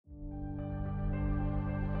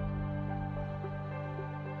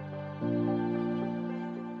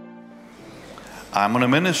I'm going to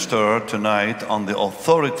minister tonight on the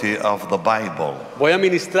authority of the Bible. Voy a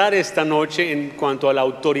ministrar esta noche en cuanto a la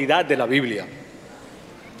autoridad de la Biblia.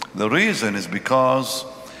 The reason is because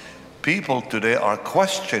people today are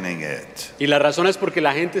questioning it. Y la razón es porque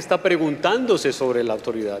la gente está preguntándose sobre la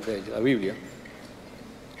autoridad de la Biblia.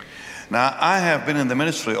 Now, I have been in the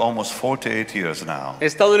ministry almost 48 years now. He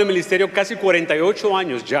estado en el ministerio casi 48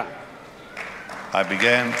 años ya. I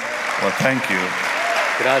began, well, thank you.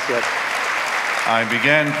 Gracias. I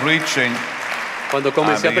began preaching. Cuando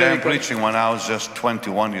comencé a predicar, preaching when I was just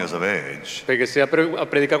 21 years of age. Empecé a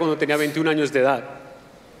predicar cuando tenía 21 años de edad.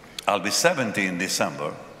 I'll be 70 in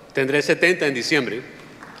December. Tendré 70 en diciembre.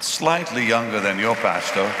 Slightly younger than your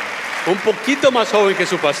pastor. Un poquito más joven que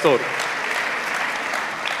su pastor.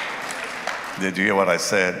 Did you hear what I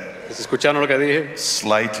said? ¿Escucharon lo que dije?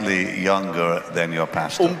 Slightly younger than your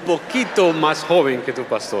pastor. Un poquito más joven que tu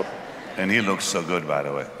pastor. And he looks so good, by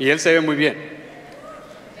the way. Y él se ve muy bien.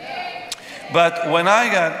 But when I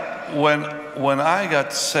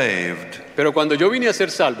got saved, Pero cuando yo vine a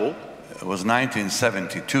ser salvo, it was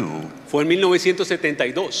 1972, fue en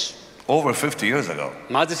 1972, over 50 years ago.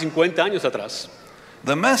 más de 50 años atrás.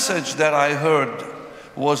 The message that I heard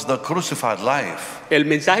was the crucified life. El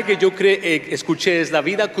mensaje que yo escuché es la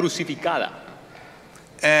vida crucificada.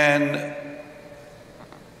 And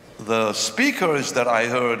the speakers that I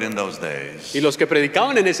heard in those days, Y los que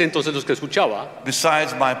predicaban en ese entonces, los que escuchaba,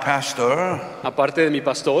 besides my pastor, aparte de mi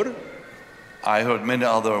pastor I heard many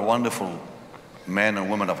other wonderful men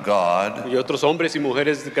and women of God, y otros hombres y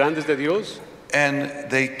mujeres grandes de Dios, and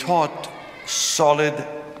they taught solid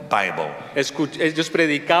Bible. ellos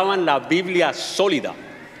predicaban la Biblia sólida.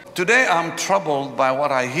 Today I'm troubled by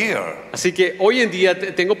what I hear Así que hoy en día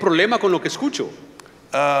tengo problema con lo que escucho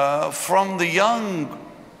from the young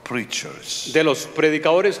preachers, de los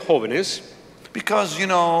predicadores jóvenes, because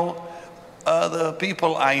the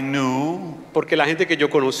people I knew porque la gente que yo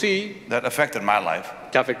conocí, that affected my life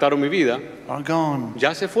que afectaron mi vida, are gone.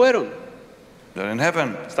 ya se fueron, They're in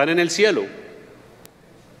heaven. están en el cielo.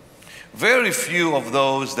 Very few of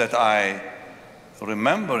those that I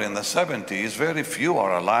remember in the 70s, very few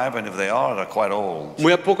are alive, and if they are, they're quite old.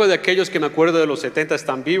 Muy a poco de aquellos que me acuerdo de los 70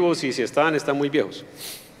 están vivos, y si están muy viejos.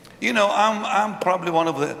 I'm probably one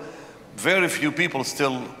of the very few people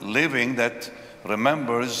still living that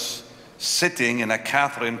remembers sitting in a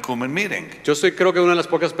Catherine Kuhlman meeting. Yo soy creo que una de las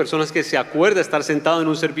pocas personas que se acuerda estar sentado en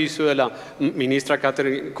un servicio de la ministra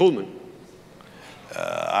Catherine Kuhlman.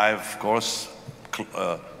 I've of course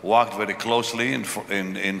walked very closely in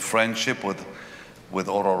friendship with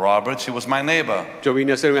Oral Roberts. He was my neighbor. Yo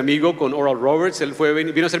vine a ser mi amigo con Oral Roberts, él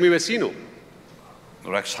vino a ser mi vecino.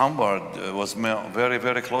 Rex Humbard was my very,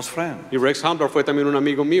 very close friend. Y Rex Humbard fue también un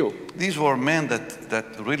amigo mío. These were men that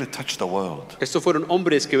really touched the world. Estos fueron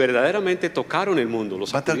hombres que verdaderamente tocaron el mundo,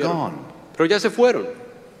 los But they're sacudieron. gone. Pero ya se fueron.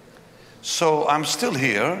 So I'm still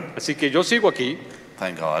here, Así que yo sigo aquí,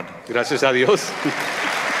 thank God, gracias a Dios,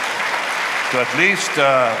 to at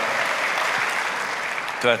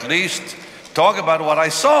least talk about what I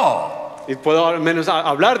saw, y puedo al menos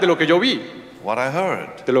hablar de lo que yo vi, what I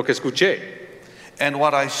heard. de lo que escuché. And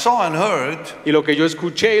what I saw and heard Y lo que yo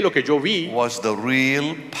escuché y lo que yo vi was the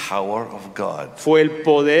real power of God. fue el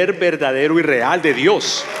poder verdadero y real de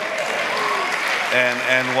Dios.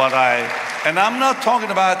 And I'm not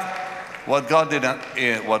talking about what God did,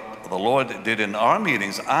 what the Lord did in our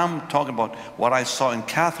meetings. I'm talking about what I saw in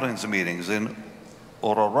Catherine's meetings, in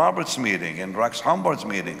Oral Roberts' meeting, in Rex Humbard's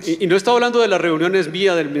meetings. Y no está hablando de las reuniones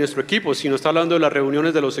mías de nuestro equipo, sino está hablando de las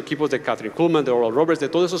reuniones de los equipos de Catherine Kuhlman, de Oral Roberts, de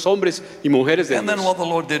todos esos hombres y mujeres de And then Dios. what the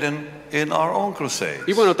Lord did in our own crusades.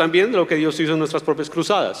 Y bueno, también lo que Dios hizo en nuestras propias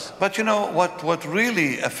cruzadas. But what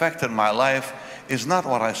really affected my life is not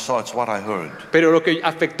what I saw, it's what I heard. Pero lo que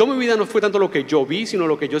afectó mi vida no fue tanto lo que yo vi, sino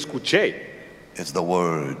lo que yo escuché. It's the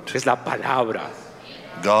Word, Es la palabra,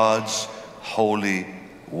 God's holy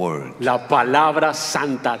Word. la palabra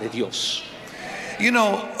santa de Dios.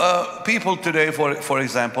 People today, for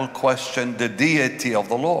example, question the deity of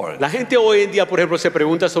the Lord. La gente hoy en día, por ejemplo, se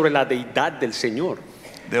pregunta sobre la deidad del Señor.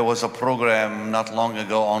 There was a program not long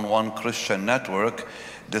ago on one Christian network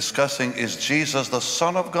discussing, is Jesus the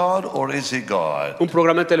Son of God or is he God? Un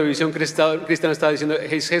programa de televisión cristiana estaba diciendo,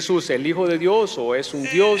 ¿es Jesús el Hijo de Dios o es un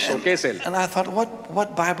Dios o qué es él? And I thought,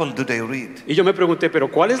 what Bible do they read? Y yo me pregunté, pero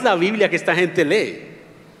 ¿cuál es la Biblia que esta gente lee?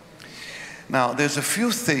 Now, there's a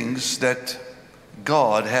few things that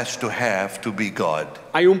God has to be God.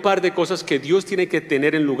 Hay un par de cosas que Dios tiene que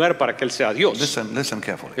tener en lugar para que él sea Dios. Listen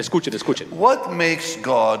carefully. Escuchen. What makes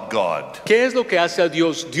God God? ¿Qué es lo que hace a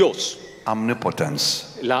Dios Dios?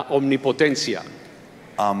 Omnipotence, La omnipotencia,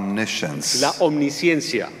 omniscience, la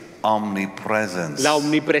omnisciencia, omnipresence. La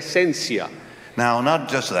omnipresencia. Now, not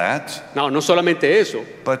just that, No solamente eso,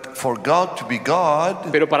 but for God to be God,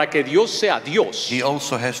 pero para que Dios sea Dios, He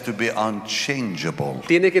also has to be unchangeable.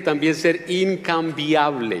 tiene que también ser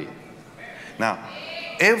incambiable Now,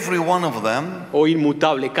 every one of them o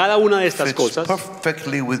inmutable. Cada una de estas fits cosas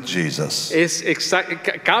perfectly with Jesus.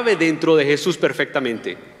 cabe dentro de Jesús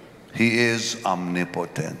perfectamente. He is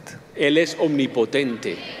omnipotent. Él es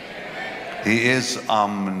omnipotente. He is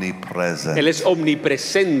omnipresent. Él es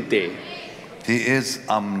omnipresente. He is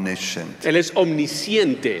omniscient. Él es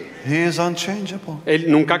omnisciente. He is unchangeable. Él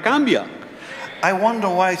nunca cambia. I wonder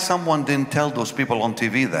why someone didn't tell those people on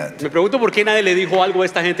TV that. Me pregunto por qué nadie le dijo algo a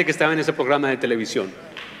esta gente que estaba en ese programa de televisión.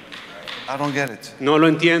 I don't get it. No lo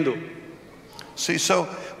entiendo. See, so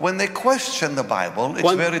when they question the Bible,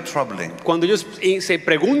 it's very troubling. Cuando ellos se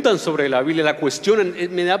preguntan sobre la Biblia, la cuestionan,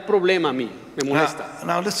 me da problema a mí, me molesta.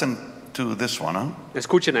 Now listen to this one. Huh?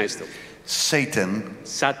 Escuchen a esto. Satan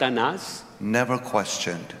Satanás never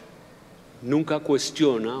questioned nunca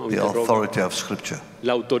cuestiona o the interroga authority of Scripture.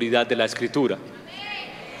 la autoridad de la Escritura.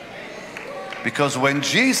 Because when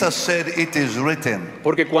Jesus said it is written,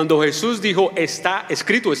 Porque cuando Jesús dijo está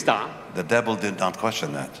escrito está, the devil did not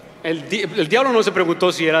question that. el diablo no se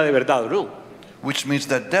preguntó si era de verdad o no. Which means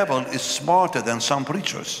the devil is smarter than some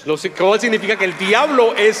preachers. Lo cual significa que el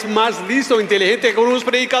diablo es más listo e inteligente que unos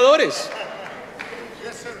predicadores.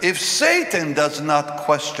 If Satan does not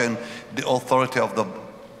question the authority of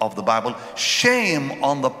the Bible, shame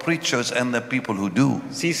on the preachers and the people who do.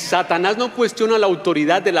 Si Satanás no cuestiona la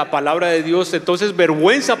autoridad de la palabra de Dios, entonces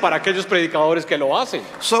vergüenza para aquellos predicadores que lo hacen.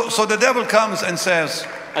 So the devil comes and says,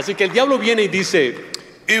 Así que el diablo viene y dice,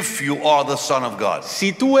 if you are the Son of God.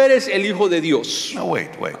 si tú eres el Hijo de Dios. No, wait.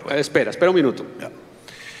 Espera un minuto. Yeah.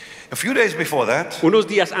 A few days before that, Unos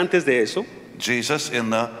días antes de eso, Jesus in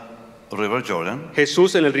the River Jordan,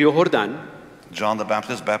 Jesús en el río Jordán, John the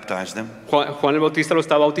Baptist baptized him, Juan el Bautista lo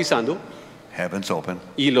está bautizando heavens open,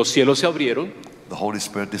 y los cielos se abrieron, the Holy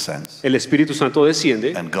Spirit descends, el Espíritu Santo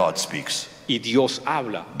desciende and God speaks. y Dios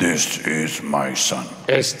habla. This is my son.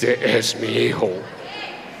 Este es mi hijo.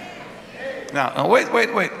 Now wait.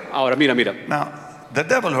 Ahora mira. Now, the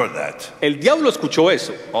devil heard that. El diablo escuchó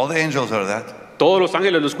eso. All the angels heard that. Todos los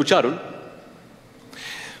ángeles lo escucharon.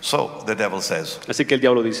 So the devil says, Así que el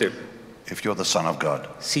diablo dice, if you're the Son of God.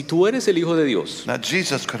 si tú eres el Hijo de Dios. Now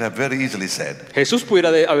Jesus could have very easily said, Jesús pudiera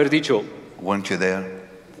haber dicho, weren't you there?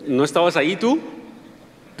 ¿no estabas ahí tú?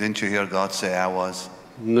 Didn't you hear God say I was?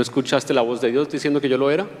 ¿No escuchaste la voz de Dios diciendo que yo lo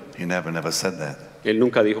era? He never said that. Él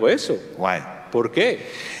nunca dijo eso. Why? ¿Por qué?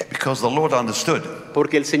 Because the Lord understood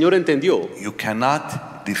Porque el Señor entendió. you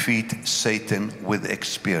cannot defeat Satan with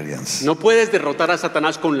experience. No puedes derrotar a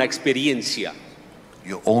Satanás con la experiencia,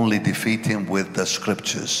 You only defeat him with the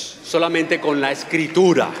scriptures. solamente con la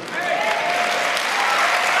escritura.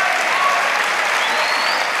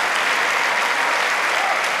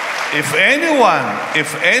 If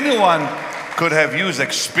anyone could have used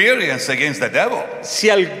experience against the devil, Si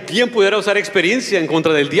alguien pudiera usar experiencia en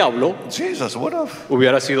contra del diablo, Jesus would have.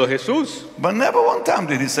 hubiera sido Jesús. But never one time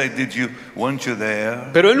did he say, weren't you there?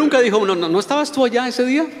 Pero él nunca dijo, ¿no estabas tú allá ese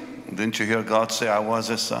día? Didn't you hear God say I was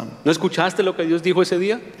his son? ¿No escuchaste lo que Dios dijo ese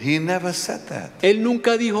día? He never said that. Él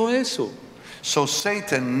nunca dijo eso. So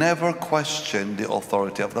Satan never questioned the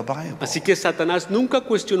authority of the Bible. Así que Satanás nunca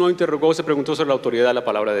cuestionó, interrogó, se preguntó sobre la autoridad de la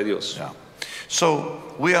palabra de Dios. Yeah.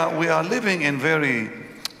 So we are living in very,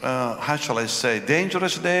 how shall I say,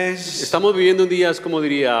 dangerous days Estamos viviendo días, como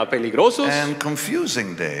diría, peligrosos and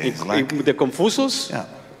confusing y days. Like, de confusos. yeah.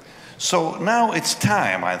 So now it's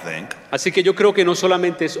time, I think, Así que yo creo que no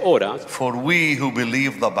solamente es hora for we who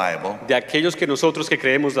believe the Bible de aquellos que nosotros que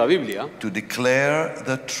creemos la Biblia, to declare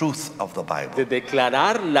the truth of the Bible. de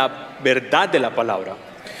declarar la verdad de la palabra.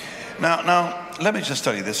 Now, let me just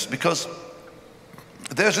tell you this, because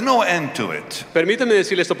there's no end to it. Permítame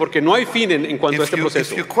decirle esto porque no hay fin en cuanto a este If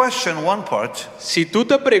proceso. you question one part, Si tú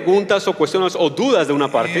te preguntas o cuestionas o dudas de una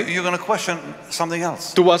parte, you're going to question something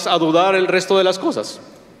else. tú vas a dudar el resto de las cosas.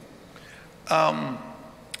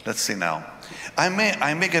 Let's see now. I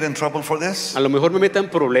may get in trouble for this, A lo mejor me meta en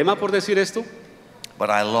problema por decir esto, but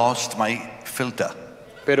I lost my filter.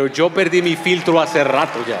 pero yo perdí mi filtro hace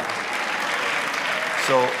rato ya.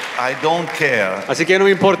 So I don't care. Así que no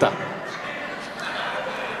me importa.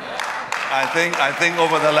 I think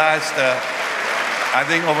over the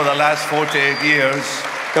last 48 years,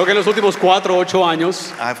 Creo que en los últimos 4 o 8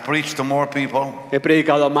 años I've preached to more people he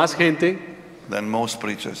predicado a más gente than most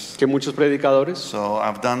preachers. que muchos predicadores. So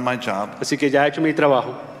I've done my job. Así que ya he hecho mi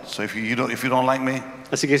trabajo. So if you don't like me,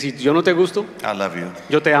 Así que si yo no te gusto, I love you.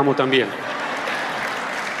 yo te amo también.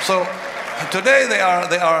 So Today they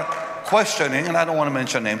are questioning, and I don't want to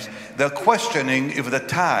mention names, they're questioning if the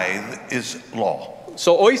tithe is law.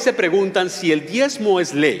 So, hoy se preguntan si el diezmo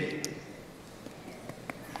es ley.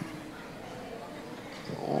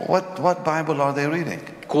 What Bible are they reading?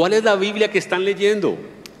 ¿Cuál es la Biblia que están leyendo?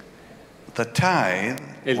 The tithe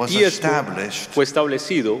El was diezmo established fue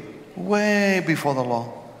establecido way before the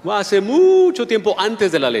law hace mucho tiempo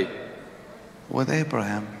antes de la ley, with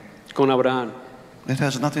Abraham. con Abraham. It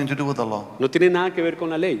has nothing to do with the law. No tiene nada que ver con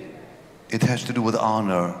la ley, It has to do with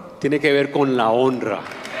honor. tiene que ver con la honra.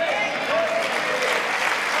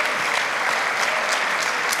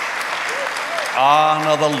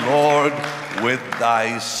 Honor the Lord with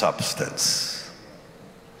thy substance.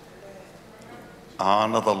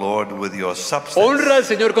 Honor the Lord with your substance. Honra al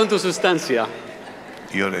Señor con tu sustancia.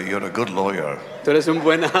 You're a good lawyer. Tú eres un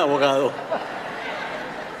buen abogado.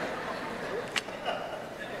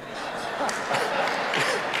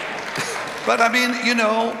 But I mean, you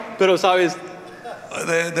know, Pero sabes,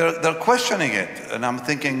 they're questioning it, and I'm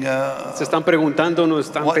thinking, se están preguntando, no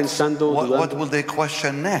están pensando, what dudando. will they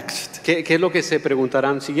question next? ¿Qué es lo que se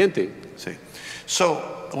preguntarán siguiente? See,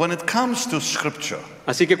 so when it comes to Scripture,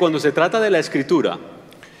 Así que cuando se trata de la escritura,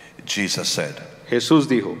 Jesus said, Jesús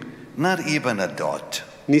dijo, not even a dot,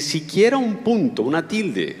 ni siquiera un punto, una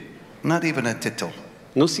tilde, not even a tittle.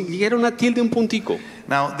 no siquiera una tilde, un puntico.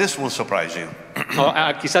 Now, this will surprise you.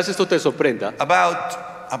 Quizás esto te sorprenda.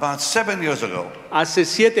 About 7 years ago, Hace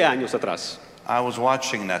 7 años atrás, I was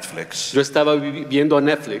watching Netflix, yo estaba viendo a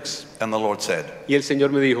Netflix and the Lord said, y el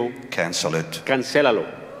Señor me dijo, cancel it. cancélalo.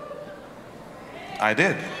 I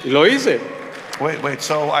did. Y lo hice. Wait.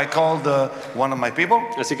 So I called one of my people,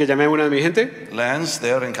 Así que llamé a una de mi gente, Lance,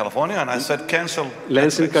 there in California, and I said, cancel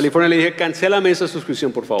Lance en Netflix. California, le dije, cancélame esa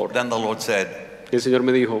suscripción, por favor. Then the Lord said, Y el Señor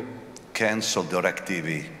me dijo, cancel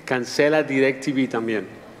DirecTV. cancela DirecTV también.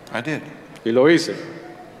 I did. Y lo hice.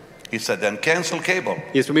 He said, then cancel cable.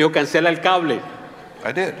 Y después me dijo, cancela el cable.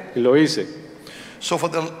 I did. Y lo hice. So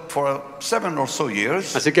for 7 or so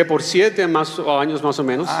years, Así que por 7 años más o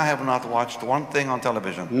menos, I have not watched one thing on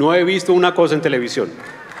television. no he visto una cosa en televisión.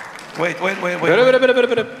 Wait.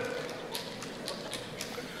 Espera.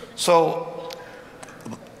 So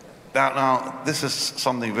now this is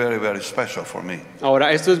something very, very special for me.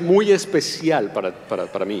 Ahora, esto es muy especial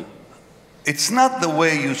para mí. It's not the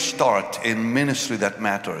way you start in ministry that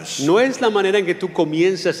matters. No es la manera en que tú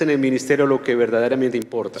comienzas en el ministerio lo que verdaderamente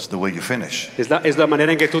importa. It's the way you finish. Es la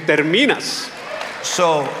manera en que tú terminas.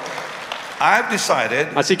 So I've decided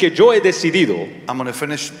Así que yo he decidido I'm going to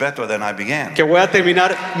finish better than I began. que voy a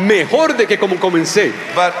terminar mejor de que como comencé.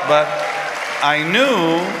 But I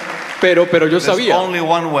knew Pero yo there's sabía, only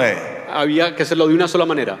one way. había que hacerlo de una sola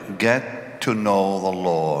manera. Get to know the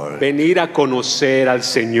Lord. Venir a conocer al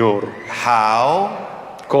Señor. How?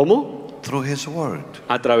 ¿Cómo? Through His Word.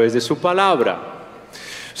 A través de su palabra.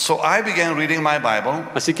 So I began reading my Bible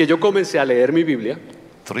Así que yo comencé a leer mi Biblia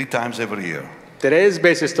 3 times every year. 3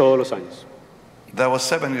 veces todos los años. That was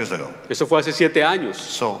 7 years ago. Eso fue hace 7 años.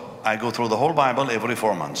 So I go through the whole Bible every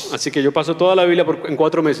 4 months. Así que yo paso toda la Biblia en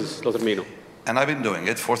 4 meses, lo termino. And I've been doing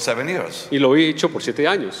it for 7 years. Y lo he hecho por 7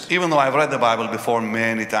 años. Even though I've read the Bible before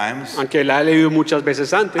many times, Aunque la he leído muchas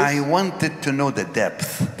veces antes, I wanted to know the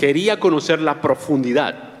depth. quería conocer la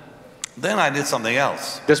profundidad. Then I did something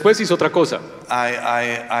else. Después hice otra cosa.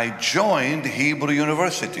 I joined Hebrew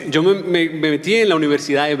University Yo me metí en la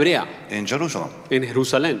Universidad Hebrea in Jerusalem. en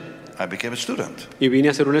Jerusalén I became a student. y vine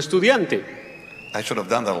a ser un estudiante. I should have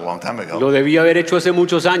done that a long time ago Lo debía haber hecho hace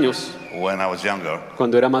muchos años, when I was younger.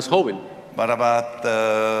 cuando era más joven. But about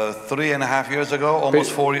 3.5 years ago,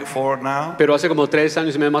 almost four now, Pero hace como 3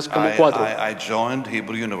 años y medio más, como 4. I joined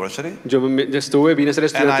Hebrew University, Yo vine a ser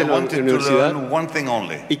and estudiante I en la wanted to universidad learn one thing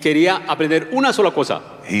only: y quería aprender una sola cosa,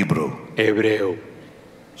 Hebrew, hebreo,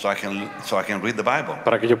 so I can read the Bible.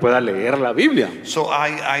 para que yo pueda leer la Biblia. So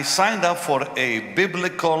I signed up for a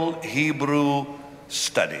biblical Hebrew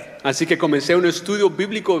study, Así que comencé un estudio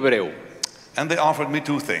bíblico hebreo and they offered me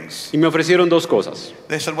 2 things. y me ofrecieron 2 cosas.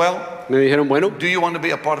 They said, "Well, Me dijeron, bueno, do you want to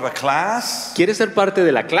be a part of a class, ¿quieres ser parte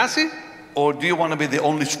de la clase or do you want to be the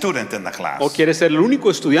only student in the class?" o quieres ser el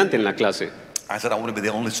único estudiante en la clase? I said, "I want to be the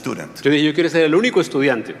only student." Yo dije, yo quiero ser el único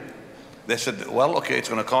estudiante. They said, "Well, okay, it's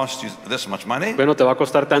going to cost you this much money." Bueno, ¿te va a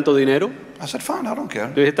costar tanto dinero? I said, "Fine, I don't care."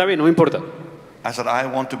 Yo dije, está bien, no me importa. I said, "I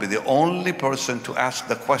want to be the only person to ask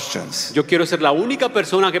the questions." Yo quiero ser la única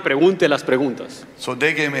persona que pregunte las preguntas. So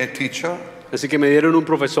they gave me a teacher, Así que me dieron un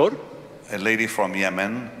profesor, a lady from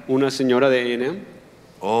Yemen. una señora de A&M.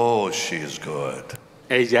 Oh, she is good.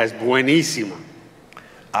 Ella es buenísima.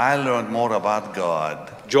 I learned more about God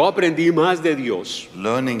Yo aprendí más de Dios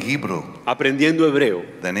learning Hebrew aprendiendo hebreo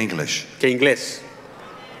than English. que inglés.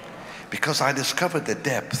 Because I discovered the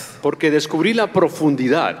depth. Porque descubrí la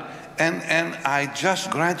profundidad And I just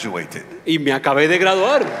graduated. y me acabé de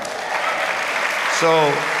graduar. So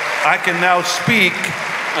I can now speak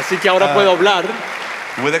Así que ahora puedo hablar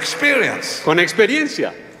with experience. con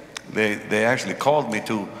experiencia. They actually called me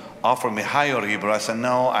to offer me higher Hebrew. I said,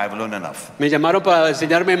 no, I've learned enough. Me llamaron para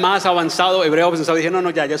enseñarme más avanzado, hebreo avanzado. Dije, no,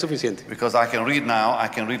 ya es suficiente. Because I can read now, I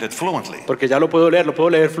can read it fluently. Porque ya lo puedo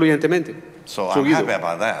leer fluyentemente. So I'm Fluido. happy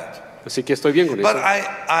about that. Así que estoy bien con But eso.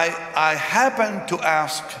 I happened to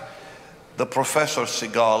ask the professor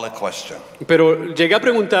Segal a question. Pero llegué a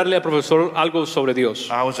preguntarle al profesor algo sobre Dios.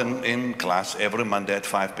 I was in class every Monday at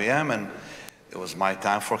 5 p.m. and it was my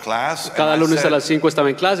time for class. Cada And I lunes a said- las 5 estaba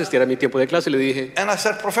en clase, este era mi tiempo de clase, y le dije,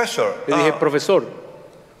 Professor, profesor,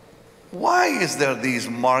 why is there these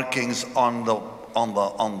markings on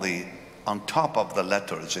top of the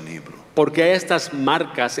letters in Hebrew? ¿por qué hay estas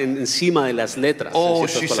marcas encima de las letras? Oh, En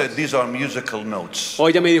she ciertas said palabras? these are musical notes. Oh,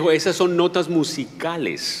 ella me dijo, esas son notas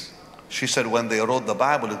musicales. She said when they wrote the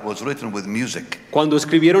Bible, it was written with music. Cuando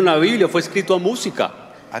escribieron la Biblia fue escrito a música.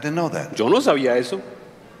 I didn't know that. Yo no sabía eso.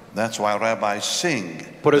 That's why rabbis sing.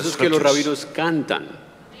 Por the eso es que los scriptures. rabinos cantan.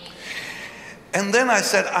 And then I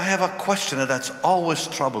said, I have a question that's always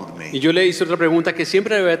troubled Y me. yo le hice otra pregunta que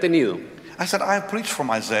siempre había tenido. I said, I preached from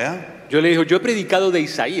Isaiah. Yo le dije, yo he predicado de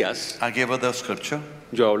Isaías. I gave her the scripture.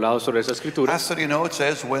 Yo he hablado sobre esa escritura. I said, it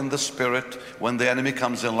says, when the enemy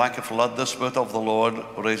comes in like a flood, the Spirit of the Lord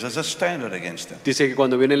raises a standard against him. Dice que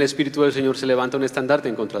cuando viene el Espíritu del Señor se levanta un estandarte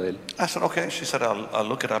en contra de él. I said, okay. She said, I'll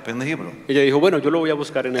look it up in the Hebrew. Ella dijo, bueno, yo lo voy a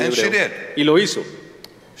buscar en el And she hebreo. did. Y lo hizo.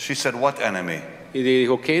 She said, what enemy? Y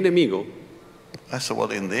dijo, ¿qué enemigo? I said,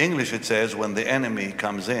 well, in the English it says, when the enemy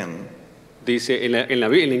comes in. Dice, en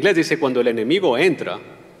inglés dice, cuando el enemigo entra.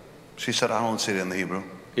 She said, I don't see it in the Hebrew.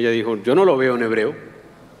 Ella dijo, yo no lo veo en hebreo.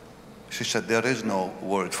 She said, there is no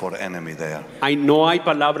word for enemy there. No hay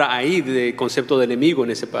palabra ahí de concepto de enemigo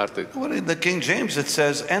en esa parte. Well, in the King James it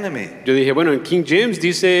says enemy. Yo dije, bueno, en King James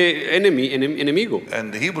dice enemigo.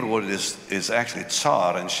 And the Hebrew word is actually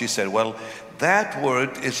tsar. And she said, well, that word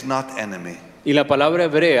is not enemy. Y la palabra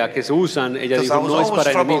hebrea que se usan, ella Because I dijo, was no es always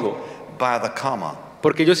para troubled enemigo. by the comma.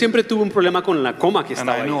 Porque yo siempre tuve un problema con la coma que And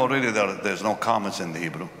estaba I ahí. knew already there's no commas in the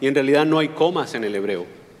Hebrew. Y en realidad no hay comas en el hebreo.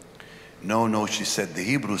 No, she said, the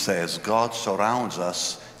Hebrew says, God surrounds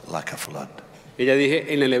us like a flood. Ella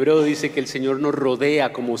dije, en el hebreo dice que el Señor nos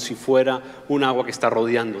rodea como si fuera un agua que está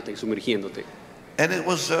rodeándote, sumergiéndote. And it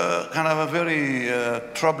was kind of a very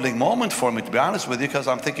troubling moment for me, to be honest with you, because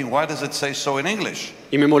I'm thinking, why does it say so in English?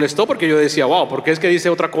 Y me molestó porque yo decía, wow, ¿por qué es que dice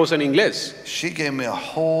otra cosa en inglés? She gave me a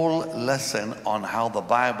whole lesson on how the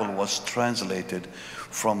Bible was translated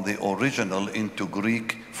from the original into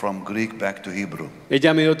Greek, from Greek back to Hebrew.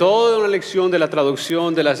 Ella me dio toda una lección de la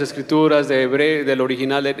traducción de las escrituras de hebreo, del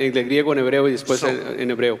original, del griego en hebreo y después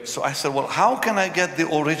en hebreo. So I said, well, how can I get the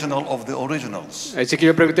original of the originals? Así que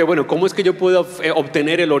yo pregunté, bueno, ¿cómo es que yo puedo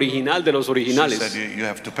obtener el original de los She originales? said, you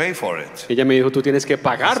have to pay for it. Ella me dijo, tú tienes que I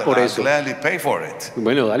pagar said, por I'll eso. gladly pay for it.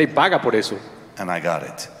 Bueno, dale y paga por eso. And I got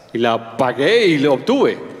it. Y la pagué y lo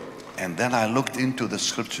obtuve. And then I looked into the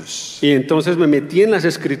scriptures. Y entonces me metí en las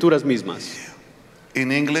escrituras mismas.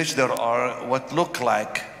 In English, there are what look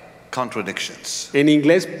like contradictions, En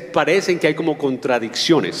inglés parecen que hay como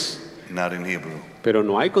contradicciones, not in Hebrew. pero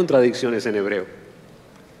no hay contradicciones en hebreo.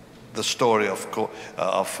 The story of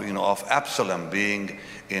Absalom being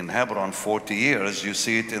in Hebron 40 years, you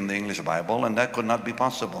see it in the English Bible, and that could not be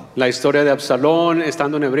possible. La historia de Absalón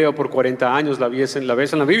estando en hebreo por 40 años la ves en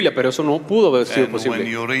la Biblia, pero eso no pudo haber sido And when posible.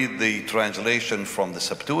 you read the translation from the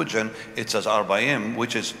Septuagint, it says Arbaim,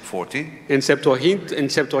 which is 40, En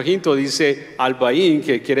Septuaginto dice Albaín,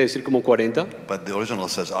 que quiere decir como 40, but the original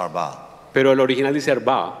says Arba, pero el original dice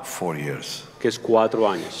Arba, 4 years. que es 4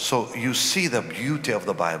 años. So you see the beauty of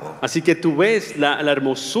the Bible. Así que tú ves la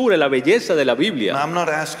hermosura, la belleza de la Now, Biblia. I'm not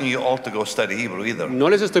asking you all to go study Hebrew either, No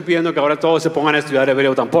les estoy pidiendo que ahora todos se pongan a estudiar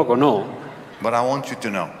hebreo tampoco, no. but I want you to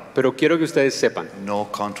know, Pero quiero que ustedes sepan, no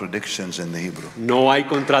contradictions in the Hebrew. no hay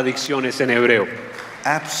contradicciones en hebreo.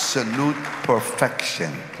 Absolute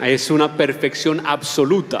perfection. Es una perfección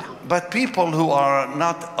absoluta. But people who are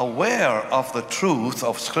not aware of the truth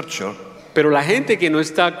of Scripture, Pero la gente que no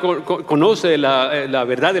está conoce la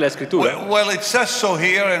verdad de la escritura, well, it says so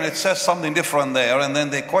here and it says something different there, and then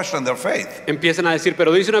they question their faith. empiezan a decir,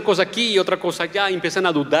 pero dice una cosa aquí y otra cosa allá, y empiezan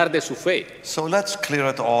a dudar de su fe. So let's clear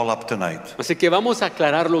it all up tonight. Así que vamos a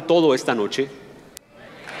aclararlo todo esta noche.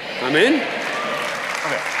 Amén.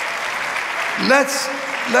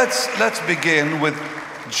 Let's begin with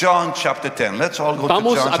John chapter 10. Let's all go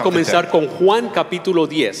Vamos to John a chapter comenzar 10. con Juan capítulo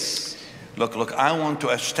 10. Look, I want to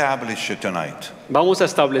establish it tonight Vamos a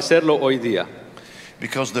establecerlo hoy día.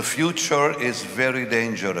 because the future is very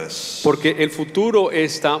dangerous. Porque el futuro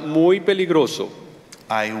está muy peligroso.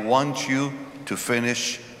 I want you to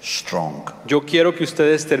finish strong. Yo quiero que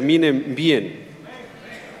ustedes terminen bien.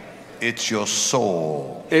 It's your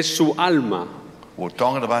soul. Es su alma. We're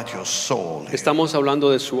talking about your soul here. Estamos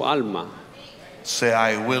hablando de su alma. Say,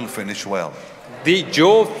 I will finish well. Di,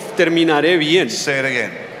 yo terminaré bien. Say it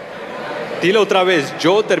again. Dilo otra vez,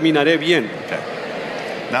 yo terminaré bien.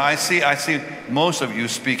 Okay. Now I see most of you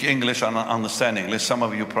speak English and understand English. Some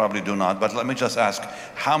of you probably do not. But let me just ask,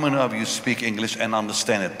 how many of you speak English and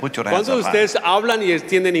understand it? Put your hands ¿Cuántos de up high. ustedes hablan y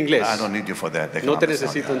entienden inglés? I don't need you for that. They can No te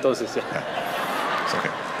understand. necesito entonces. It's okay.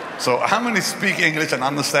 So how many speak English and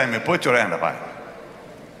understand me? Put your hand up high.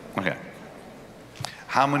 Okay.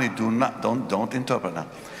 How many do not, don't interpret now.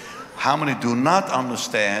 How many do not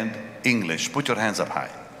understand English? Put your hands up high.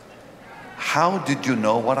 How did you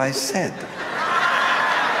know what I said?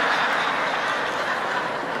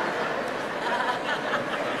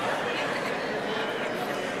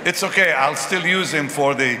 It's okay, I'll still use him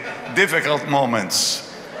for the difficult moments.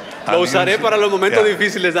 Lo I'll usaré use him. para los momentos Yeah.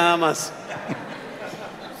 difíciles nada más.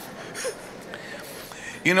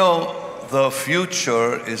 You know, the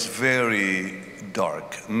future is very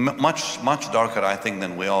dark, much darker, I think,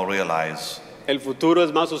 than we all realize. El futuro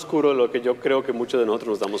es más oscuro de lo que yo creo que muchos de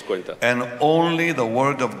nosotros nos damos cuenta. And only the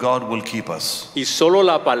Word of God will keep us, Y solo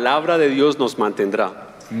la palabra de Dios nos mantendrá.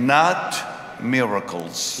 not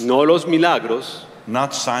miracles, No los milagros,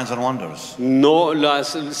 not signs and wonders, no las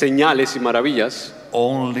señales y maravillas,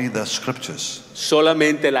 only the Scriptures.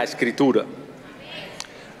 solamente la escritura.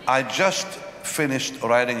 I just finished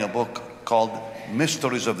writing a book called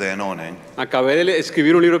Mysteries of the Anointing Acabé de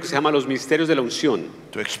escribir un libro que se llama Los misterios de la unción,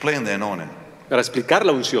 to explain the anointing, para explicar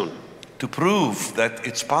la unción, to prove that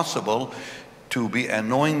it's possible to be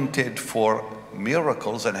anointed for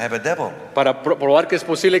miracles and have a devil. para probar que es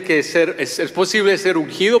posible es posible ser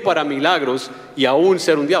ungido para milagros y aún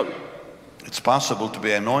ser un diablo. It's possible to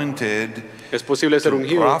be anointed Es posible ser to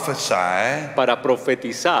ungido prophesy para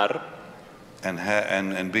profetizar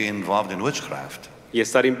and be involved in witchcraft, y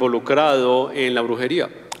estar involucrado en la brujería,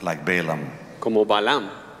 like Balaam. como Balaam.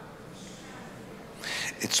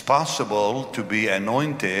 It's possible to be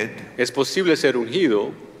anointed Es posible ser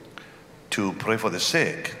ungido to pray for the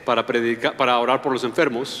sick para predicar, para orar por los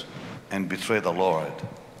enfermos and betray the Lord,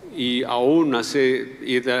 y aún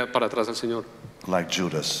ir para atrás al Señor, like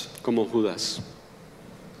Judas. como Judas.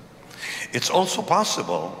 It's also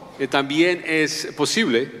possible También es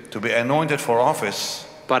posible to be anointed for office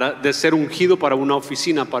de ser ungido para una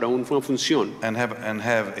oficina, para una función, and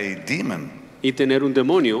have a demon y tener un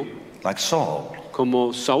demonio like Saul.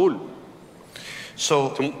 como Saúl.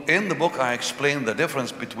 So in the book I explain the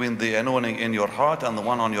difference between the anointing in your heart and the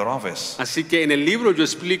one on your office. Así que en el libro yo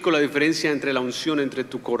explico la diferencia entre la unción entre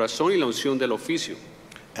tu corazón y la unción del oficio.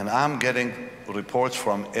 And I'm getting reports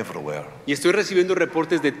from everywhere. Y estoy recibiendo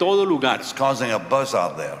reportes de todo lugar. It's causing a buzz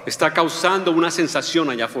out there Está causando una sensación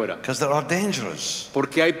allá afuera. because there are dangers.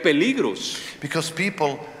 Porque hay peligros. Because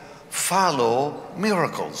people follow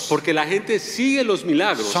miracles, Porque la gente sigue los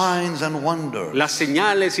milagros, signs and wonders. las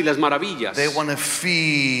señales y las maravillas. They want to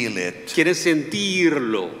feel it, Quieren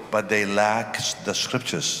sentirlo, but they lack the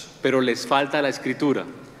Scriptures. pero les falta la escritura.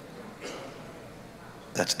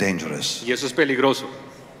 That's dangerous. Y eso es peligroso.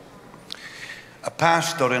 A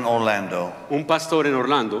pastor in Orlando, Un pastor en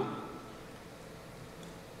Orlando,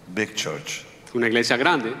 big church, una iglesia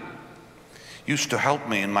grande, used to help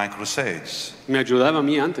me in my crusades. me ayudaba a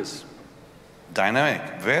mí antes.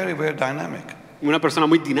 Dynamic, very, very dynamic. Una persona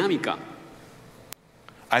muy dinámica.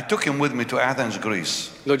 I took him with me to Athens, Greece.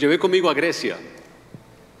 Lo llevé conmigo a Grecia.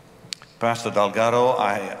 Pastor Delgado,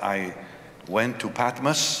 I went to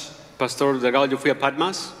Patmos Pastor Delgado, yo fui a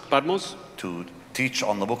Patmos to teach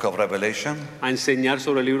on the book of Revelation, a enseñar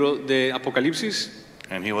sobre el libro de Apocalipsis,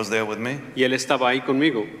 and he was there with me. y él estaba ahí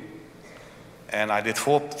conmigo. And I did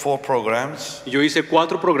four programs Y yo hice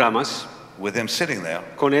 4 programas with him sitting there.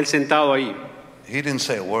 con él sentado ahí. He didn't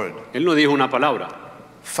say a word. Él no dijo una palabra.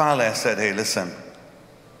 Finally, I said, hey, listen,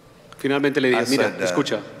 Finalmente le I dije, mira, said,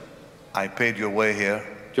 escucha, I paid your way here.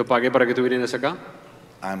 yo pagué para que tú vinieras acá.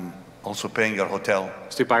 I'm also paying your hotel.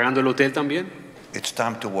 Estoy pagando el hotel también. It's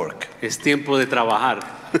time to work. Es tiempo de trabajar.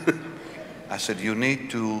 I said, you need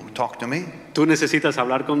to talk to me, Tú necesitas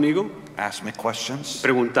hablar conmigo, ask me questions,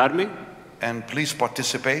 preguntarme and please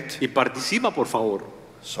participate y participa, por favor,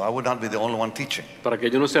 so I would not be the only one teaching. para que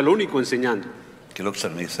yo no sea el único enseñando. He looks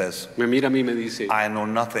at me and says, Me mira a mí y me dice, I know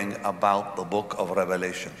nothing about the book of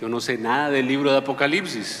Revelation. yo no sé nada del libro de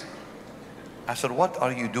Apocalipsis. I said, what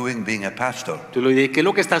are you doing being a pastor? Yo le dije, ¿qué es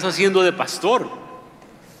lo que estás haciendo de pastor?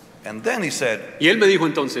 And then he said, Y él me dijo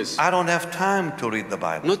entonces, I don't have time to read the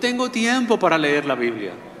Bible. no tengo tiempo para leer la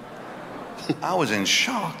Biblia. I was in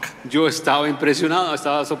shock. Yo estaba impresionado,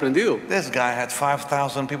 estaba sorprendido. This guy had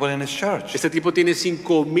 5,000 people in his church. Este tipo tiene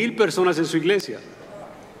 5,000 personas en su iglesia.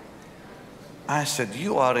 I said,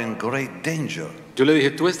 you are in great danger. Yo le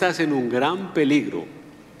dije, tú estás en un gran peligro.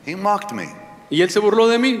 He mocked me. Y él se burló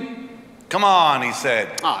de mí. Come on, he said.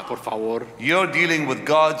 Por favor. You're dealing with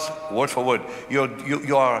God's, word for word,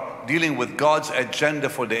 you are dealing with God's agenda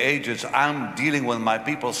for the ages. I'm dealing with my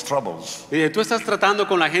people's troubles. Y dije, tú estás tratando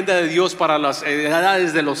con la agenda de Dios para las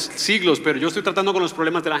edades de los siglos, pero yo estoy tratando con los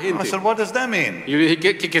problemas de la I gente. said, what does that mean? Y yo le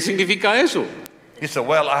dije, ¿qué significa eso? He said,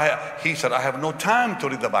 well, I have no time to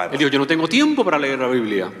read the Él Bible. dijo, yo no tengo tiempo para leer la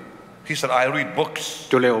Biblia. He said, I read books.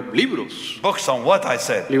 Yo leo libros. Books on what? I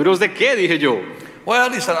said. ¿Libros de qué? Dije yo.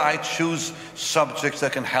 Well, he said, I choose subjects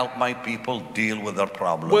that can help my people deal with their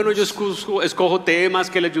problems. Bueno, yo escojo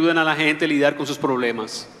temas que le ayuden a la gente a lidiar con sus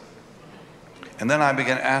problemas. And then I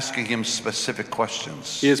began asking him specific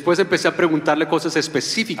questions. Y después empecé a preguntarle cosas I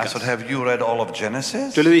específicas. said, have you read all of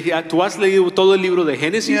Genesis? Yo le dije, ¿tú has leído todo el libro de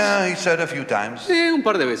Génesis? Yeah, he said a few times. Sí, un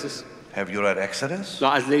par de veces. Have you read Exodus?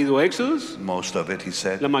 ¿Has leído Éxodos? Most of it, he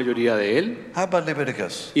said. La mayoría de él. How about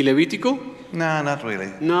Leviticus? ¿Y Levítico? No, not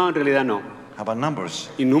really. No, en realidad no. How about Numbers?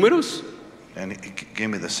 ¿Y Números? And he gave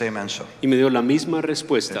me the same answer. Y me dio la misma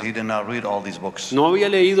respuesta. That he did not read all these books. No había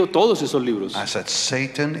leído todos esos libros. I said,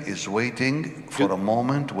 Satan is waiting for a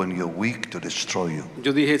moment when you're weak to destroy you.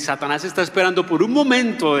 Yo dije, Satanás está esperando por un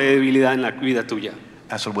momento de debilidad en la vida tuya.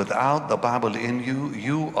 I said, without the Bible in you,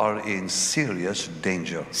 you are in serious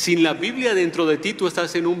danger. Sin la Biblia dentro de ti, tú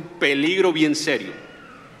estás en un peligro bien serio.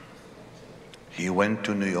 He went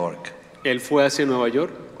to New York, Él fue hacia Nueva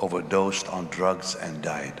York overdosed on drugs and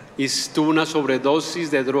died. y tuvo una sobredosis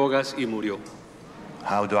de drogas y murió.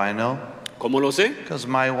 How do I know? ¿Cómo lo sé? Because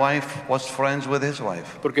my wife was friends with his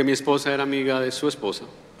wife. Porque mi esposa era amiga de su esposa.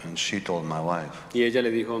 And she told my wife, Y ella le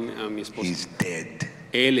dijo a mi esposa, he's dead.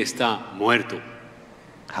 él está muerto.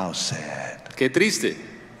 How sad. Qué triste.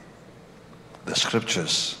 The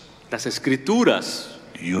scriptures, Las escrituras,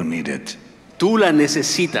 you need it. tú las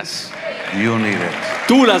necesitas. You need it.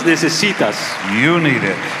 Tú las necesitas. You need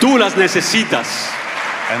it. Tú las necesitas.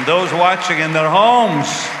 And those watching in their homes,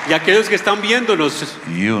 Y aquellos que están viéndonos,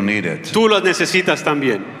 you need it. tú las necesitas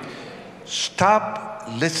también. Stop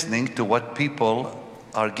listening to what people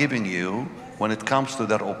are giving you when it comes to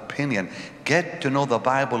their opinion. Get to know the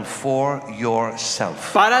Bible for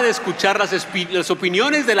yourself. Para de escuchar las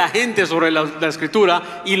opiniones de la gente sobre la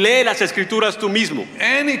escritura y lee las escrituras tú mismo.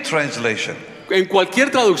 Any translation, En cualquier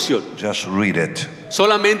traducción, just read it.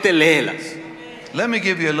 solamente léelas. Let me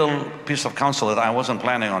give you a little piece of counsel that I wasn't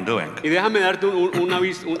planning on doing. Y déjame darte un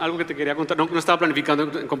aviso, algo que te quería contar. No estaba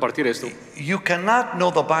planificando compartir esto. You cannot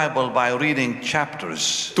know the Bible by reading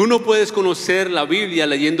chapters. Tú no puedes conocer la Biblia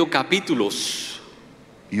leyendo capítulos.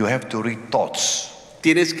 You have to read thoughts.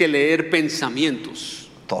 Tienes que leer pensamientos.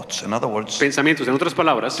 Thoughts. In other words, Pensamientos, en otras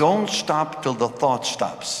palabras, don't stop till the thought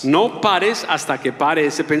stops. no pares hasta que pare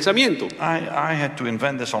ese pensamiento. I had to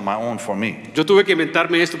invent this on my own for me. Yo tuve que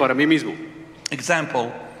inventarme esto para mí mismo. Example,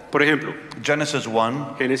 Por ejemplo, Genesis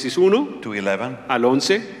 1 Génesis 1 to 11, al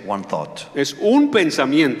 11 one thought. es un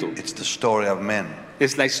pensamiento. It's the story of men.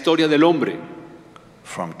 Es la historia del hombre.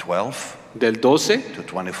 From 12 Del 12 to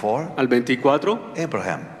 24, al 24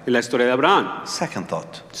 Abraham. es la historia de Abraham. Second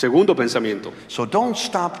thought. Segundo pensamiento. So don't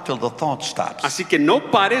stop till the thought stops. Así que no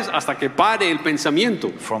pares hasta que pare el pensamiento.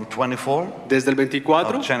 From 24 Desde el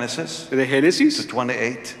 24 of Genesis de to Génesis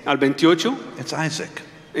 28, al 28 it's Isaac.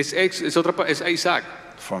 es Isaac.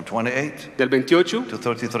 From 28 Del 28 to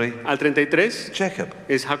 33, al 33 Jacob.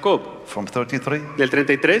 es Jacob. From 33 Del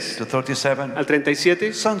 33 to 37, al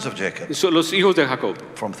 37 sons of Jacob. son los hijos de Jacob.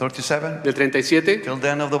 From 37 Del 37 till the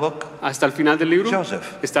end of the book, hasta el final del libro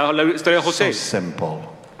Joseph. está la historia de So José. simple.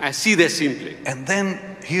 Así de simple. And then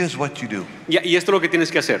here's what you do. Y esto es lo que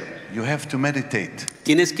tienes que hacer. You have to meditate.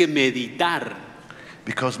 Tienes que meditar,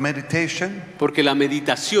 Because meditation porque la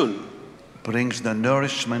meditación brings the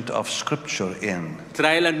nourishment of Scripture in.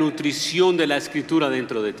 trae la nutrición de la escritura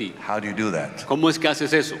dentro de ti. How do you do that? ¿Cómo es que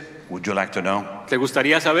haces eso? Would you like to know? ¿Te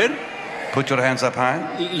gustaría saber? Put your hands up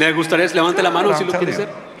high. ¿Le gustaría? Levante la mano I'll si lo tell quiere you. hacer.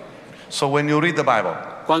 So when you read the Bible,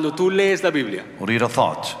 Cuando tú lees la Biblia, read a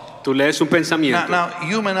thought. Tú lees un pensamiento. Now,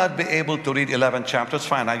 you may not be able to read 11 chapters.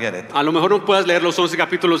 Fine, I get it. A lo mejor no puedas leer los 11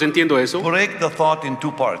 capítulos, entiendo eso. Break the thought in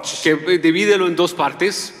 2 parts. Que divídelo en 2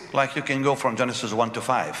 partes. Like you can go from Genesis 1 to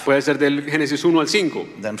 5. Puede ser del Génesis 1 al 5.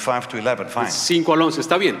 Then 5 to 11, fine. 5 al 11,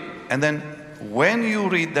 está bien. And then when you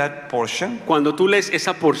read that portion, Cuando tú lees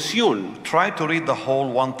esa porción, try to read the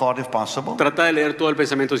whole one thought if possible. trata de leer todo el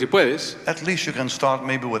pensamiento si puedes. At least you can start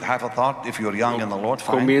maybe with half a thought if you're young in the Lord,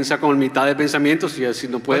 fine. Comienza con mitad de pensamiento si así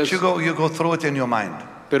no But puedes. you go through it in your mind.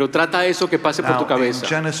 Pero trata eso que pase por tu Now, in cabeza.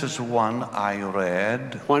 Genesis 1, I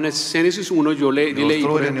read. Génesis 1 yo You go leí.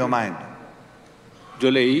 through it in your mind. Yo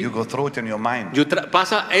leí. You go through it in your mind.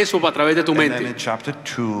 Pasa eso a través de tu And then mente. in chapter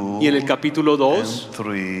 2 Y en el capítulo 2 and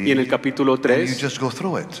 3, y en el capítulo and you 3. just go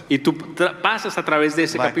through it. Y tú pasas a través de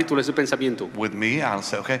ese Like- capítulo, ese pensamiento. With me, I'll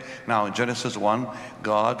say, okay, now in Genesis 1,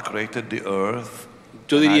 God created the earth.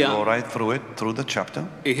 Yo And I diría, go right through it, through the chapter.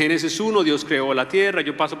 en Génesis 1 Dios creó la tierra,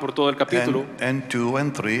 yo paso por todo el capítulo. And 2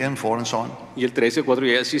 and 3 and 4 and so on. Y el 13, 4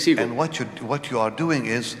 y así sigo. And what you are doing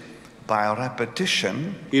is, by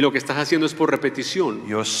repetition, Y lo que estás haciendo es por repetición.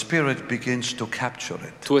 your spirit begins to capture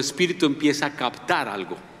it. Tu espíritu empieza a captar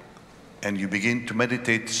algo. And you begin to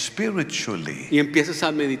meditate spiritually. Y empiezas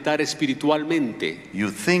a meditar espiritualmente.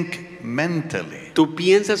 You think mentally, Tú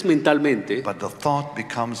piensas mentalmente, but the thought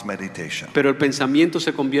becomes meditation. pero el pensamiento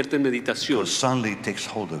se convierte en meditación. Because suddenly it takes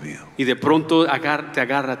hold of you. Y de pronto te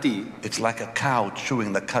agarra a ti. It's like a cow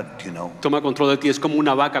chewing the cud, Toma control de ti. Es como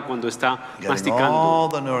una vaca cuando está getting masticando. all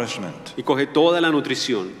the nourishment. Y coge toda la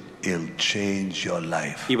nutrición. It'll change your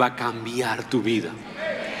life. Y va a cambiar tu vida.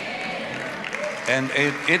 And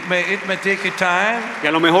it may take you time, Y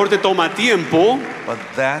a lo mejor te toma tiempo, but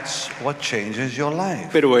that's what changes your life.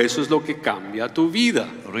 pero eso es lo que cambia tu vida.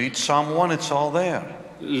 Read Psalm 1, it's all there.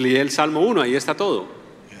 Lee el Salmo 1, ahí está todo.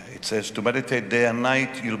 It says to meditate day and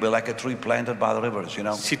night, you'll be like a tree planted by the rivers,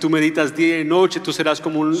 Si tú meditas día y noche, tú serás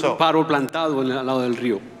como un So- paro plantado al lado del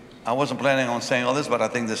río. I wasn't planning on saying all this, but I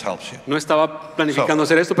think this helps you. No estaba planificando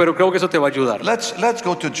hacer esto, pero creo que eso te va a ayudar. Let's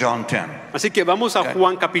go to John 10. Así que vamos a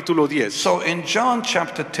Juan capítulo 10. So in John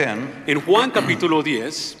chapter 10, En Juan capítulo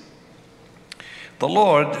 10, the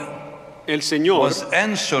Lord el Señor was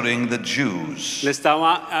answering the Jews, le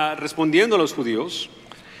estaba respondiendo a los judíos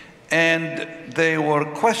and they were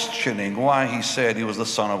questioning why he said he was the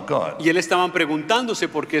Son of God. y él estaban preguntándose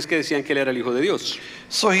por qué es que decían que él era el Hijo de Dios.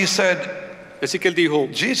 So he said, Así que él dijo,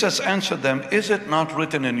 Jesus answered them, is it not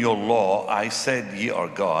written in your law, I said ye are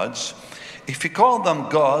gods? If you call them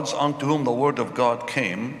gods unto whom the word of God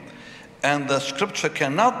came, and the scripture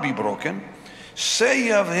cannot be broken, say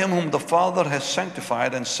ye of him whom the Father has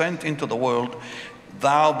sanctified and sent into the world,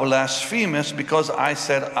 thou blasphemest, because I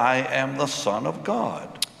said I am the Son of God.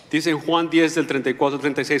 dice en Juan 10 del 34 al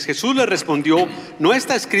 36, Jesús le respondió, ¿no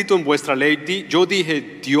está escrito en vuestra ley, yo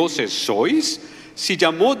dije, dioses sois? Si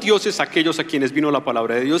llamó dioses a aquellos a quienes vino la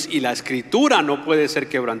palabra de Dios y la escritura no puede ser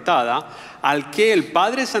quebrantada, al que el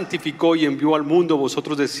Padre santificó y envió al mundo,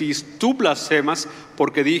 vosotros decís, tú blasfemas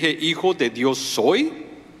porque dije, hijo de Dios soy.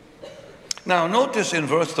 Now notice in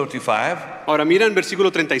verse 35, Ahora mira en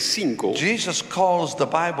versículo 35, Jesus calls the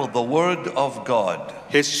Bible the Word of God.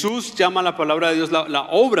 Jesús llama la palabra de Dios la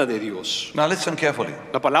obra de Dios. Now listen carefully.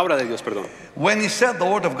 La palabra de Dios, perdón. When he said the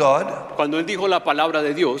Word of God, Cuando él dijo la palabra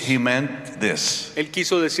de Dios, he meant this. él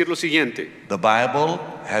quiso decir lo siguiente: The Bible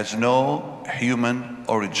has no human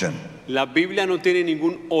origin. la Biblia no tiene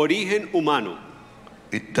ningún origen humano,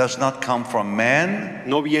 It does not come from man.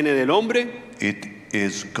 no viene del hombre, It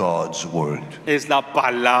is God's word. es la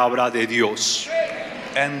palabra de Dios.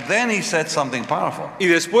 And then he said something powerful. Y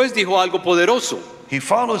después dijo algo poderoso. He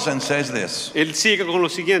follows and says this. Él sigue con lo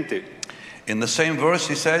siguiente. In the same verse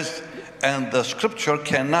he says, and the scripture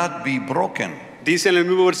cannot be broken. Dice en el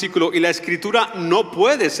mismo versículo, y la escritura no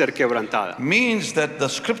puede ser quebrantada. Means that the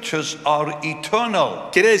scriptures are eternal.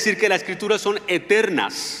 Quiere decir que las escrituras son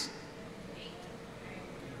eternas.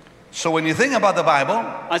 So when you think about the Bible,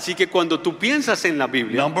 Así que cuando tú piensas en la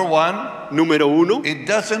Biblia, number one, número uno, it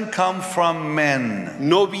doesn't come from men.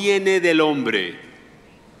 no viene del hombre,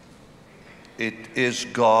 It is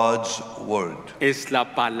God's word. es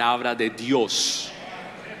la palabra de Dios.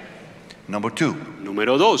 Number two,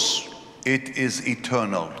 Número dos, it is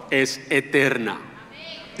eternal. es eterna.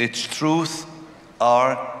 Its truth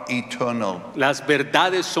are eternal. Las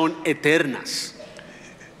verdades son eternas.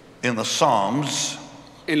 In the Psalms,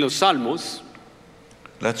 En los Salmos,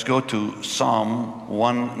 let's go to Psalm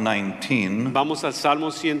 119, vamos al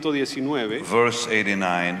Salmo 119, verse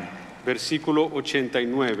 89. versículo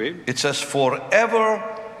 89. It says, forever,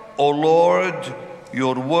 O Lord,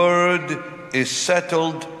 your word is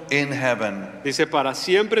settled in heaven. Dice, para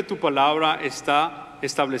siempre tu palabra está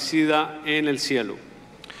establecida en el cielo.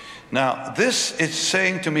 Now, this is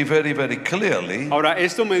saying to me very, very clearly Ahora,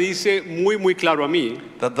 esto me dice muy claro a mí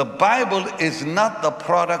that the Bible is not the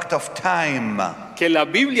product of time. que la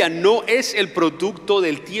Biblia no es el producto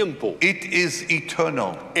del tiempo, It is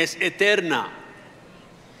eternal. es eterna.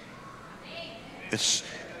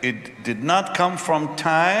 It did not come from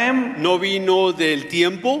time. No vino del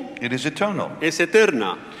tiempo, It is eternal. es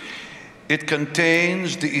eterna. It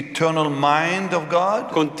contains the eternal mind of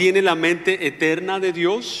God, Contiene la mente eterna de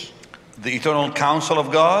Dios, the eternal counsel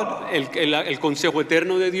of God, el consejo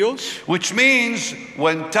eterno de Dios, which means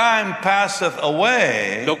when time passeth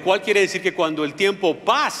away, lo cual quiere decir que cuando el tiempo the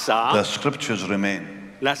pasa, scriptures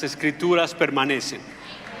remain. las escrituras permanecen.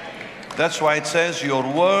 That's why it says your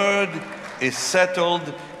word is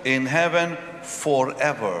settled in heaven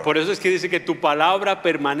forever. Por eso es que dice que tu palabra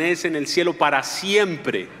permanece en el cielo para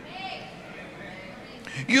siempre.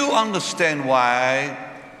 You understand why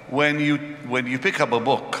when you pick up a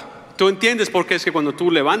book, Tú entiendes por qué es que cuando tú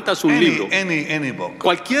levantas un libro, any book,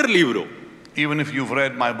 cualquier libro, even if you've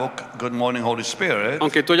read my book, Good Morning, Holy Spirit,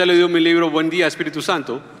 aunque tú hayas leído mi libro Buen Día Espíritu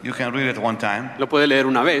Santo, you can read it one time, lo puedes leer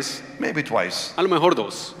una vez, maybe twice, a lo mejor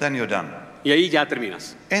dos, then you're done. y ahí ya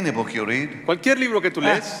terminas. Any book you read, Cualquier libro que tú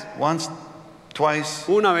lees, once, twice,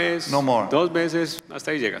 una vez, No more. dos veces, hasta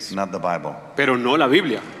ahí llegas. not the Bible. Pero no la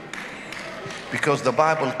Biblia, Because the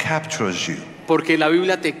Bible captures you. porque la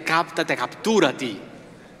Biblia te capta, te captura a ti.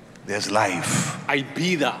 There's life. Hay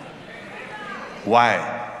vida. Why?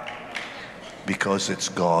 Because it's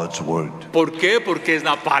God's word. ¿Por qué? Porque es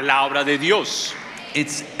la palabra de Dios.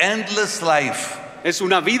 It's endless life. Es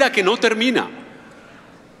una vida que no termina.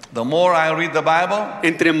 The more I read the Bible,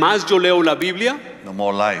 Entre más yo leo la Biblia, the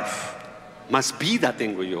more life. más vida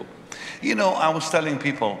tengo yo. You know, I was telling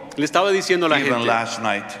people, Le estaba diciendo a la even gente, last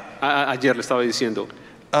night, ayer le estaba diciendo,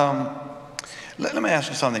 let me ask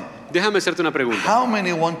you something. déjame hacerte una pregunta. How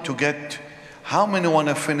many want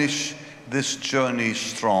to finish this journey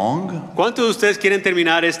strong? ¿Cuántos de ustedes quieren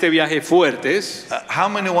terminar este viaje fuertes? How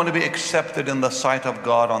many want to be accepted in the sight of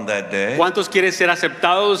God on that day? ¿Cuántos quieren ser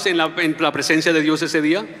aceptados en la presencia de Dios ese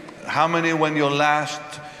día? How many, when your last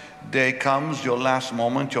day comes, your last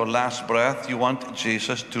moment, your last breath, you want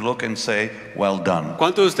Jesus to look and say, well done?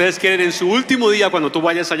 ¿Cuántos de ustedes quieren en su último día, cuando tú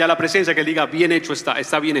vayas allá a la presencia, que diga, bien hecho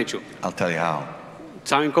está bien hecho? I'll tell you how.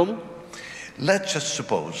 ¿Saben cómo? Let's just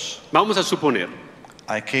suppose Vamos a suponer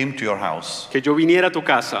I came to your house que yo viniera a tu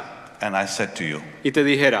casa and I said to you, y te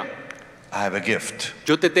dijera, I have a gift.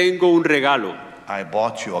 yo te tengo un regalo, I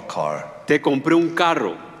bought you a car. te compré un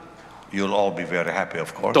carro. You'll all be very happy,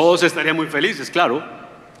 of course. Todos estarían muy felices, claro.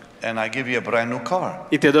 And I give you a brand new car.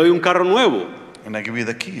 Y te doy un carro nuevo And I give you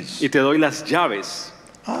the keys. y te doy las llaves.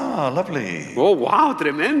 Ah, lovely. Oh, wow,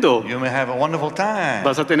 tremendo. You may have a wonderful time.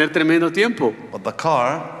 Vas a tener tremendo tiempo. But the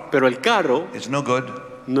car Pero el carro is no good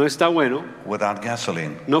no está bueno, without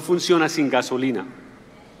gasoline. no funciona sin gasolina.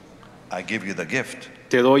 I give you the gift,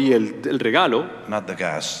 Te doy el regalo, not the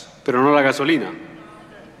gas. pero no la gasolina.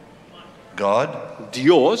 God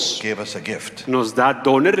Dios gave us a gift, nos da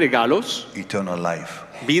dones, regalos, eternal life.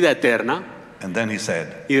 vida eterna, And then he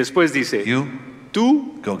said, y después dice, you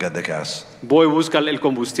tú go get the gas. voy a buscar el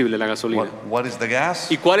combustible, la gasolina. What is the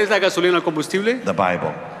gas? ¿Y cuál es la gasolina, el combustible? The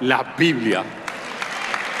Bible. La Biblia.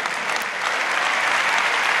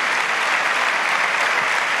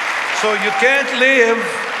 So you can't live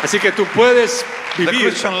Así que tú puedes the vivir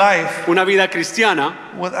Christian life una vida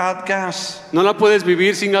cristiana, without gas. no la puedes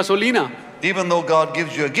vivir sin gasolina. Even though God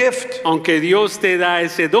gives you a gift Aunque Dios te da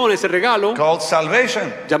ese don, ese regalo, called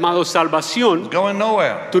salvation, llamado salvación, it's going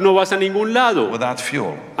nowhere tú no vas a ningún lado, without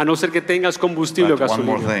fuel. a no ser que tengas combustible o But one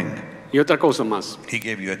more gasolina. thing, Y otra cosa más, he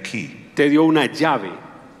gave you a key. te dio una llave.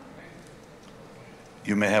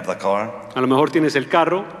 You may have the car A lo mejor tienes el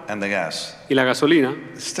carro and the gas. y la gasolina,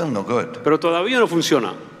 It's still no good. pero todavía no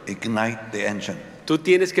funciona. Ignite the engine. Tú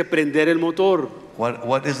tienes que prender el motor.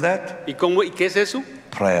 What is that? ¿Y qué es eso?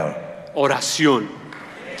 Prayer. Oración.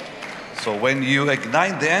 So when you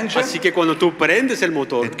ignite the engine, Así que cuando tú prendes el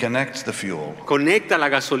motor, it connects the fuel conecta la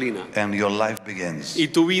gasolina and your life begins. y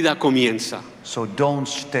tu vida comienza. So don't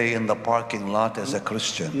stay in the parking lot as a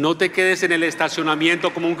Christian. No te quedes en el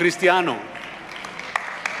estacionamiento como un cristiano.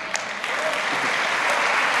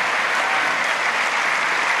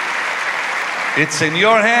 It's in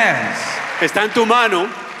your hands. Está en tu mano,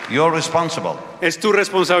 You're responsible. es tu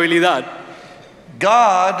responsabilidad.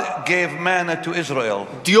 God gave manna to Israel,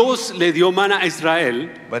 Dios le dio mana a Israel,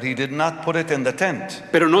 but he did not put it in the tent.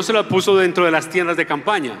 pero no se la puso dentro de las tiendas de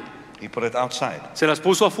campaña. He put it outside. Se las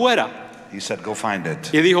puso afuera. He said, go find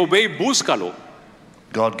it. Y dijo, ve y búscalo.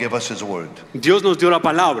 God gave us his word. Dios nos dio la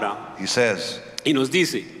palabra. He says, Y nos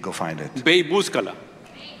dice, go find it. ve y búscala.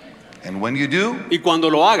 And when you do, Y cuando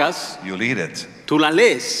lo hagas, you'll eat it. tú la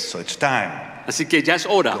lees. So it's time. Así que ya es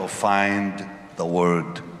hora Go find the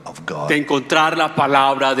Word of God. de encontrar la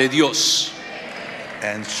palabra de Dios.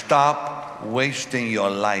 And stop wasting your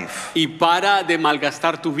life Y para de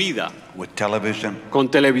malgastar tu vida with television, con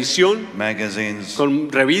televisión, magazines, con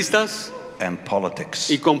revistas and politics.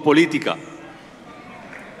 y con política.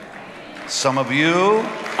 Some of you,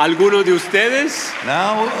 Algunos de ustedes,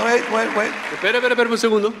 now, wait. espera un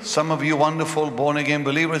segundo. Some of you wonderful born-again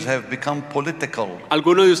believers have become political.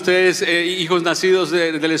 Algunos de ustedes, hijos nacidos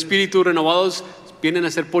del Espíritu renovados, vienen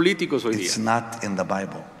a ser políticos hoy día. It's not in the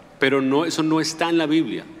Bible. Pero no, eso no está en la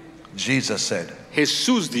Biblia. Jesus said,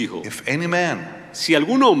 Jesús dijo, if any man si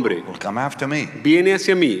algún hombre will come after me, viene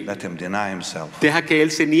hacia mí, let him deny himself, deja que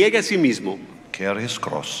él se niegue a sí mismo, carry his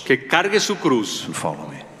cross, que cargue su cruz and follow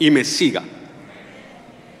me. y me siga.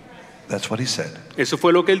 That's what he said. Eso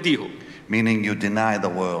fue lo que él dijo, Meaning you deny the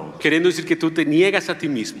world. queriendo decir que tú te niegas a ti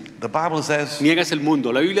mismo, The Bible says, niegas el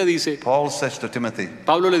mundo. La Biblia dice, Paul says to Timothy,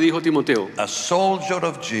 Pablo le dijo a Timoteo, a soldier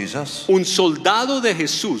of Jesus un soldado de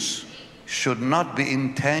Jesús should not be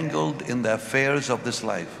entangled in the affairs of this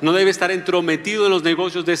life. no debe estar entrometido en los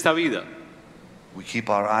negocios de esta vida. We keep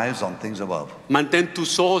our eyes on things above. Mantén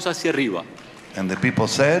tus ojos hacia arriba. And the people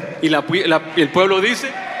said, Y el pueblo dice,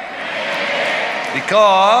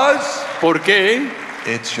 because ¿por qué?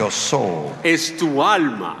 it's your soul. Es tu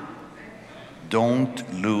alma. Don't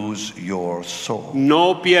lose your soul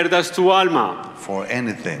No pierdas tu alma for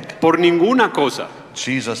anything. por ninguna cosa.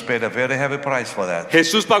 Jesus paid a very heavy price for that.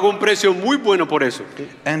 Jesús pagó un precio muy bueno por eso.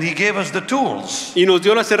 And he gave us the tools, Y nos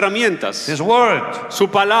dio las herramientas, his word. su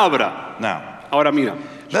palabra. Now, Ahora mira,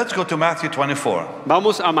 let's go to Matthew 24.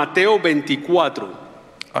 vamos a Mateo 24.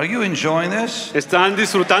 Are you enjoying this? ¿Están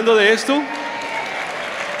disfrutando de esto?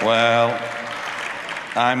 Well,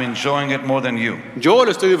 I'm enjoying it more than you Yo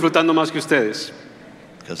lo estoy disfrutando más que ustedes,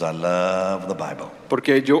 because I love the Bible.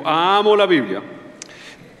 porque yo amo la Biblia.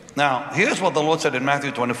 Now, here's what the Lord said in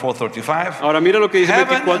Matthew 24:35. Ahora mira lo que dice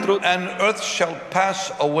Heaven 24, and earth shall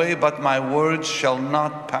pass away, but my words shall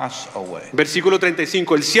not pass away. versículo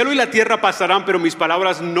 35. El cielo y la tierra pasarán, pero mis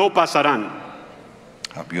palabras no pasarán.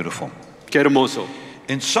 How beautiful. Qué hermoso.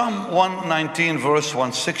 In Psalm 119, verse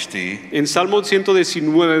 160, En Salmo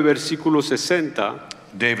 119, versículo 60,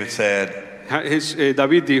 David said,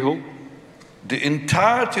 David dijo, the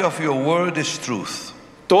entirety of your word is truth.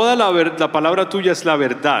 toda la palabra tuya es la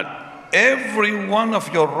verdad. Every one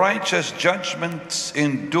of your righteous judgments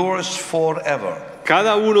endures forever.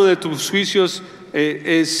 Cada uno de tus juicios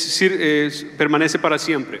permanece para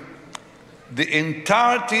siempre. The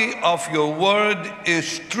entirety of your word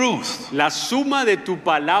is truth. La suma de tu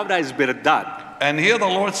palabra es verdad. And here the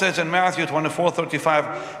Lord says in Matthew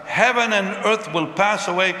 24:35, heaven and earth will pass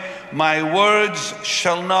away, my words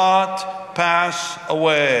shall not pass Y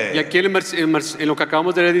away. aquí en lo que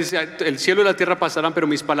acabamos de leer dice, el cielo y la tierra pasarán, pero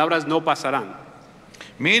mis palabras no pasarán.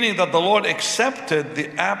 Meaning that the Lord accepted the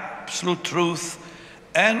absolute truth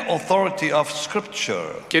and authority of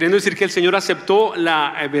Scripture. Queriendo decir que el Señor aceptó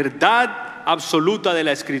la verdad absoluta de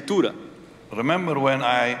la Escritura. Remember when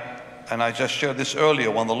I just shared this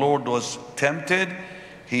earlier, when the Lord was tempted,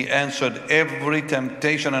 he answered every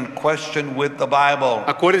temptation and question with the Bible.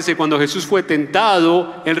 Acuérdense, cuando Jesús fue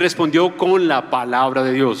tentado, Él respondió con la palabra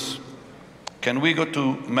de Dios. Can we go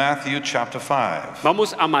to Matthew chapter 5?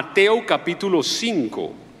 Vamos a Mateo capítulo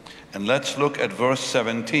 5 And let's look at verse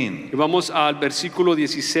 17. y vamos al versículo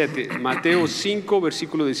 17. Mateo 5,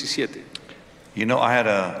 versículo 17. You know, I had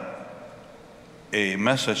a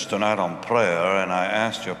message tonight on prayer, and I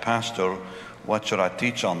asked your pastor, what should I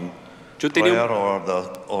teach on Yo tenía, prayer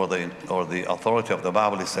or the authority of the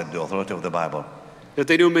Bible? He said, the authority of the Bible. yo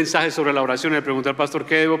tenía un mensaje sobre la oración y le pregunté al pastor,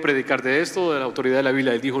 ¿qué debo predicar de esto o de la autoridad de la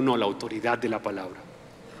Biblia? Él dijo, no, la autoridad de la palabra.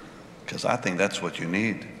 Because I think that's what you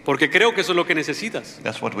need. Porque creo que eso es lo que necesitas.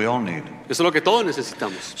 That's what we all need. Eso es lo que todos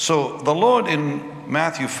necesitamos. So the Lord in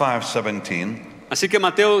Matthew 5:17, Así que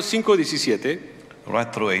Mateo 5, 17,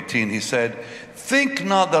 right through 18, he said, think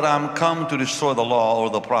not that I'm come to destroy the law or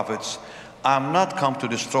the prophets. I'm not come to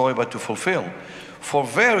destroy, but to fulfill. For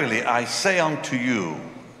verily I say unto you,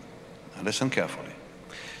 and listen carefully,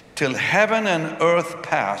 till heaven and earth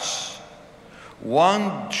pass,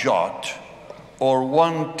 one jot or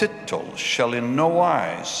one tittle shall in no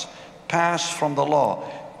wise pass from the law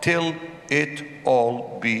till it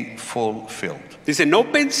all be fulfilled. dice,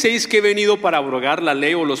 no penséis que he venido para abrogar la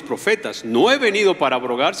ley o los profetas. No he venido para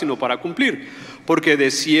abrogar, sino para cumplir. Porque de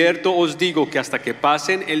cierto os digo que hasta que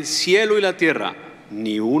pasen el cielo y la tierra,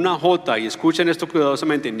 ni una jota, y escuchen esto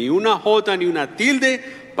cuidadosamente, ni una jota ni una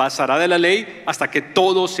tilde pasará de la ley hasta que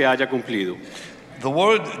todo se haya cumplido. The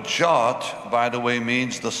word jot, by the way,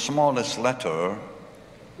 means the smallest letter,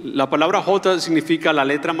 La palabra J significa la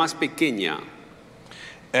letra más pequeña.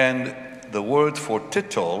 and the word for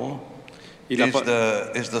tittle Y la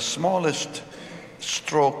is the smallest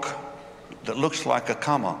stroke that looks like a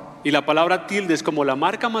comma. Y la palabra tilde es como la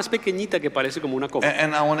marca más pequeñita que parece como una coma.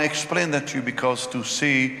 And I want to explain that to you because to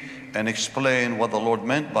see and explain what the Lord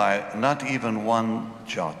meant by not even one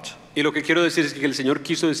jot. Y lo que quiero decir es que el Señor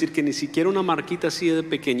quiso decir que ni siquiera una marquita así de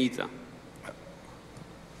pequeñita.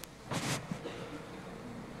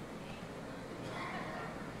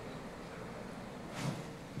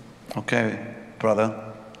 Okay, brother,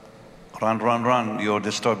 run, you're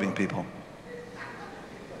disturbing people.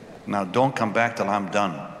 Now don't come back till I'm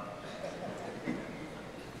done.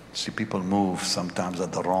 See, people move sometimes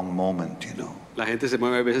at the wrong moment, you know. La gente se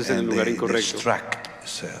mueve a veces en el And lugar they incorrecto distract.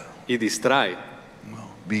 So, y distrae.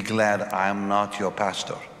 be glad I'm not your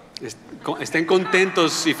pastor. Estén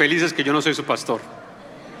contentos y felices que yo no soy su pastor.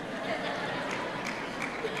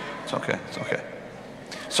 It's okay, it's okay.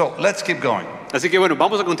 So let's keep going. Así que bueno,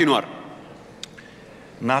 vamos a continuar.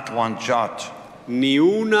 Not one jot, Ni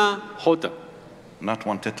una J, not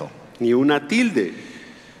one tittle. ni una tilde.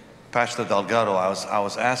 Pastor Delgado, I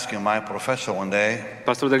was asking my professor one day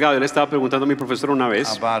Pastor Delgado, yo le estaba preguntando a mi profesor una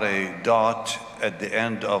vez about a dot at the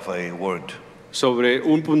end of a word, sobre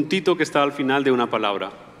un puntito que está al final de una palabra,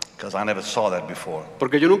 because I never saw that before.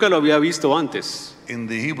 porque yo nunca lo había visto antes. In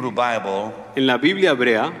the Hebrew Bible, En la Biblia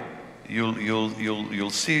hebrea you'll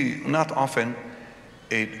see not often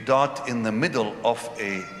a dot in the middle of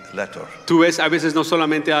a letter. tú ves a veces no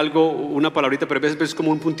solamente algo, una palabrita, pero a veces ves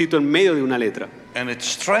como un puntito en medio de una letra. And it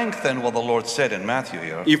strengthened what the Lord said in Matthew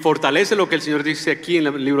here Y fortalece lo que el Señor dice aquí en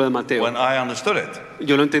el libro de Mateo. when I understood it.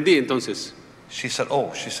 Yo lo entendí entonces. She said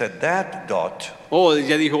that dot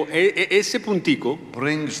Ella dijo, ese puntico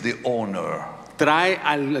brings the owner. trae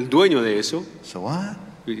al dueño de eso. So what?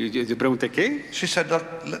 Y yo pregunté, ¿qué? She said,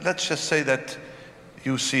 let's just say that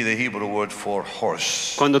you see the Hebrew word for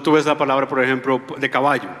horse, Cuando tú ves la palabra, por ejemplo, de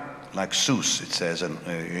caballo, like sus, it says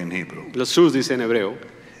in Hebrew. los sus dice en hebreo.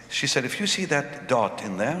 She said, if you see that dot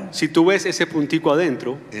in there, Si tú ves ese puntico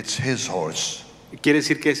adentro, it's his horse. quiere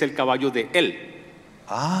decir que es el caballo de él.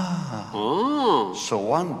 So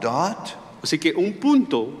one dot Así que un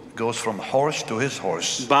punto goes from horse to his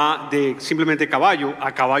horse, va de simplemente caballo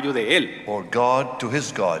a caballo de él, or God to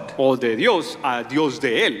his God. o de Dios a Dios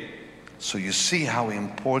de él. So you see how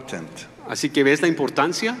important Así que ves la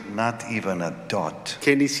importancia not even a dot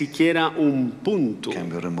que ni siquiera un punto can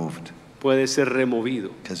be removed, puede ser removido,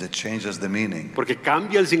 because it changes the meaning. porque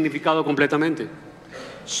cambia el significado completamente.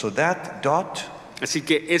 So that dot Así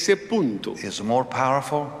que ese punto is more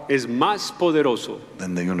powerful es más poderoso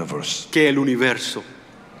than the universe. que el universo.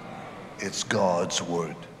 It's God's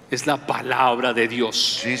word. Es la palabra de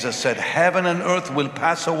Dios. Jesus said, heaven and earth will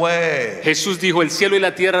pass away. Jesús dijo, el cielo y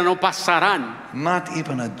la tierra no pasarán Not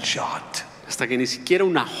even a jot, hasta que ni siquiera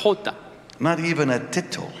una jota, not even a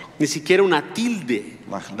tittle, ni siquiera una tilde,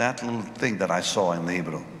 like that little thing that I saw in the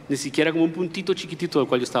Hebrew, ni siquiera como un puntito chiquitito del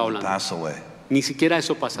cual yo estaba hablando. pass away. Ni siquiera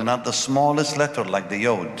eso pasará. Not the smallest letter like the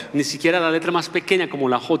yod. Ni siquiera la letra más pequeña como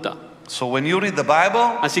la J. So when you read the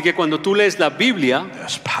Bible, Así que cuando tú lees la Biblia,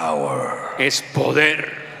 there's power. es poder.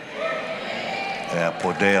 Yeah,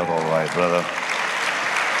 poder, all right, brother.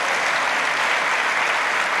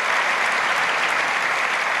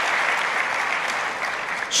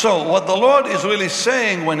 So what the Lord is really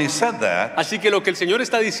saying when he said that, Así que lo que el Señor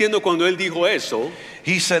está diciendo cuando Él dijo eso,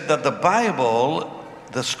 he said that the Bible,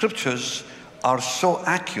 the scriptures, are so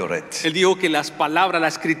accurate, Él dijo que las palabras,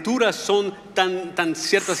 las escrituras son tan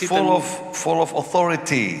ciertas y tan full of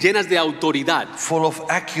authority, llenas de autoridad, full of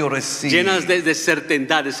accuracy, llenas de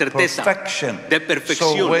certeza, de certeza, perfection. de So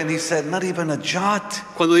perfección. when he said not even a jot,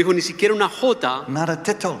 Cuando dijo ni siquiera una J, not a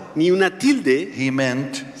tittle, ni una tilde, he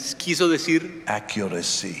meant quiso decir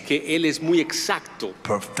accuracy, que Él es muy exacto,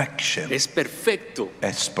 perfection. es perfecto,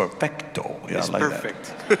 Es perfecto. Yeah, es like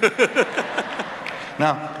perfecto.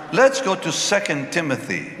 Now, let's go to 2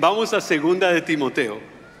 Timothy Vamos a segunda de Timoteo.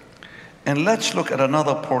 and let's look at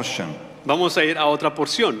another portion. Vamos a ir a otra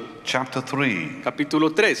porción, Chapter 3,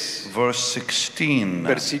 capítulo 3, verse 16.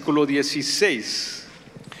 versículo 16.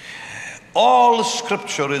 All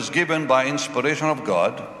scripture is given by inspiration of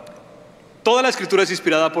God Toda la escritura es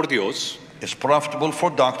inspirada por Dios is profitable for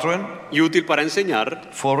doctrine, y útil para enseñar,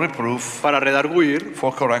 for reproof, para redarguir,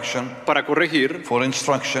 for correction, para corregir, for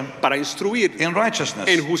instruction para instruir in righteousness,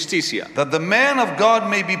 en justicia, that the man of God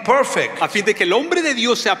may be perfect, a fin de que el hombre de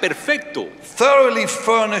Dios sea perfecto, thoroughly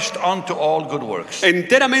furnished unto all good works.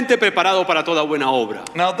 enteramente preparado para toda buena obra.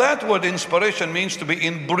 Now that word inspiration means to be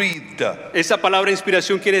inbreathed. Esa palabra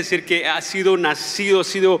inspiración quiere decir que ha sido nacido, ha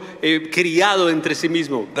sido criado entre sí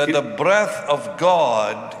mismo. That the breath of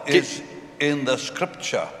God is in the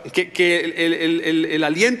scripture. Que el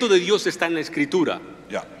aliento de Dios está en la escritura.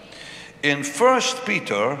 Yeah. In 1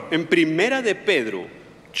 Peter En Primera de Pedro,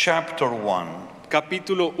 chapter 1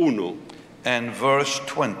 capítulo 1 and verse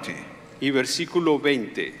 20. y versículo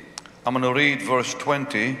 20. I'm going to read verse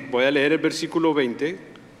 20 Voy a leer el versículo 20.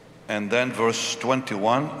 and then verse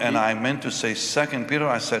 21, and I meant to say 2 Peter,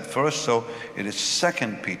 I said first, so it is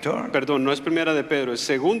 2 Peter Perdón, no es Primera de Pedro, es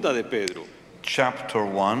Segunda de Pedro, chapter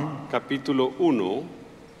 1 capítulo 1,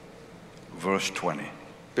 verse 20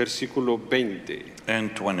 versículo 20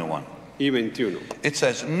 and 21. y 21. It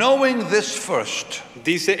says, knowing this first,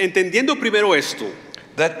 Dice, entendiendo primero esto,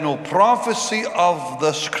 that no prophecy of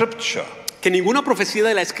the scripture que ninguna profecía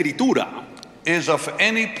de la escritura is of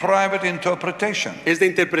any private interpretation. es de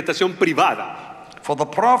interpretación privada, For the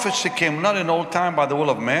prophecy came not in old time by the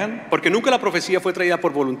will of man, porque nunca la profecía fue traída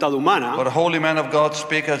por voluntad humana, but holy men of God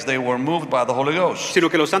spake as they were moved by the Holy Ghost. sino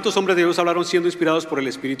que los santos hombres de Dios hablaron siendo inspirados por el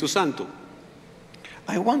Espíritu Santo.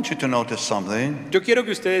 I want you to notice something, Yo quiero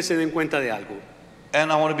que ustedes se den cuenta de algo,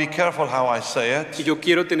 and I want to be careful how I say y it, yo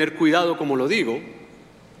quiero tener cuidado como lo digo,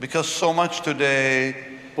 because so much today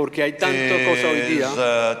porque hay tanta cosa hoy is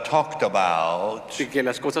día talked about de que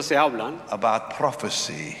las cosas se hablan about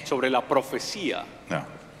prophecy. sobre la profecía. Now,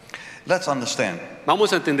 let's understand,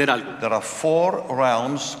 Vamos a entender algo. there are 4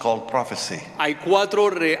 realms called prophecy. Hay 4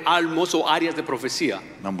 realmos o áreas de profecía.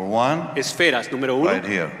 Number 1, Esferas, número 1, right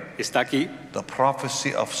here, está aquí. the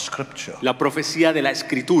prophecy of scripture. La profecía de la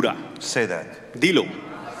escritura. Say that. Dilo.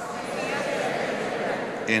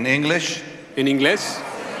 In English, En inglés,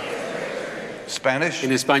 Spanish,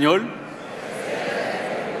 en español,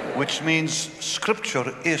 which means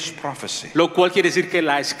scripture is prophecy. lo cual quiere decir que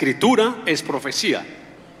la escritura es profecía.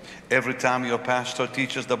 Every time your pastor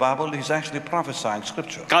teaches the Bible, he's actually prophesying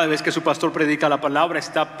scripture. Cada vez que su pastor predica la palabra,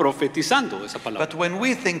 está profetizando esa palabra. But when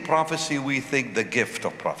we think prophecy, we think the gift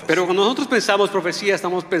of prophecy. Pero cuando nosotros pensamos profecía,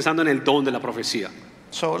 estamos pensando en el don de la profecía.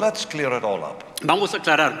 So let's clear it all up. Vamos a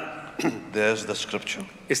aclarar. There's the scripture.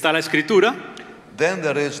 Está la escritura, Then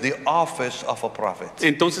there is the office of a prophet.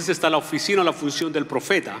 entonces está la oficina o la función del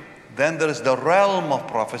profeta, Then there is the realm of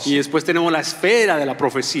y prophecy, después tenemos la esfera de la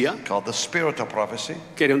profecía, called the spirit of prophecy.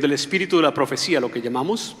 que es del espíritu de la profecía, lo que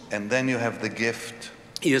llamamos, And then you have the gift.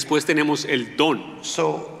 y después tenemos el don.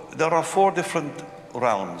 So there are 4 different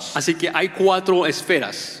realms. Así que hay 4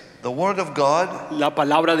 esferas. The word of God La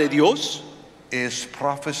palabra de Dios is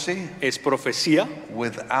prophecy es profecía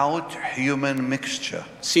without human mixture.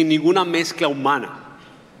 sin ninguna mezcla humana.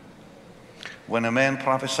 When a man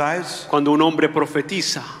prophesies, Cuando un hombre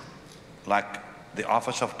profetiza, like the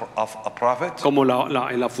office of a prophet, como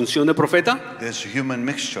en la función de profeta, there's human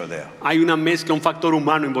mixture there. hay una mezcla, un factor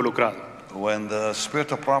humano involucrado. When the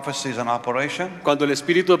spirit of prophecy is in operation, Cuando el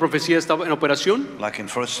espíritu de profecía está en operación, like in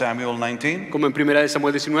 1 Samuel 19, como en 1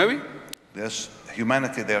 Samuel 19, there's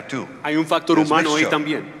humanity there too. hay un factor There's humano ahí mixture.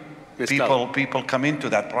 también. mezclado. People come into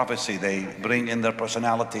that prophecy, they bring in their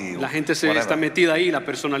personality, La gente se whatever. está metida ahí, la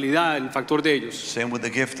personalidad, el factor de ellos. Same with the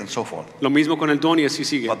gift and so forth. Lo mismo con el don y así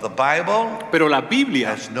sigue. But the Bible Pero la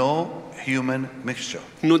Biblia has no human mixture.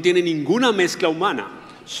 no tiene ninguna mezcla humana.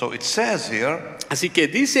 So it says here, Así que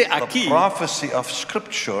dice the aquí prophecy of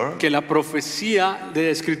Scripture, que la profecía de la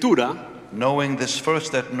Escritura, knowing this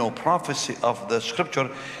first, that no prophecy of the Scripture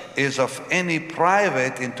is of any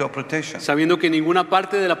private interpretation, sabiendo que ninguna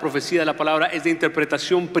parte de la profecía de la palabra es de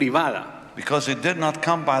interpretación privada, because it did not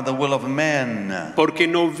come by the will of man. porque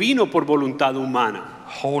no vino por voluntad humana,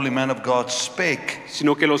 Holy men of God spake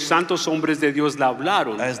sino que los santos hombres de Dios la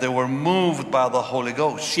hablaron, as they were moved by the Holy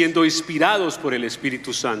Ghost. siendo inspirados por el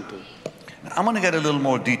Espíritu Santo. Now, I'm going to get a little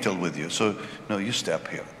more detailed with you, so no, you step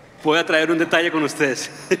here. Voy a traer un detalle con ustedes.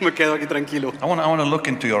 Me quedo aquí tranquilo. I want to look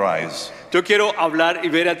into your eyes. Yo quiero hablar y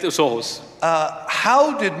ver a tus ojos.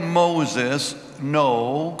 How did Moses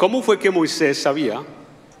know ¿Cómo fue que Moisés sabía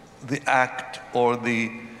the act or the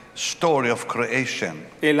story of creation?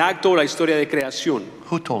 el acto o la historia de creación?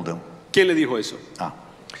 Who told him? ¿Quién le dijo eso?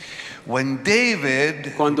 When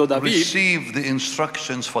David Cuando David received the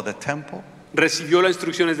instructions for the temple, Recibió las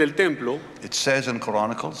instrucciones del templo, it says in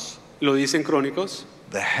Chronicles, lo dice en Crónicos,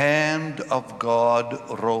 the hand of God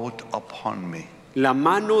wrote upon me. La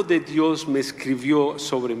mano de Dios me escribió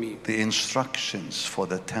sobre mí. The instructions for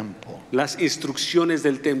the temple, Las instrucciones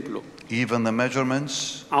del templo, even the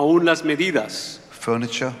measurements, aún las medidas,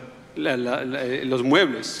 furniture, los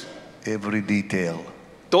muebles, every detail.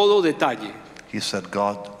 todo detalle. He said,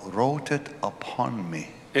 God wrote it upon me.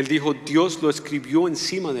 Él dijo, Dios lo escribió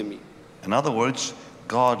encima de mí. In other words,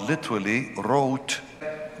 God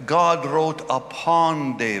wrote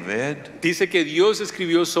upon David Dice que Dios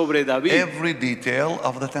escribió sobre David every detail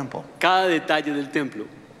of the temple. cada detalle del templo.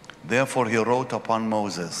 Therefore, he wrote upon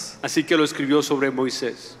Moses Así que lo escribió sobre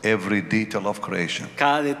Moisés, every detail of creation.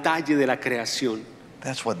 cada detalle de la creación.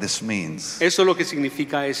 That's what this means. Eso es lo que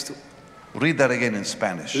significa esto. Read that again in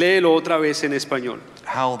Spanish. Léelo otra vez en español.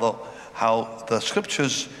 How the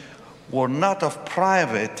scriptures were not of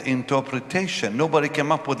private interpretation. Nobody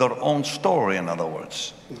came up with their own story, in other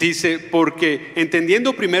words. Dice, porque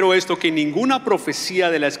entendiendo primero esto, que ninguna profecía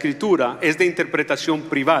de la Escritura es de interpretación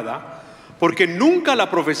privada, porque nunca la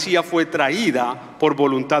profecía fue traída por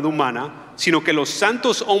voluntad humana, sino que los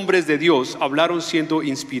santos hombres de Dios hablaron siendo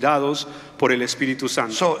inspirados por el Espíritu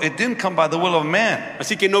Santo. So it didn't come by the will of man,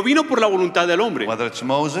 Así que no vino por la voluntad del hombre, whether it's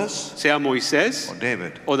Moses sea Moisés or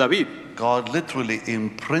David. o David. God literally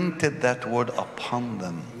imprinted that word upon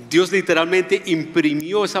them. Dios literalmente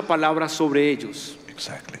imprimió esa palabra sobre ellos.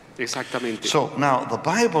 Exactly. Exactamente. So now the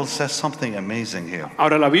Bible says something amazing here.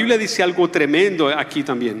 Ahora la Biblia dice algo tremendo aquí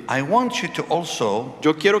también. I want you to also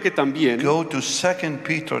Yo quiero que también go to 2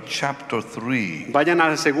 Peter chapter 3, vayan a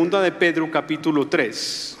la segunda de Pedro capítulo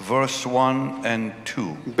 3, verse 1 and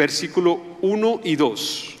 2. versículo 1 y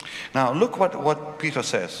 2. Now look what Peter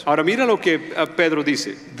says. Ahora mira lo que Pedro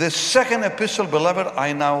dice. This second epistle, beloved,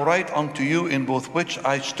 I now write unto you, in both which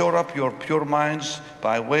I stir up your pure minds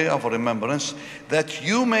by way of remembrance, that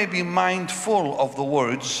you may be mindful of the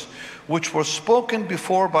words which were spoken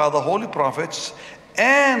before by the holy prophets,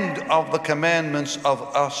 and of the commandments of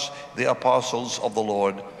us, the apostles of the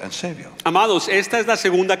Lord and Savior. Amados, esta es la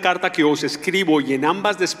segunda carta que os escribo, y en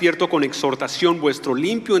ambas despierto con exhortación vuestro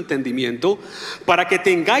limpio entendimiento, para que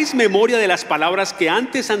tengáis memoria de las palabras que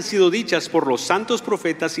antes han sido dichas por los santos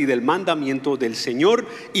profetas y del mandamiento del Señor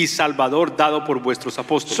y Salvador dado por vuestros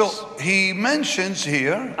apóstoles. So he mentions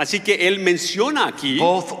here Así que él menciona aquí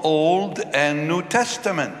both Old and New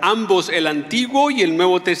Testament. ambos, el Antiguo y el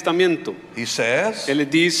Nuevo Testamento. He says Él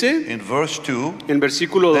dice in verse 2 en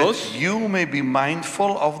versículo that 2, you may be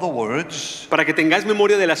mindful of the words para que tengáis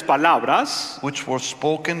memoria de las palabras which were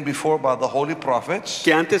spoken before by the holy prophets.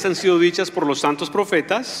 que antes han sido dichas por los santos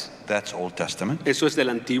profetas. That's Old Testament. Eso es del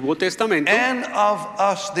Antiguo Testamento. And of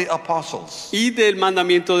us, the apostles. Y del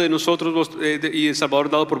mandamiento de nosotros y el Salvador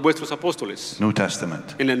dado por vuestros apóstoles New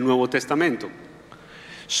Testament. en el Nuevo Testamento.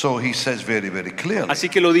 So he says very, very clearly, Así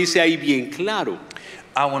que lo dice ahí bien claro.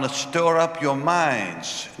 I want to stir up your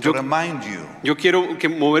minds to remind you Yo quiero que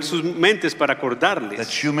mover sus mentes para acordarles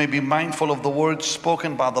that you may be mindful of the words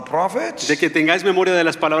spoken by the prophets, de que tengáis memoria de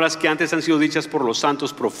las palabras que antes han sido dichas por los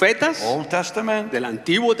santos profetas Old Testament, del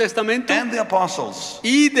Antiguo Testamento and the apostles,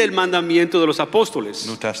 y del mandamiento de los apóstoles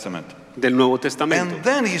New Testament. del Nuevo Testamento. And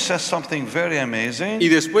then he says something very Y amazing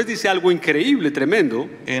después dice algo increíble, tremendo,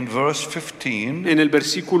 in verse 15 en el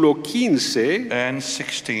versículo 15 and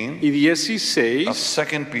 16 y 16 of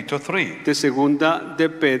 2 Peter 3. de segunda de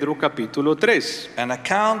Pedro capítulo 3. An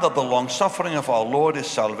account of the long suffering of our Lord is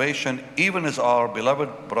salvation, even as our beloved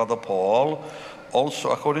brother Paul, also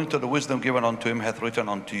according to the wisdom given unto him, hath written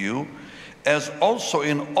unto you, as also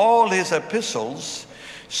in all his epistles,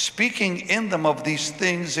 speaking in them of these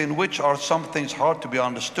things, in which are some things hard to be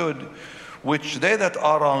understood, which they that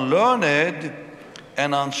are unlearned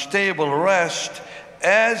and unstable wrest,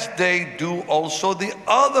 as they do also the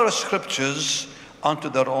other scriptures, unto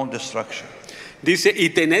their own destruction. Dice, y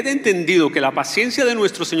tened entendido que la paciencia de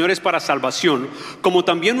nuestro Señor es para salvación, como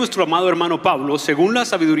también nuestro amado hermano Pablo, según la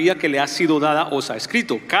sabiduría que le ha sido dada, os ha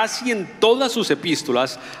escrito, casi en todas sus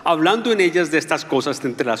epístolas, hablando en ellas de estas cosas,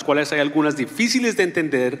 entre las cuales hay algunas difíciles de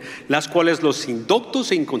entender, las cuales los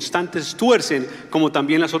indoctos e inconstantes tuercen, como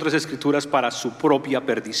también las otras escrituras para su propia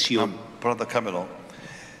perdición. Brother Camilo,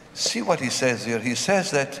 see what he says here. He says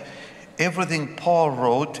that everything Paul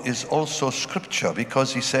wrote is also scripture,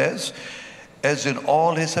 because he says, as in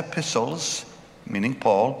all his epistles, meaning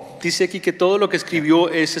Paul, Dice aquí que todo lo que escribió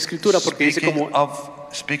es escritura, porque dice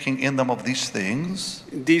speaking in them of these things,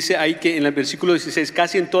 dice ahí que en el versículo 16,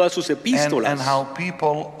 casi en todas sus epístolas, and how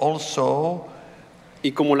people also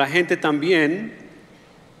y como la gente también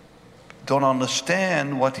don't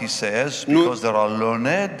understand what he says because they are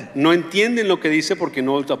learned, no entienden lo que dice porque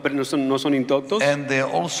no son indoctos, and they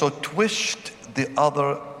also twist the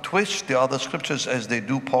other twist the other scriptures as they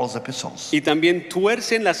do Paul's epistles. Y también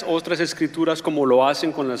tuercen las otras escrituras como lo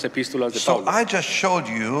hacen con las epístolas de So Pablo. I just showed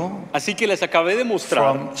you Así que les acabé de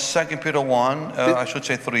mostrar from 2 Peter 1, I should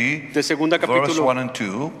say 3, de segunda verse capítulo 1 and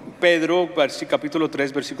 2, Pedro, capítulo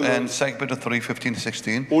 3, versículos and 2 Peter 3, 15 to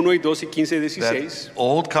 16, 1 y 2 y 15 y 16, that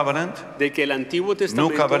Old Covenant de que el Antiguo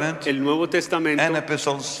Testamento, Covenant, el Nuevo Testamento and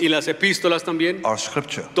epistles y las epístolas también, are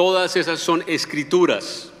scripture. todas esas son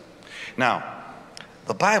escrituras. Now,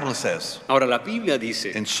 the Bible says Ahora la Biblia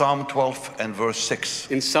dice in Psalm 12 and verse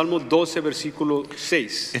 6, en Salmo 12, versículo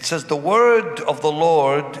 6, it says, the word of the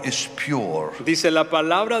Lord is pure, dice la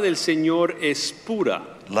palabra del Señor es pura,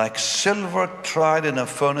 like silver tried in a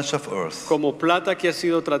furnace of earth. como plata que ha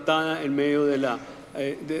sido tratada en medio de la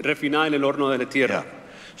refinada en el horno de la tierra. Yeah.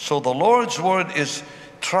 So the Lord's word is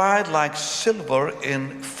tried like silver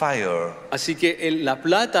in fire. Así que la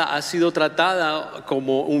plata ha sido tratada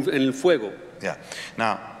como en el fuego. Yeah.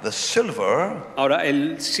 Now, the silver Ahora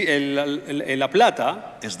la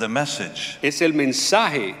plata is the message. es el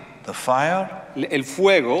mensaje, The fire el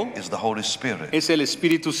fuego is the Holy Spirit. es el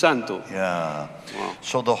Espíritu Santo. Yeah. Wow.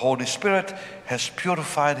 So the Holy Spirit has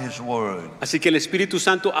purified His word. Así que el Espíritu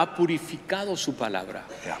Santo ha purificado su palabra.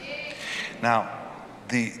 Yeah. Now,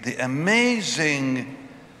 the amazing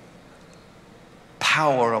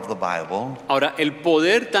power of the Bible, Ahora, el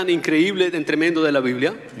poder tan increíble, tan tremendo de la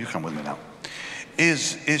Biblia, you come with me now,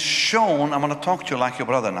 is shown. I'm going to talk to you like your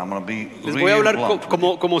brother now. I'm going to be les really voy a hablar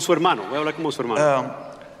blunt. como su hermano, voy a hablar como su hermano.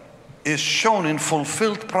 Is shown in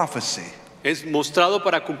fulfilled prophecy. Es mostrado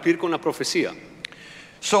para cumplir con la profecía.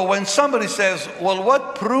 So when somebody says, well,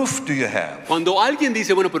 what proof do you have? Cuando alguien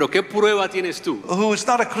dice, bueno, pero ¿qué prueba tienes tú? Who is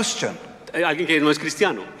not a Christian. Alguien que no es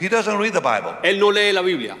cristiano. He doesn't read the Bible. Él no lee la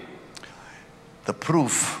Biblia. The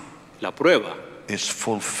proof La prueba is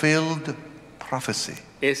fulfilled prophecy.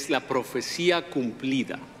 es la profecía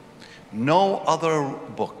cumplida. No other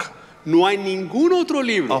book No hay ningún otro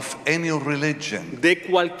libro of any religion de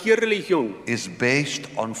cualquier religión is based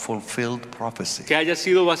on fulfilled prophecy. que haya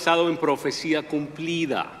sido basado en profecía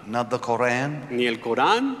cumplida. Not the Quran, Ni el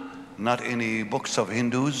Corán, not any books of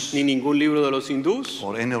Hindus ni ningún libro de los hindús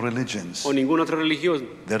or any religions. o ninguna otra religión.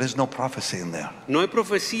 There is no prophecy in there. No hay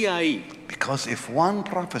profecía ahí. Because if one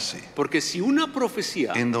prophecy Porque si una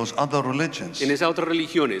profecía in those other religions en esas otras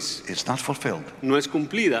religiones is not fulfilled, no es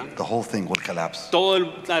cumplida, the whole thing will collapse. toda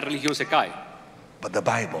la religión se cae. But the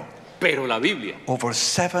Bible, Pero la Biblia, over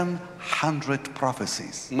 700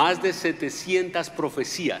 prophecies más de 700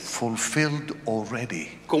 profecías fulfilled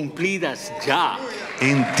already cumplidas ya,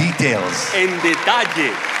 in details. en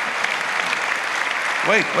detalle.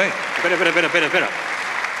 Wait. Espera.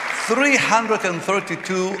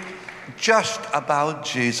 332 just about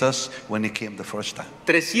Jesus when He came the first time.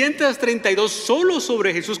 332 solo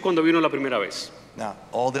sobre Jesús cuando vino la primera vez. Now,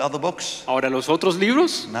 all the other books, Ahora los otros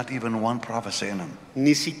libros, not even one prophecy in them,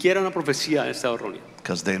 ni siquiera una profecía está errónea.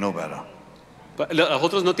 because they know better. Los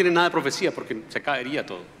otros no tienen nada de profecía porque se caería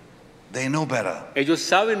todo. They know better. Ellos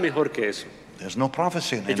saben mejor que eso. There's no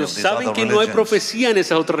prophecy in any Ellos of these saben other que no hay religions. profecía en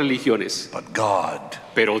esas otras religiones. But God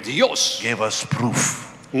Pero Dios gave us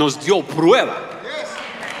proof. nos dio prueba.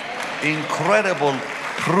 Incredible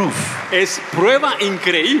proof. Es prueba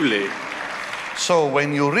increíble. So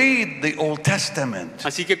when you read the Old Testament,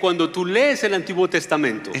 Así que cuando tú lees el Antiguo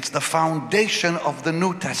Testamento, it's the foundation of the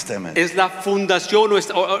New Testament. es la fundación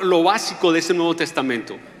o lo básico de ese Nuevo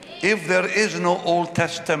Testamento. If there is no Old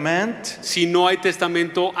Testament, Si no hay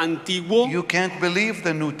testamento antiguo, you can't believe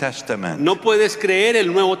the New Testament. no puedes creer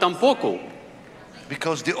el nuevo tampoco.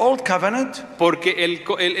 Because the Old Covenant, Porque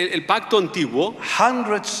el pacto antiguo,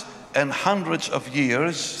 hundreds and hundreds of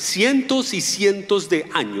years, cientos y cientos de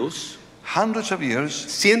años,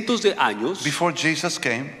 before Jesus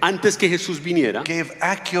came, antes que Jesús viniera, gave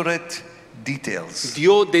accurate details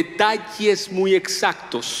dio detalles muy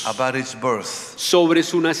exactos about His birth sobre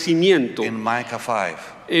su nacimiento in Micah 5,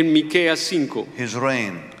 en Miqueas 5, His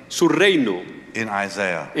reign su reino in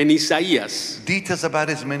Isaiah, en Isaías, details about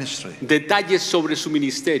His ministry, detalles sobre su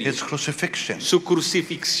ministerio, His crucifixion, su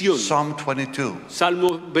crucifixión, Psalm 22,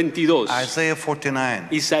 Salmo 22, Isaiah 49,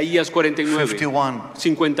 Isaías 49, 51,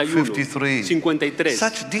 51, 53. 53.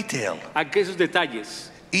 Such detail, Aquellos detalles,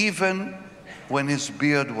 even when His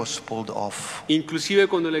beard was pulled off, inclusive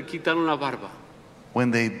cuando le quitaron la barba, when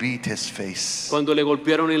they beat His face, cuando le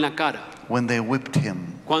golpearon en la cara, when they whipped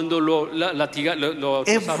Him. cuando lo acusaron.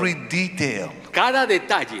 Every detail, Cada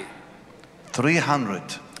detalle,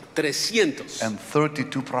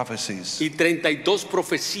 332 prophecies y 32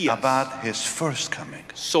 profecías about His first coming.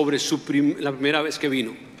 sobre la primera vez que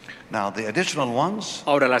vino. Now, the additional ones,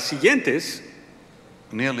 Ahora las siguientes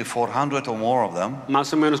nearly 400 or more of them,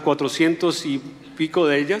 más o menos 400 y pico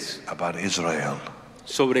de ellas, about Israel,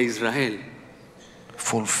 sobre Israel,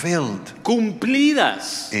 fulfilled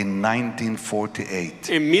cumplidas in 1948.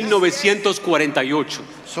 en 1948.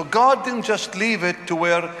 So God didn't just leave it to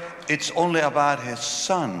where it's only about his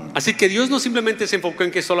son. Así que Dios no simplemente se enfocó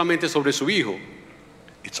en que solamente sobre su hijo,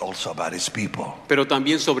 It's also about his people. pero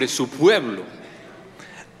también sobre su pueblo.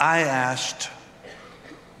 I asked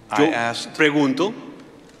Yo pregunto,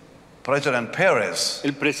 President Perez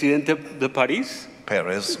el presidente de París,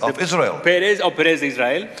 of Israel. Pérez de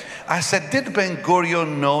Israel, I said, did Ben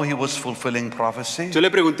Gurion know he was fulfilling prophecy? yo le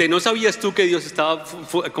pregunté, ¿no sabías tú que Dios estaba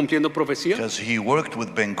cumpliendo profecía? Because he worked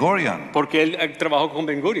with Ben Gurion, Porque él trabajó con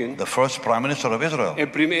Ben Gurion, the first prime minister of Israel.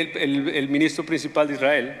 el ministro principal de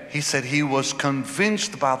Israel. He said he was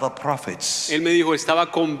convinced by the prophets Él me dijo, estaba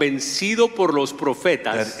convencido por los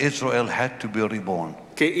profetas that Israel had to be reborn.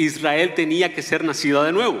 que Israel tenía que ser nacida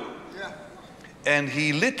de nuevo. And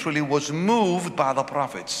he literally was moved by the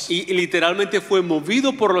prophets. Y literalmente fue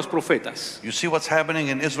movido por los profetas. You see what's happening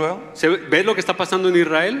in Israel? ¿Ves lo que está pasando en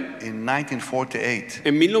Israel? In 1948,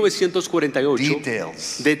 En 1948,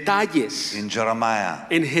 details detalles in Jeremiah,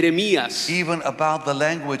 en Jeremías, even about the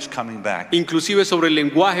language coming back. inclusive sobre el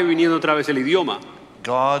lenguaje viniendo otra vez el idioma.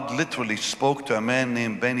 God literally spoke to a man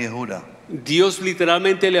named Ben Yehuda Dios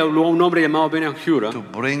literalmente le habló a un hombre llamado Ben Yehuda to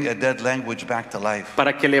bring a dead language back to life,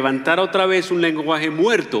 para que levantara otra vez un lenguaje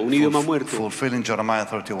muerto, un idioma muerto, fulfilling Jeremiah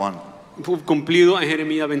 31. cumplido en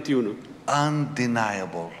Jeremías 21.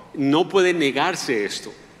 Undeniable. No puede negarse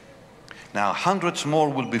esto. Now, hundreds more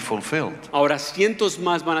will be fulfilled Ahora cientos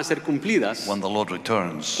más van a ser cumplidas when the Lord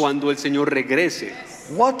returns. cuando el Señor regrese.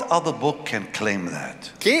 What other book can claim that?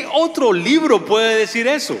 ¿Qué otro libro puede decir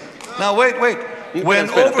eso? Now, wait. When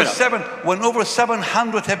Espera. over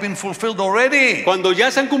 700 have been fulfilled already, Cuando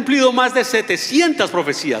ya se han cumplido más de 700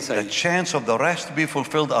 profecías the ahí. chance of the rest to be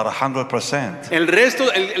fulfilled are 100%. El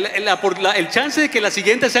resto, el chance de que las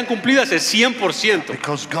siguientes sean cumplidas es 100%.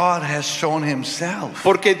 Because God has shown himself.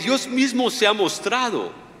 Porque Dios mismo se ha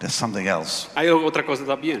mostrado. There's something else. Hay otra cosa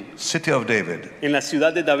también. City of David, En la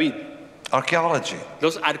ciudad de David, archaeology.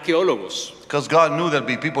 los arqueólogos. Because God knew there'd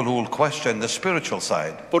be people who will question the spiritual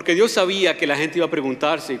side. Porque Dios sabía que la gente iba a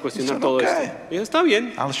preguntarse y cuestionar He said, todo "Okay." esto. Y dijo, está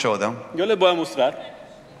bien, I'll show them. yo les voy a mostrar.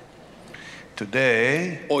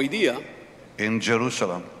 Today Hoy día, in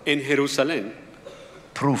Jerusalem, en Jerusalén,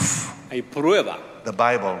 proof hay prueba the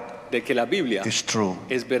Bible de que la Biblia is true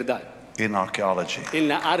es verdad. in archaeology. En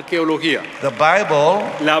la arqueología, The Bible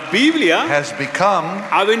la Biblia has become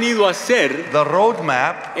ha venido a ser the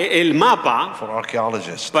roadmap el mapa for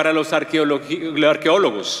archaeologists. para los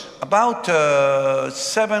arqueólogos. About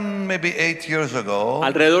 7, maybe 8 years ago,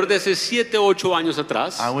 Alrededor de hace 7 o 8 años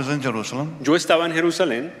atrás, I was in Jerusalem. yo estaba en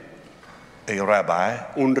Jerusalén. A rabbi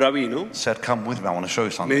Un rabino said, "Come with me, I want to show you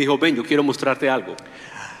me something." dijo, ven, yo quiero mostrarte algo.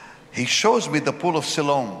 He shows me the pool of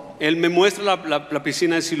Siloam, Él me muestra la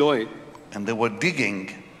piscina de Siloé, and they were digging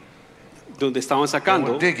donde estaban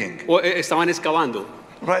sacando, They were digging. o estaban excavando.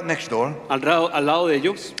 right next door. Al lado de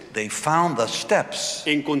ellos They found the steps.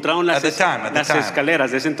 encontraron At the time.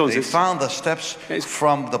 escaleras de ese They entonces. found the steps Es-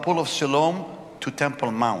 from the pool of Siloam to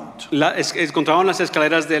Temple Mount. Encontraron las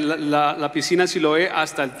escaleras de la piscina de Siloé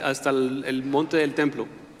hasta el monte del templo.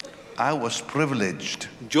 I was privileged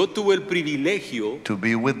Yo tuve el privilegio to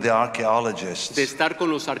be with the archaeologists de estar con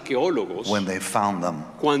los arqueólogos when they found them.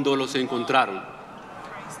 cuando los encontraron.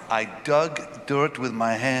 I dug dirt with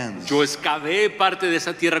my hands. Yo excavé parte de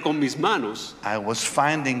esa tierra con mis manos. I was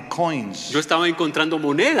finding coins Yo estaba encontrando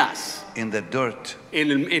monedas in the dirt,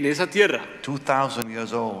 en esa tierra 2,000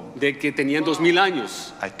 years old. de que tenían 2000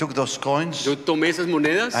 años. I took those coins, Yo tomé esas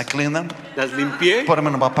monedas, I cleaned them, las limpié put them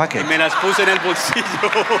in my y pocket. me las puse en el bolsillo.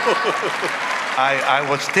 I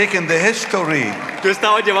was taking the history Yo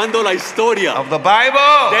estaba llevando la historia of the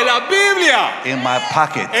Bible de la Biblia in my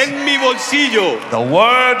pocket. en mi bolsillo. The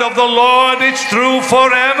word of the Lord is true La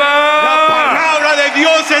forever. palabra de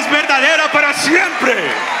Dios es verdadera para siempre.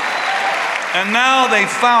 And now they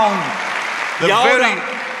found the Y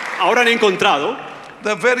ahora han encontrado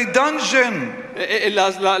the very dungeon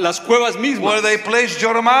las cuevas where mismas they placed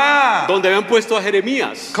Jeremiah. donde habían puesto a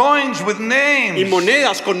Jeremías Coins with y names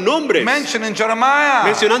monedas con nombres mentioned in Jeremiah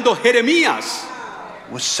mencionando Jeremías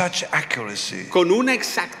with such accuracy. con una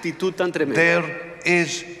exactitud tan tremenda. There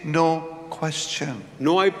is no question.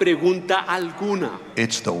 No hay pregunta alguna.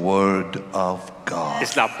 It's the word of God.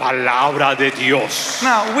 Es la palabra de Dios.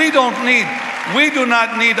 Now, we do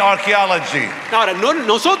not need archaeology. Ahora,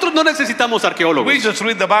 nosotros no necesitamos We arqueólogos. just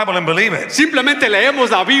read the Bible and believe it. Simplemente leemos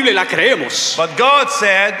la Biblia y la creemos. But God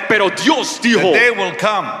said Pero Dios the dijo day will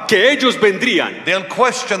come. que ellos vendrían They'll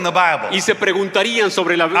question the Bible. y se preguntarían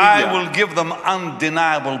sobre la I Biblia. will give them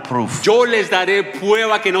undeniable proof. Yo les daré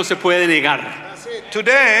prueba que no se puede negar.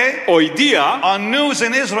 Today, Hoy día, on news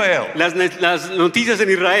in Israel, las noticias en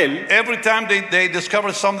Israel, every time they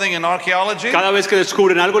discover something in archaeology, cada vez que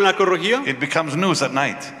descubren algo en la arqueología, it becomes news at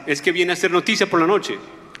night. es que viene a ser noticia por la noche.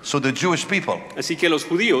 So the Jewish people Así que los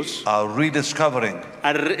judíos are rediscovering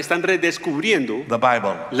están redescubriendo the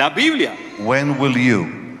Bible. la Biblia. When will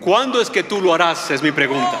you? ¿Cuándo es que tú lo harás? Es mi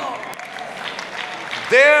pregunta.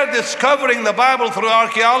 They're discovering the Bible through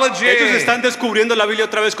archaeology. Ellos están descubriendo la Biblia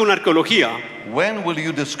otra vez con arqueología. When will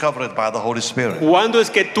you discover it by the Holy Spirit? ¿Cuándo es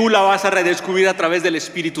que tú la vas a redescubrir a través del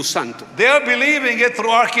Espíritu Santo? They're believing it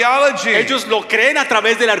through archaeology. Ellos lo creen a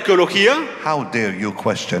través de la arqueología. How dare you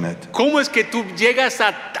question it? ¿Cómo es que tú llegas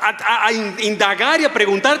a indagar y a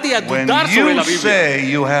preguntarte y a When dudar sobre la you Biblia?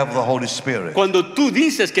 say you have the Holy Spirit, Cuando tú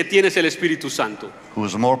dices que tienes el Espíritu Santo, who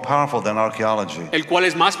is more powerful than archaeology, el cual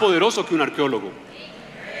es más poderoso que un arqueólogo.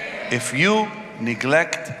 if you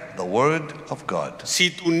neglect the word of God, Si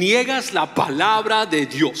tú niegas la palabra de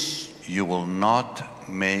Dios you will not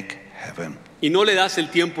make heaven. y no le das el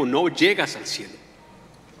tiempo, no llegas al cielo.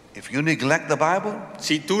 If you neglect the Bible,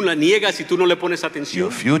 Si tú la niegas, si tú no le pones your atención,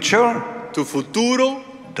 future, tu futuro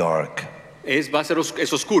dark, va a ser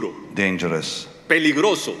es oscuro, dangerous,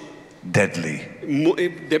 peligroso, deadly.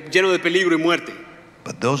 lleno de peligro y muerte.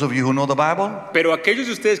 But those of you who know the Bible, Pero aquellos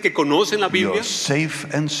de ustedes que conocen la Biblia you're safe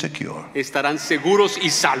and secure. estarán seguros y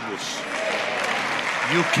salvos.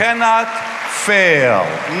 You cannot fail.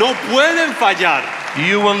 No pueden fallar,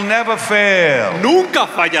 You will never fail. nunca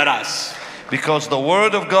fallarás. Because the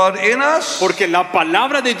word of God in us Porque la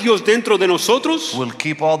palabra de Dios dentro de nosotros will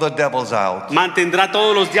keep all the devils out. mantendrá a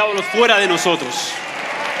todos los diablos fuera de nosotros.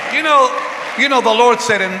 You know, the Lord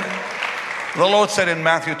said in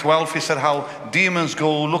Matthew 12, He said how demons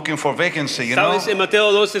go looking for vacancy, you know. ¿Sabes? En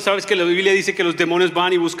Mateo 12, sabes que la Biblia dice que los demonios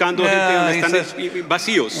van y buscando Yeah, gente he donde says, están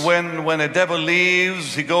vacíos. When a devil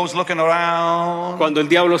leaves, he goes looking around. Cuando el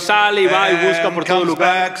diablo sale y va y busca And por todo comes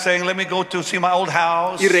lugar back saying, let me go to see my old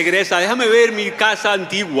house. y regresa, déjame ver mi casa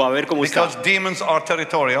antigua, a ver cómo está. Because demons are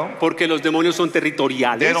territorial. Porque los demonios son They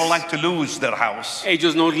territoriales. don't like to lose their house.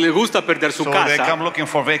 Ellos no les gusta perder su So they casa. come looking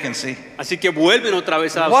for vacancy. Así que vuelven otra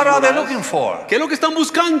vez a What sus are they moradas. looking for? ¿Qué es lo que están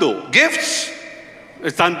buscando? Gifts?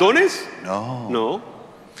 ¿Están dones? No. No.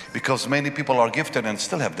 Because many people are gifted and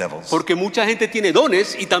still have devils. Porque mucha gente tiene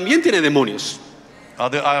dones y también tiene demonios.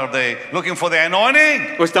 Are they looking for the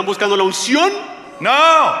anointing? ¿O están buscando la unción?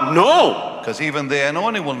 No. No. Because even the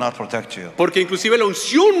anointing will not protect you. Porque inclusive la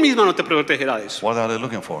unción misma no te protegerá de eso. What are they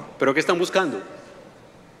looking for? ¿Pero qué están buscando?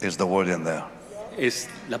 Is the word in there? Es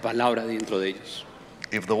la palabra dentro de ellos.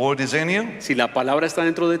 If the word is in you, Si la palabra está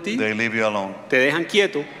dentro de ti, they leave you alone. te dejan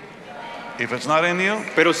quieto. If it's not in you,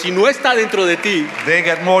 Pero si no está dentro de ti, they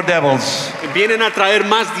get more devils vienen a traer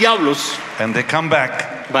más diablos, and they come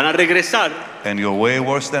back van a regresar and you're way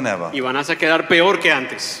worse than ever. y van a quedar peor que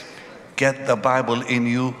antes. Get the Bible in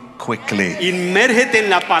you quickly. Inmérgete en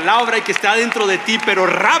la palabra y que está dentro de ti, pero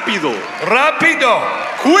rápido. Rapido.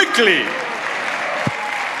 Quickly.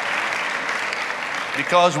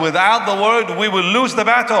 Because without the word, we will lose the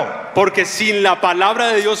battle. Porque sin la palabra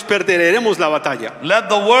de Dios perderemos la batalla. Let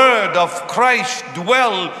the word of Christ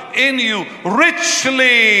dwell in you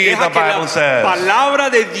richly, Deja the que Bible la says. palabra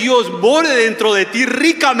de Dios more dentro de ti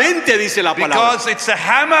ricamente, dice la palabra. Because it's a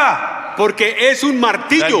hammer Porque es un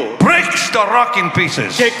martillo that breaks the rock in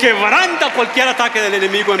pieces. que quebranta cualquier ataque del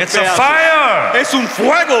enemigo en It's a pedazos. fire Es un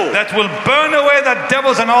fuego that will burn away the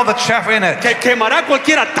devils and all the chaff in it. que quemará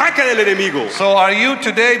cualquier ataque del enemigo. So are you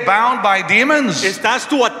today bound by demons? ¿Estás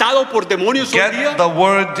tú atado por demonios hoy Get día? the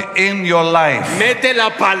word in your life. Mete la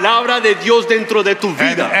palabra de Dios dentro de tu And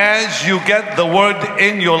vida. as you get the word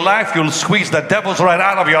in your life, you'll squeeze the devils right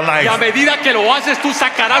out of your Y a life. medida que lo haces, tú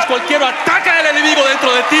sacarás cualquier ataque del enemigo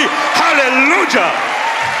dentro de ti. ¡Aleluya!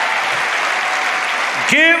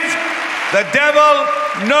 Give the devil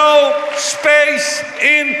no space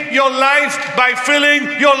in your life by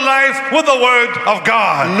filling your life with the word of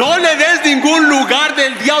God. No le des ningún lugar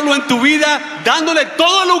del diablo en tu vida, dándole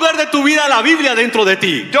todo el lugar de tu vida a la Biblia dentro de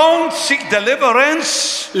ti. Don't seek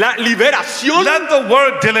deliverance. La liberación, Let the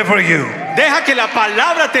word deliver you. deja que la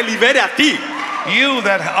palabra te libere a ti. You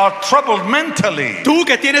that are troubled mentally, Tú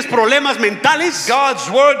que tienes problemas mentales, God's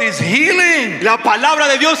word is healing. la palabra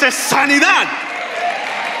de Dios es sanidad.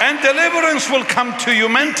 And deliverance will come to you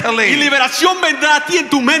Y mentally. liberación vendrá a ti en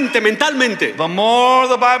tu mente, mentalmente. The more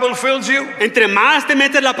the Bible fills you, Entre más te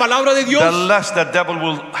metes la palabra de the Dios, less the devil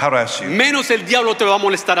will harass you. menos el diablo te va a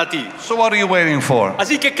molestar a ti. So what are you waiting for?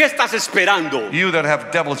 Así que, ¿qué estás esperando? You that have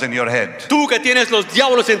devils in your head, Tú que tienes los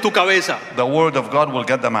diablos en tu cabeza, the word of God will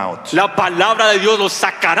get them out. la palabra de Dios los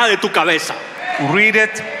sacará de tu cabeza. Read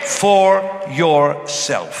it for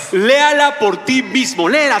yourself. Léala por ti mismo,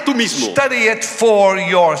 léela tú mismo. Study it for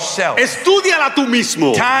yourself. Estúdiala tú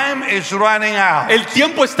mismo. Time is running out. El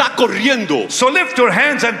tiempo está corriendo. So lift your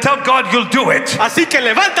hands and tell God you'll do it. Así que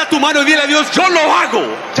levanta tu mano y dile a Dios, yo lo hago.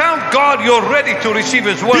 Tell God you're ready to receive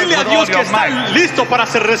His word Dile a with all Dios que your está might. listo para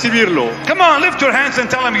recibirlo. Come on, lift your hands and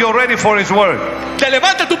tell Him you're ready for His word. Te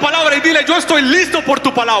levanta tu palabra y dile, yo estoy listo por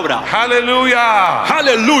tu palabra. Hallelujah.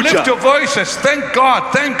 Aleluya. Lift your voices. Thank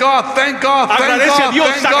God. Thank God. Thank God. Thank Agradece a God. Dios,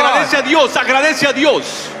 Thank agradece God. a Dios, agradece a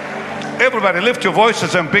Dios. Everybody lift your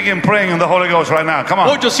voices and begin praying in the Holy Ghost right now. Come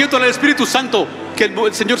Oh, on. yo siento en el Espíritu Santo que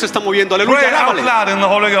el Señor se está moviendo. Pray Aleluya, out alábale. loud in the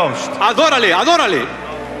Holy Ghost. Adórale, adórale.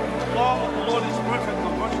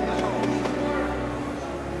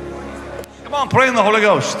 Come on, pray in the Holy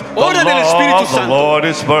Ghost. Ora en el Espíritu The Santo. Lord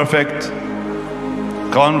is perfect,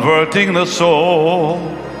 converting the soul.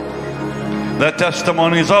 The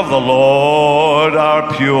testimonies of the Lord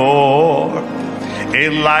are pure,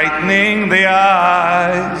 enlightening the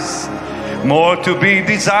eyes. More to be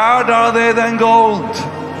desired are they than gold,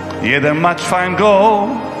 yea, than much fine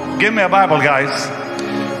gold. Give me a Bible, guys.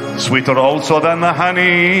 Sweeter also than the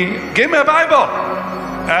honey. Give me a Bible.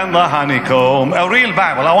 And the honeycomb. A real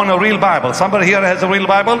Bible. I want a real Bible. Somebody here has a real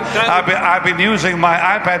Bible? I've been using my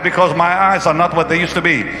iPad because my eyes are not what they used to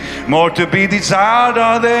be. More to be desired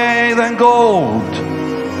are they than gold,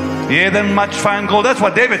 yea, than much fine gold. That's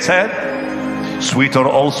what David said. Sweeter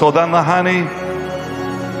also than the honey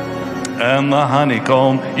and the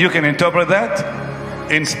honeycomb. You can interpret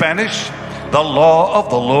that in Spanish. The law of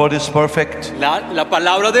the Lord is perfect, La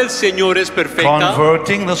palabra del Señor es perfecta,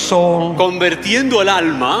 converting the soul. convirtiendo el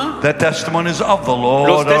alma. The testimonies of the Los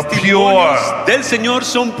Lord are testimonios pure, del Señor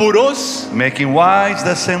son puros, making wise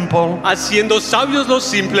the simple. haciendo sabios los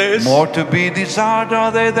simples. More to be desired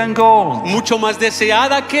are they than gold, Mucho más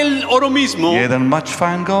deseada que el oro mismo, yea, than much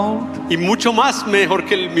fine gold. y mucho más mejor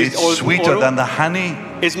que el It's sweeter oro. than the honey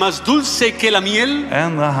Es más dulce que la miel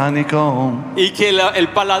and the honeycomb. y que el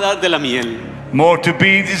paladar de la miel. More to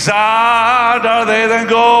be desired are they than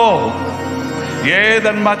gold, yea,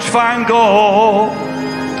 than much fine gold.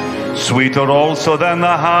 Sweeter also than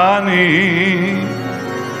the honey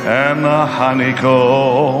and the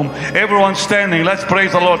honeycomb. Everyone standing, let's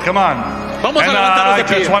praise the Lord. Come on. Vamos a And levantarnos I de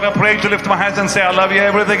pie. just want to pray to lift my hands and say, I love you,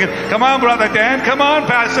 everything. Come on, Brother Dan. Come on,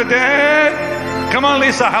 Pastor Dan. Come on,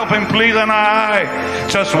 Lisa, help him, please. And I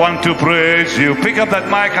just want to praise you. Pick up that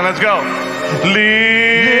mic and let's go.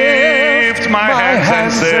 Lift my hands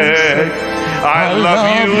and say, I love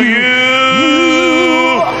you.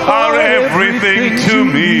 You are everything to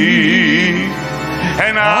me.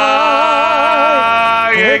 And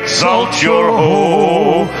I exalt your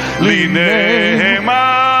holy name. I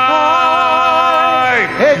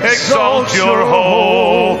exalt your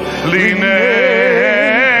holy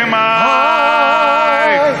name. I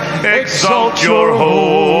exalt your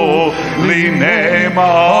holy name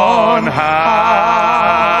on high.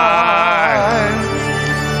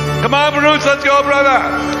 Come on, Bruce, let's go, brother.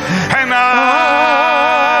 And I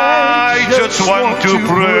just want to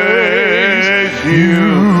praise you.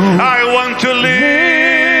 I want to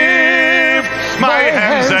lift my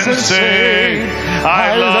hands and say,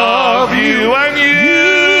 I love you, and you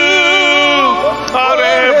are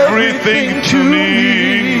everything to me.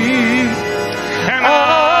 And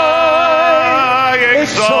I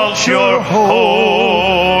exalt your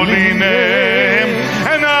holy name.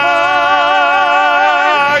 And I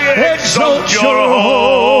exalt your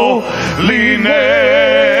holy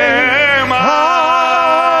name. I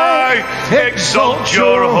exalt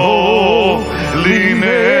your holy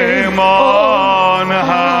name on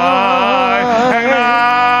high. And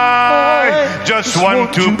I just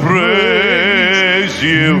want to praise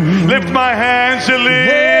you. Lift my hands and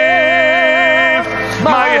lift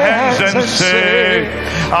my hands and say,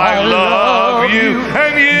 I love you,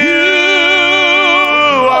 and you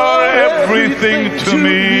are everything to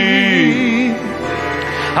me.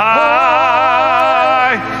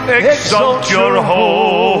 I exalt your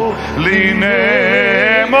holy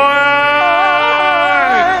name.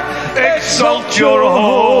 I exalt your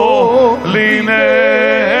holy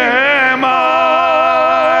name.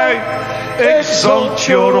 I exalt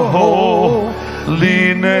your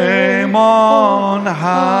holy name on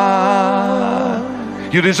high.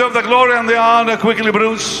 You deserve the glory and the honor. Quickly,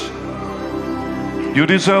 Bruce. You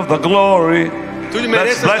deserve the glory. Tú Let's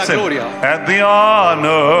mereces bless la him. gloria And the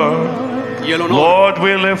honor. y el honor. Lord,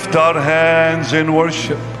 we lift our hands in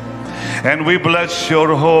worship and we bless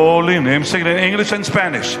your holy name. Sing it in English and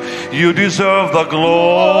Spanish. You deserve the En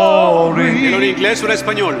glory inglés o en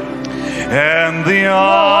español. and the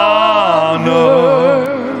honor.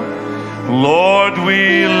 Lord,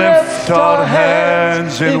 we lift our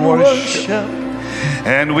hands in worship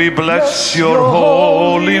and we bless your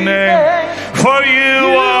holy name. For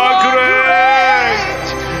you are great.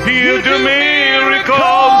 You do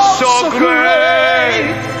miracles so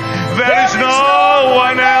great. There is no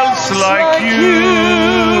one else like you.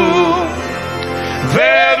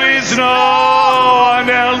 There is no one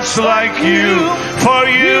else like you. For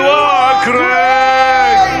you are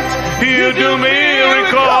great. You do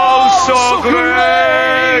miracles so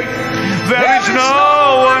great. There is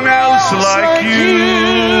no one else like you.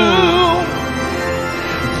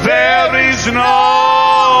 There is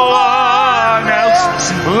no one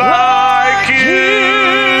else like you.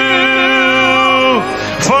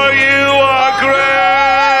 For you are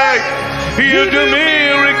great. You do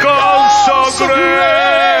miracles so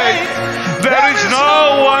great. There is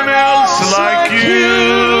no one else like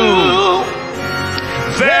you.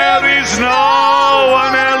 There is no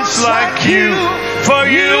one else like you. For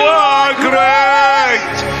you are great.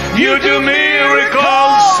 You do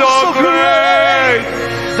miracles so great.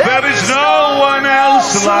 There is no one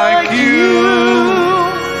else like you.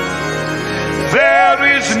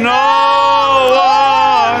 There is no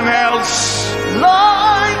one else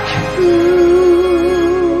like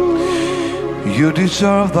you. You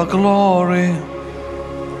deserve the glory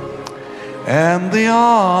and the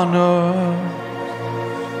honor.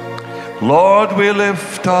 Lord, we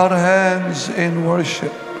lift our hands in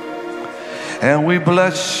worship and we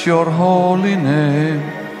bless your holy name.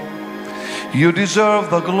 You deserve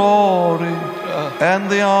the glory and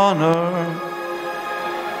the honor.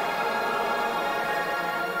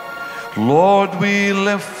 Lord, we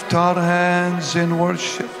lift our hands in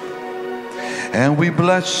worship and we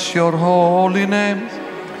bless your holy name.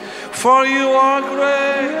 For you are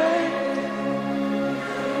great.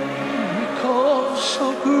 Because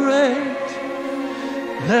so great.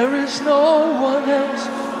 There is no one else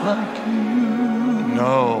like you.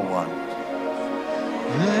 No one.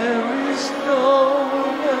 There is no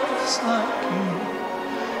one else like you.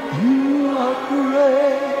 You are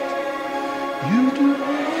great. You do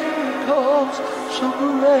miracles so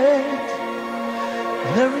great.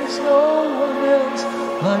 There is no one else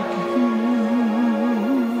like you.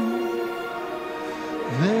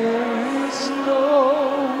 There is no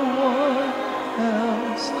one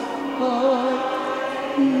else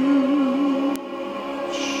like you.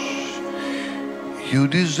 You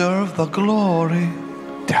deserve the glory.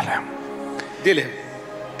 Tell him. Dile,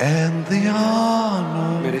 And the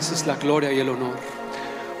honor. mereces la gloria y el honor.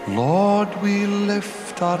 Lord, we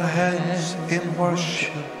lift our hands in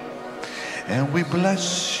worship and we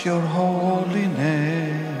bless your holy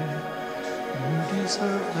name. You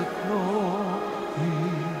deserve the glory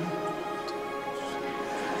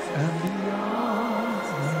and the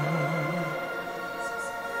honor.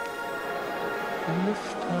 We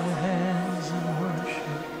lift our hands in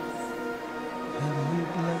worship and we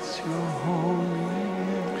bless your holy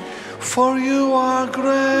name. For you are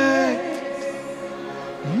great.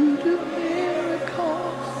 You do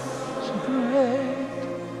miracles so great.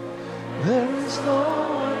 There is no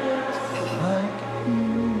one else like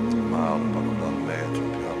you.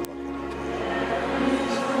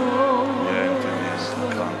 There is no one else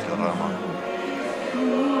like you.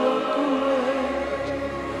 You are great.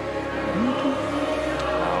 You do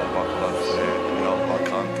miracles so great.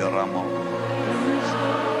 There is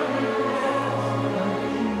no one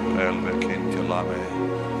like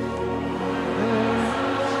you.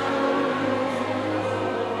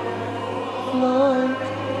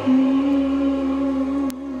 Like you.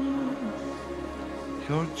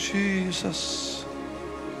 You're Jesus.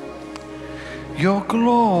 You're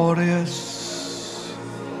glorious.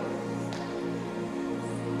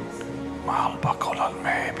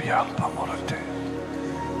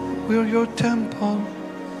 We're your temple,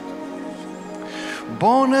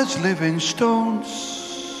 born as living stones,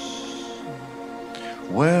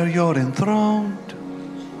 where you're enthroned.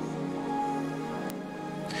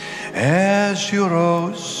 As you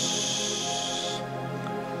rose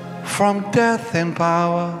from death in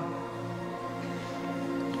power,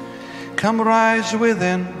 come rise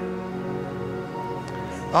within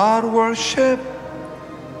our worship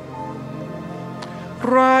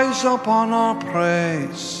rise upon our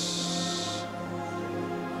praise.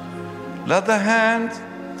 Let the hand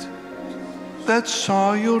that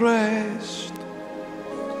saw you raised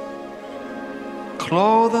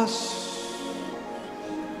clothe us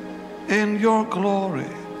in your glory.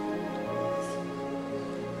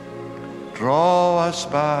 Draw us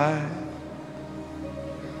by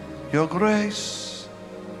your grace.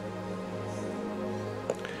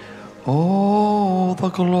 Oh, the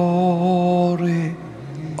glory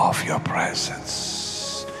of your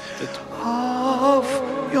presence. Of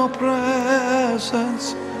your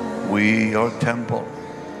presence. We, your temple.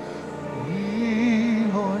 We,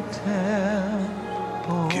 your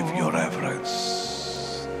temple. Give you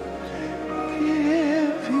reverence.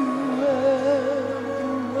 Give you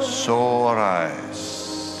reverence. So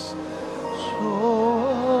arise.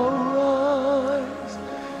 So arise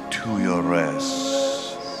to your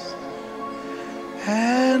rest.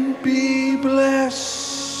 And be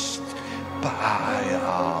blessed by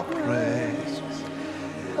our praise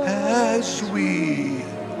as we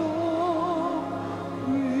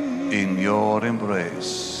in your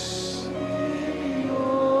embrace,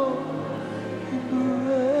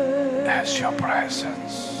 as your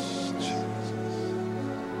presence,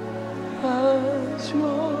 as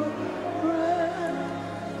your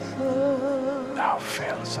presence now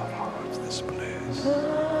fills our hearts, this place.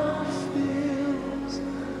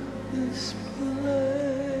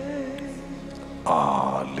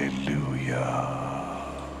 Hallelujah.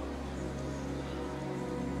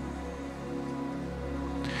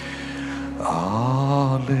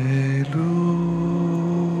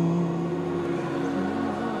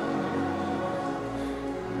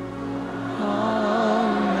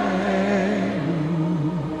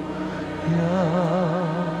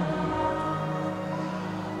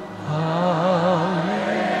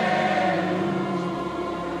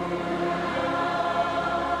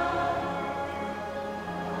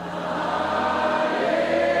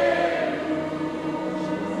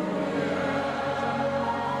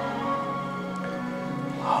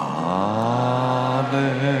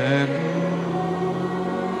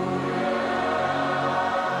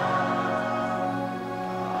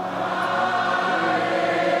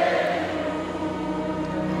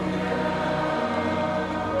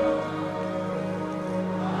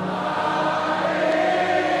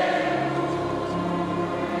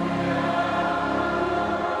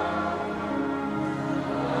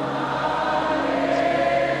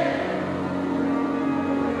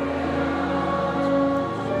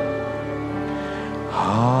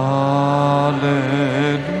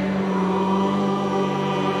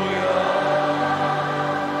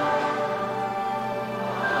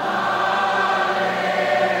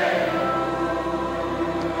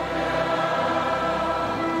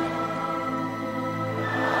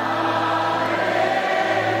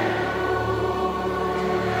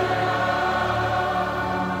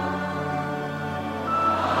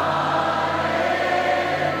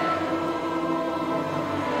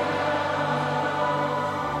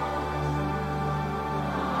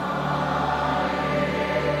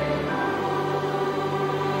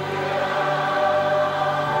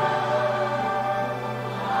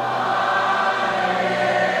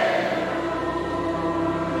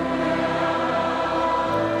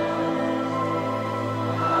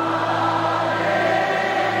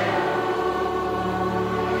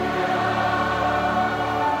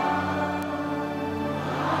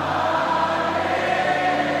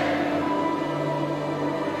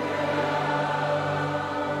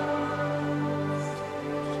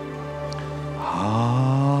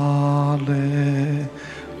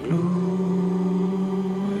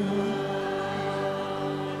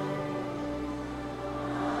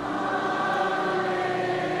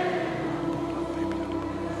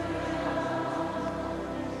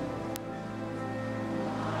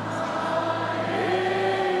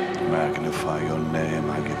 Magnify your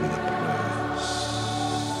name. I give you the praise.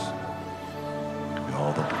 Give you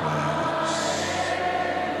all the praise.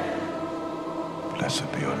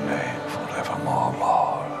 Blessed be your name forevermore,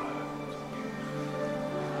 Lord.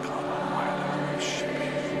 God Almighty, I worship you.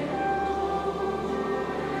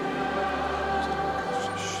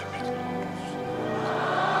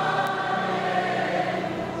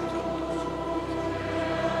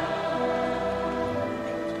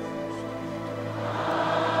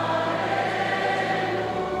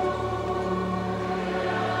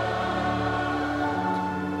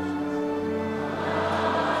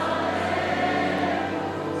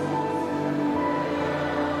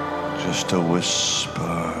 Just a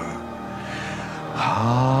whisper.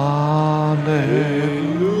 Hallelujah.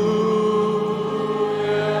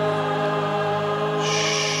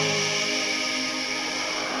 Shh.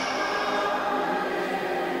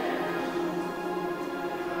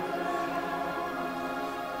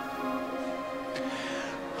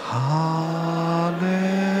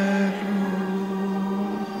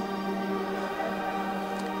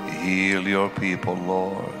 Heal your people,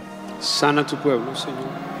 Lord. Sana tu pueblo, Señor.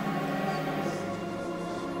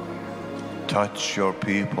 Touch your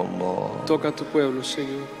people, Lord. Toca tu pueblo,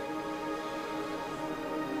 Señor.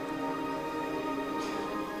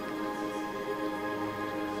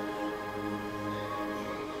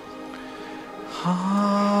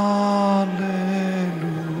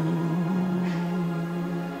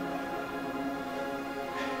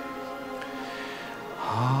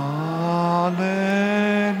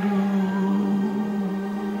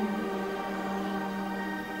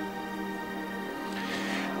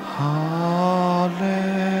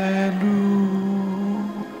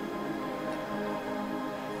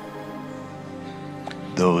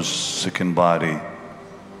 Those sick in body,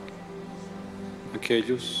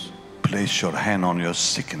 Aquellos place your hand on your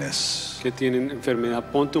sickness. que tienen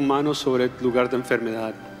enfermedad, pon tu mano sobre el lugar de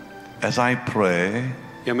enfermedad. As I pray,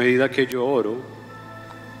 Y a medida que yo oro,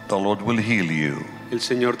 the Lord will heal you. el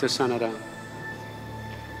Señor te sanará.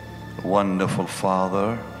 Wonderful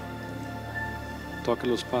Father,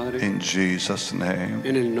 Tócalos, Padre, in Jesus' name,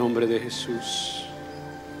 en el nombre de Jesús.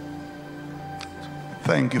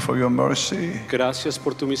 thank you for your mercy. Gracias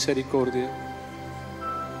por tu misericordia.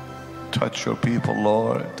 Touch your people,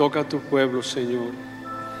 Lord. Toca a tu pueblo, Señor.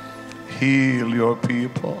 Heal your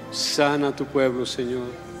people, Sana a tu pueblo, Señor.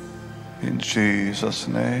 in Jesus'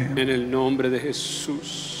 name. En el nombre de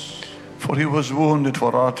Jesús. For he was wounded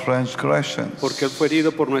for our transgressions, Porque Él fue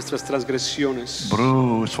herido por nuestras transgresiones.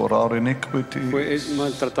 bruised for our Fue iniquities,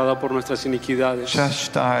 maltratado por nuestras iniquidades.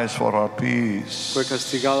 chastised for our peace. Fue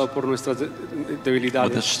castigado por nuestras With the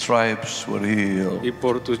debilidades. stripes we're healed. Y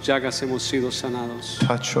por tus llagas hemos sido sanados.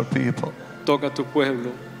 Touch your people. Toca a tu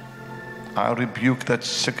pueblo. I rebuke that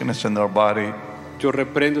sickness in their body. Yo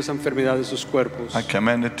reprendo esa enfermedad de sus cuerpos. I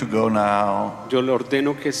command it to go now, Yo le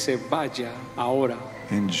ordeno que se vaya ahora.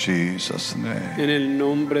 in Jesus' name. En el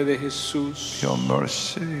nombre de Jesús. Your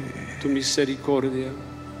mercy, Tu misericordia.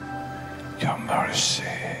 your mercy.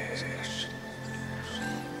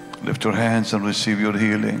 Lift your hands and receive your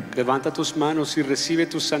healing. Levanta tus manos y recibe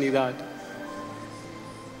tu sanidad.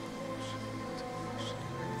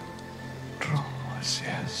 Draw us,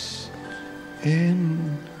 yes,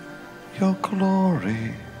 in your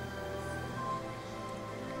glory.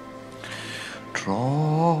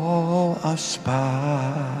 Draw us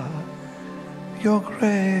by your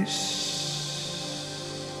grace,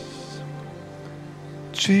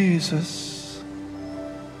 Jesus,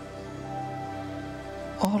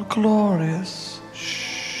 all glorious,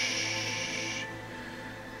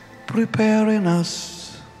 preparing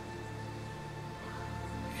us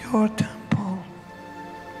your temple.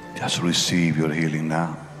 Just receive your healing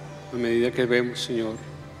now. A medida que vemos, Señor,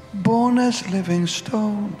 Born as living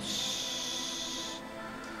stones,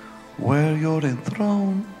 where you're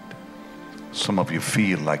enthroned. Some of you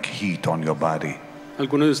feel like heat on your body.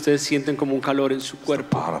 algunos de ustedes sienten como un calor en su The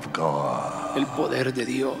cuerpo. power of God. El poder de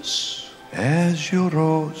Dios. As you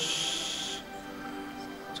rose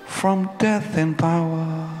from death and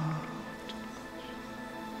power,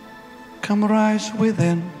 come rise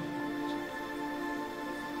within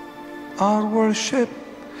our worship.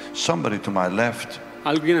 Somebody to my left,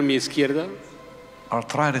 Alguien a mi izquierda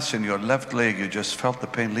arthritis in your left leg, you just felt the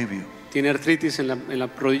pain leave you. tiene artritis en la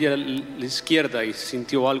rodilla la izquierda y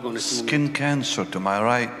sintió algo en este momento. Skin cancer to my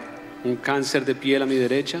right, Un cáncer de piel a mi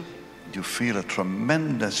derecha. you feel a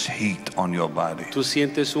tremendous heat on your body. Tú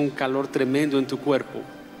sientes un calor tremendo en tu cuerpo.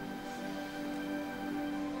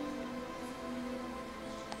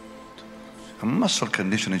 A muscle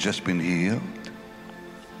condition has just been healed.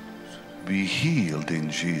 Be healed in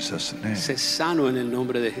Jesus' name. Sé sano en el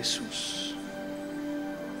nombre de Jesús.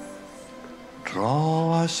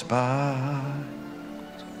 Draw us by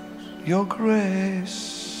your grace,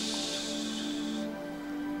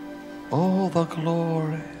 all the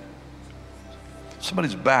glory.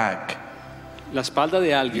 Somebody's back. La espalda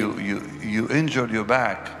de alguien. You injured your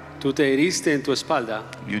back. Tú te heriste en tu espalda.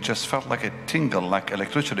 You just felt like a tingle, like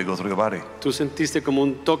electricity go through your body. Tú sentiste como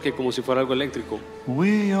un toque, como si fuera algo eléctrico.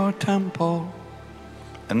 We your temple.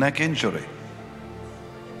 A neck injury.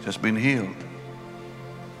 Just been healed.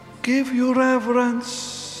 Give you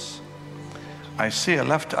reverence. I see a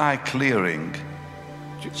left eye clearing.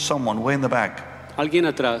 Someone way in the back. Alguien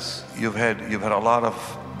atrás You've had a lot of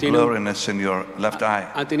Tiene- blurriness in your left eye.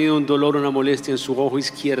 ha tenido un dolor, una molestia en su ojo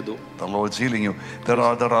izquierdo. The Lord's healing you. There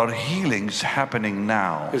are healings happening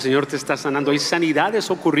now. El Señor te está sanando. Hay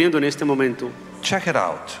sanidades ocurriendo en este momento. Check it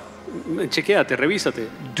out. Chequéate, revísate.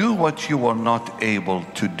 Do what you were not able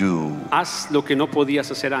to do. Haz lo que no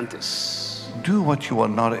podías hacer antes. do what you are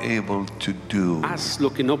not able to do. Haz lo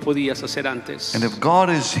que no podías hacer antes. And if God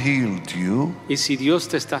has healed you, Y si Dios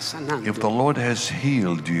te está sanando, if the Lord has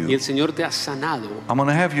healed y you, el Señor te ha sanado, I'm going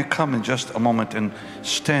to have you come in just a moment and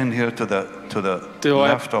stand here to the Te voy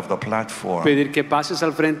a left of the platform. pedir que pases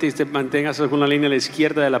al frente y te mantengas con la línea a la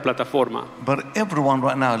izquierda de la plataforma. But everyone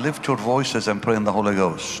right now, lift your voices and pray in the Holy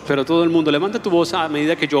Ghost. Pero todo el mundo, levanta tu voz a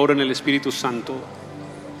medida que yo oro en el Espíritu Santo.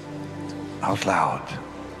 Out loud.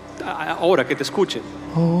 Ahora que te escuchen.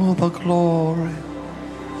 Oh, the glory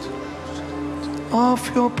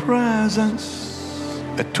of your presence.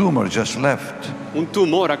 A tumor just left. Un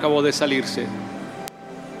tumor acabó de salirse.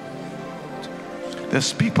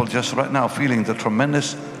 There's people just right now feeling the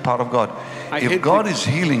tremendous power of God. Hay If gente- God is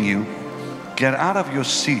healing you, get out of your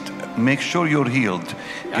seat. Make sure you're healed.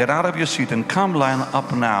 Get out of your seat and come line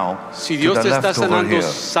up now Si to Dios the te está left over sanando, here.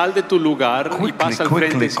 sal de tu lugar y Quickly, pasa al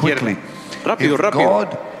frente quickly, izquierdo. quickly. Rápido, If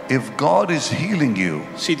rápido. God is healing you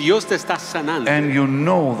Si Dios te está sanando and you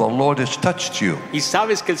know the Lord has touched you, y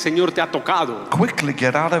sabes que el Señor te ha tocado, quickly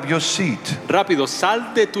get out of your seat rápido,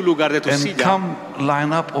 sal de tu lugar, de tu and silla, come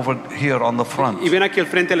line up over here on the front. y ven aquí al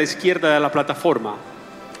frente a la izquierda de la plataforma.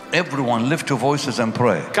 Everyone lift your voices and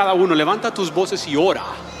pray. Cada uno levanta tus voces y ora.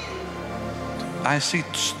 I see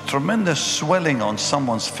tremendous swelling on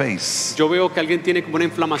someone's face. Yo veo que alguien tiene como una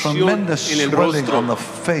inflamación Tremendous en el swelling on the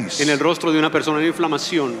rostro, face. en el rostro de una persona, una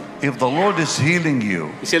inflamación. If the Lord is healing you,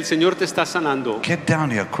 Y si el Señor te está sanando, get down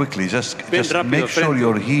here quickly. Just ven rápido make al sure frente.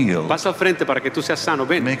 you're healed. Pasa al frente para que tú seas sano.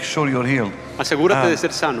 Ven, Make sure you're healed. asegúrate de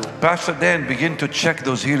ser sano. Pastor Dan, begin to check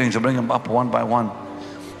those healings and bring them up one by one.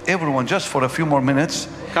 Everyone, just for a few more minutes,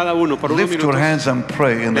 Cada uno por unos lift your minutos. hands and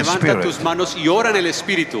pray in the Levanta Spirit. tus manos y ora en el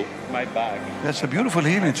Espíritu. There's a beautiful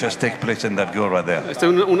healing just take place in that girl right there.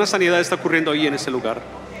 Una sanidad está ocurriendo ahí en ese lugar.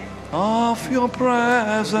 Of your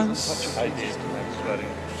presence.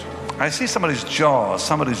 I see somebody's jaw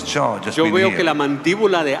just Yo been veo que la healed.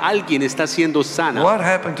 mandíbula de alguien está siendo sana. What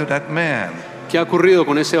happened to that man? ¿Qué ha ocurrido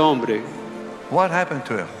con ese hombre? What happened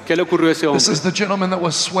to him? ¿Qué le ocurrió a ese This hombre? is the gentleman that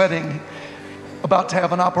was sweating, about to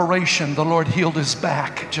have an operation. The Lord healed his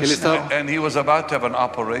back Él just está- now. And he was about to have an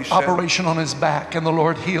operation. Operation on his back, and the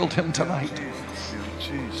Lord healed him tonight.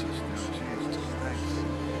 Jesus.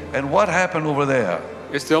 And what happened over there?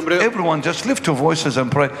 Este hombre, Everyone, just lift your voices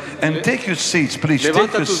and pray. And take your seats, please. Take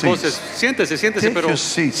levanta your tus voces. seats. Siéntese, Take pero your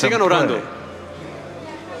seats and sigan orando. pray.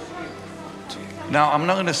 Now, I'm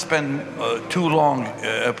not going to spend too long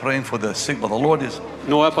praying for the sick, but the Lord is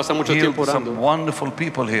No va a pasar mucho healed tiempo some orando. wonderful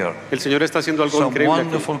people here. El Señor está haciendo algo Some increíble aquí.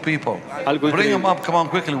 wonderful people. Algo Bring them increíble. up. Come on,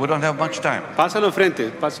 quickly. We don't have much time. Pásalo enfrente,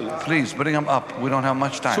 pásalo. Please, bring them up. We don't have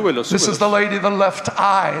much time. Súbelo, This is súbelo. the lady, the left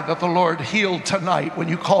eye, that the Lord healed tonight when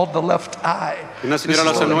you called the left eye. Una señora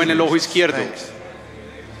la This is sanó en el ojo izquierdo.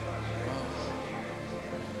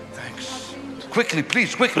 Thanks. Quickly,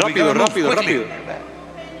 please, quickly. We Rápido, gotta move rápido, quickly. rápido.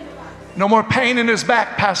 No more pain in his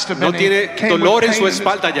back, Pastor No Benny. tiene Came with dolor en pain su his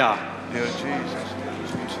espalda back. ya. Dear Jesus.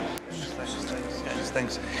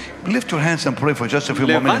 Thanks. Lift your hands and pray for just a few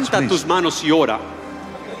more minutes, Levanta tus please. manos y ora.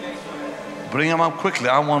 Bring them up quickly.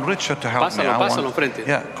 I want Richard to help me. Pásalo, I pásalo want, enfrente.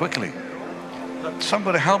 yeah, quickly.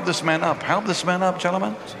 Somebody help this man up. Help this man up,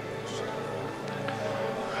 gentlemen.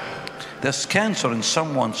 There's cancer in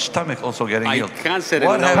someone's stomach also getting Hay healed. cáncer en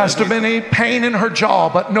What la- happened? Pastor Benny, pain in her jaw,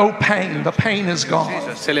 but no pain. The pain is gone.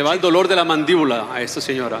 Se le va el dolor de la mandíbula a esta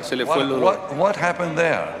señora. Se le fue el dolor. What happened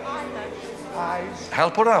there?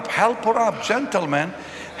 Help her up. Help her up, gentlemen.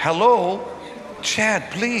 Hello.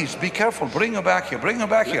 Chad, please be careful. Bring her back here. Bring her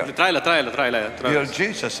back here. Tráela, tráela, tráela. Dear tráela.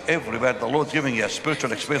 Jesus, everywhere the Lord giving you a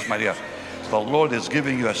spiritual experience, my dear. The Lord is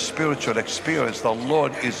giving you a spiritual experience. The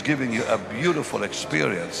Lord is giving you a beautiful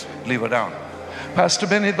experience. Leave her down. Pastor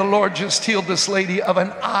Benny, the Lord just healed this lady of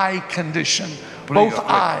an eye condition. Bring Both her,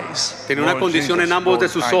 bring. eyes. Tiene una Lord condición Jesus, en ambos de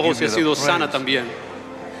Lord, sus I ojos y give ha you sido the sana praise. también.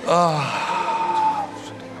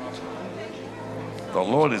 The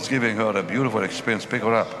Lord is giving her a beautiful experience. Pick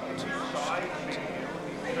her up.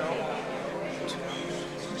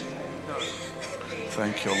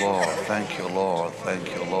 Thank you, Lord. Thank you, Lord.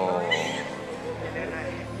 Thank you, Lord.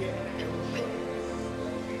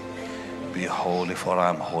 Be holy, for I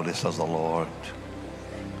am holy, says the Lord.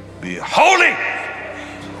 Be holy.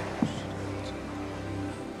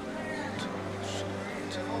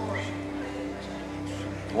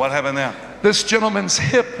 What happened there? This gentleman's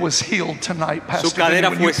hip was healed tonight, Pastor Benny, cadera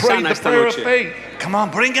when you fue prayed sana the esta prayer of noche. faith. Come on,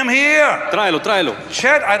 bring him here. Tráelo, tráelo.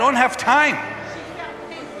 Chad, I don't have time.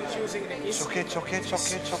 It's okay, it's okay, it's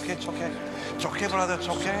okay, it's okay, it's okay. It's okay, brother, it's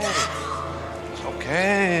okay. It's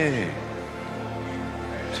okay.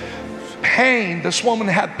 pain. This woman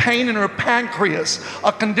had pain in her pancreas,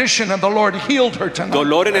 a condition, and the Lord healed her tonight.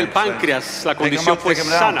 Dolor en el páncreas, la Pick him condición up, fue take him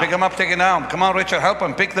down. sana. Pick him up, take him down. Come on, Richard, help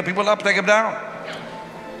him. Pick the people up, take him down.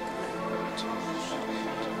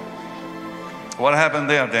 What happened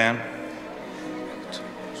there, Dan?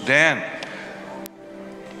 Dan.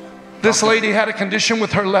 This lady had a condition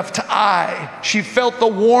with her left eye. She felt the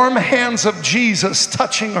warm hands of Jesus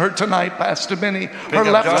touching her tonight, Pastor Benny. Her up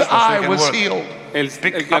left Joshua so he eye can was work. healed.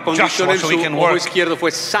 Pick La up condición Joshua en so su he can ojo work. izquierdo fue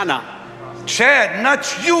sana. Chad,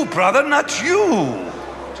 not you, brother, not you.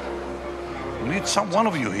 We need one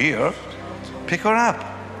of you here. Pick her up.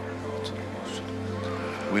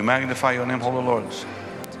 We magnify your name, Holy Lord.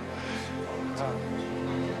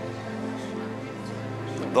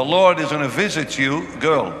 The Lord is going to visit you,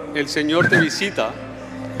 girl. El Señor te visita.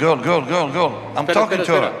 Girl. I'm talking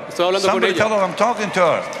to her. Estoy hablando con Somebody ella. tell her I'm talking to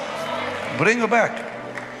her. Bring her back.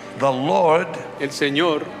 The Lord El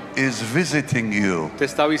Señor is visiting you. te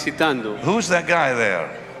está visitando. Who's that guy there?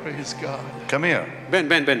 Praise God. Come here.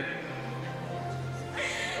 Ven.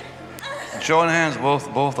 Join hands,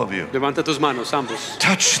 both of you. Levanta tus manos, ambos.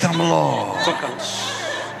 Touch them, Lord. Tócalos.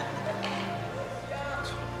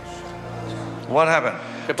 What happened?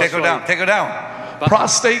 ¿Qué Take her pasó down. ahí? Take her down.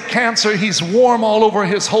 Prostate cancer, he's warm all over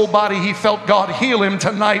his whole body. He felt God heal him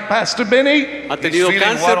tonight, Pastor Benny. Ha He's tenido feeling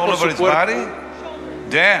cáncer what all por over su his cuerpo. body?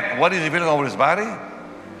 Dan, what is he feeling over his body?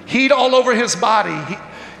 Heat all over his body. He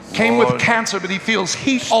came Lord. with cancer, but he feels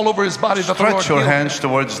heat all over his body. That the Lord Stretch your healed him. hands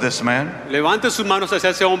towards this man. Levante sus manos hacia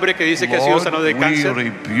ese hombre que dice que ha sido Lord, sanado de we cáncer.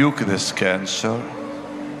 rebuke this cancer.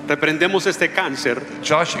 Reprendemos este cáncer.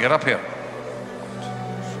 Josh, get up here.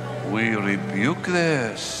 We rebuke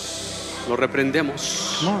this. Lo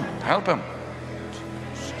reprendemos. Come on, help him.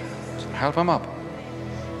 Help him up.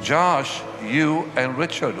 Josh, you and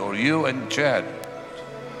Richard, or you and Chad.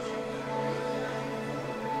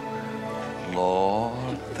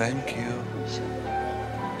 Lord, thank you.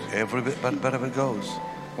 Every bit better it goes.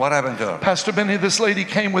 What happened to her? Pastor Benny, this lady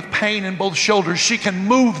came with pain in both shoulders. She can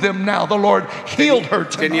move them now. The Lord healed her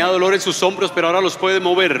Tenía tonight. dolor en sus hombros, pero ahora los puede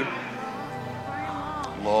mover.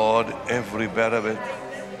 Lord, every bit of it.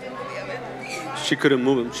 She couldn't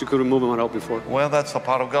move him. She couldn't move him at all before. Well, that's the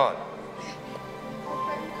part of God.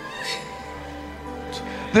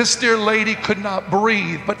 This dear lady could not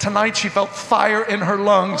breathe, but tonight she felt fire in her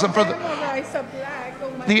lungs. And for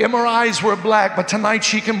the MRIs were black, but tonight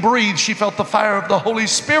she can breathe. She felt the fire of the Holy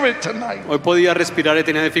Spirit tonight. Hoy podía respirar y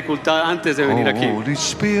tenía dificultad antes de venir aquí. Holy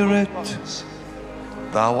Spirit,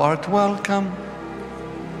 thou art welcome.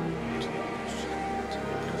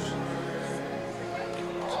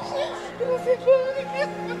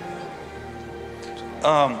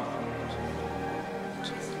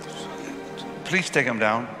 Please take him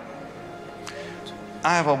down.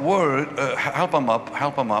 I have a word. Help him up.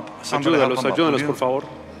 Help him up. Somebody help Ayúdalos, him up. ayúdalos, Will you por favor.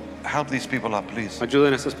 help these people up, please.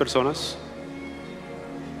 Ayuden a estas personas.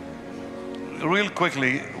 Real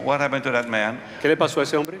quickly, what happened to that man? ¿Qué le pasó a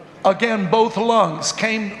ese hombre? Again, both lungs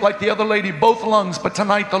came like the other lady, both lungs, but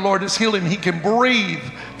tonight the Lord is healing. He can breathe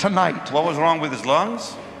tonight. What was wrong with his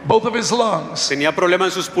lungs? Both of his lungs. Tenía problema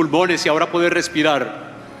en sus pulmones y ahora puede respirar.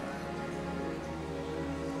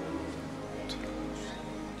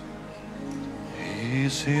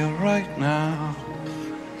 He's here right now.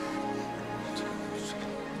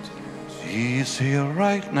 He's here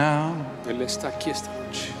right now. Él está aquí esta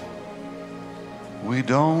noche. We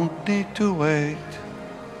don't need to wait.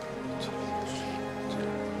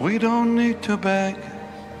 We don't need to beg.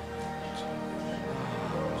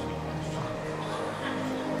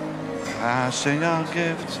 Passing our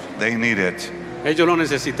gifts. They need it. Ellos lo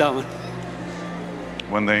necesitaban.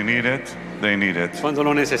 When they need it, they need it. Cuando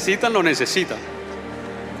lo necesitan, lo necesitan.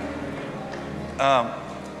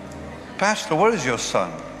 Pastor, where is your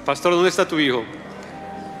son? Pastor, ¿dónde está tu hijo?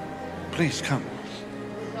 Please come.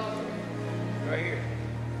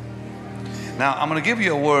 Now, I'm going to give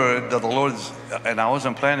you a word that the Lord's, and I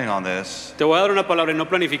wasn't planning on this. Te voy a dar una palabra y no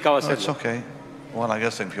planificaba That's hacerlo. okay. Well, I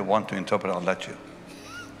guess if you want to interpret, I'll let you.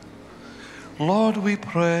 Lord, we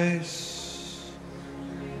praise.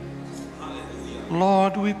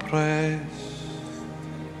 Lord, we praise.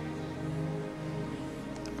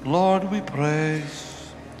 Lord, we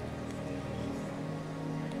praise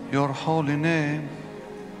your holy name.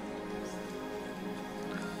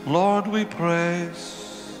 Lord, we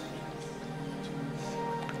praise.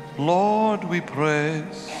 Lord, we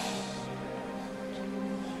praise.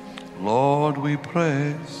 Lord, we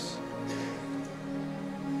praise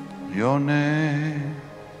your name.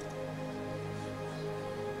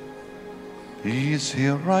 He's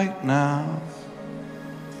here right now.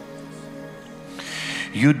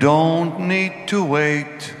 You don't need to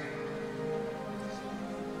wait.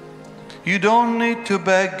 You don't need to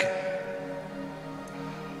beg.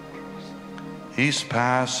 He's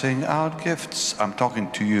passing out gifts. I'm talking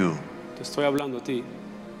to you, Te estoy hablando a ti,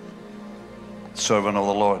 servant of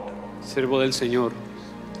the Lord. siervo del Señor.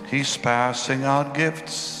 He's passing out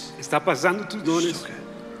gifts Está pasando tus dones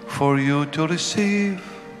for you to receive.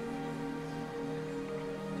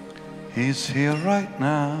 He's here right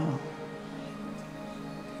now.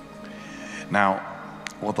 Now,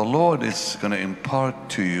 what the Lord is going to impart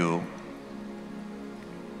to you.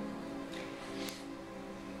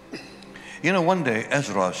 You know, one day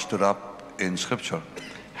Ezra stood up in scripture.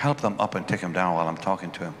 Help them up and take him down while I'm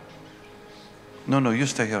talking to him. No, you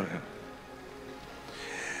stay here.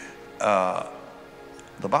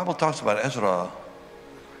 The Bible talks about Ezra.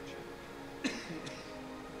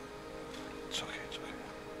 It's okay.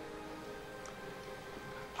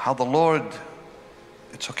 How the Lord,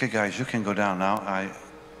 it's okay guys, you can go down now.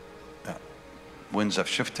 Winds have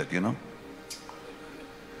shifted, you know.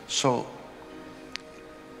 So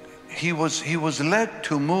he was led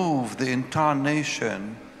to move the entire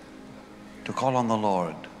nation to call on the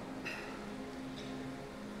Lord.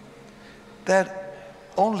 That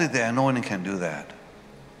only the anointing can do that.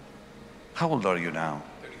 How old are you now?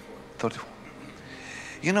 34.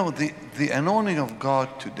 You know, the anointing of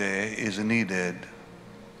God today is needed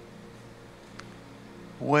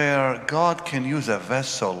where God can use a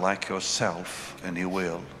vessel like yourself, and He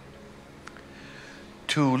will,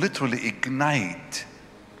 to literally ignite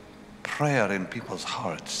prayer in people's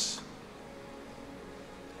hearts.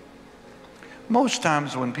 Most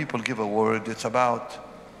times when people give a word, it's about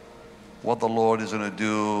what the Lord is going to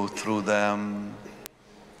do through them,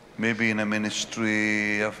 maybe in a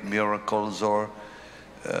ministry of miracles or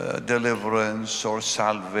deliverance or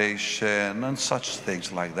salvation and such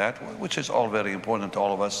things like that, which is all very important to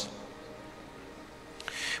all of us.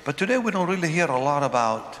 But today we don't really hear a lot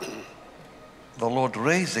about the Lord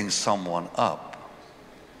raising someone up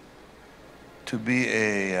to be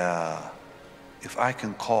if I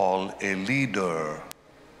can call, a leader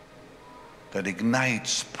that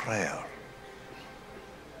ignites prayer.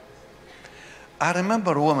 I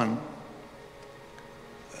remember a woman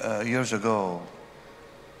years ago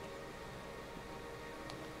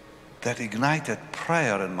that ignited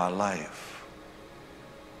prayer in my life.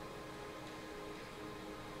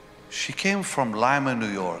 She came from Lima, New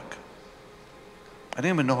York. I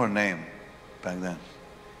didn't even know her name back then.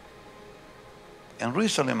 And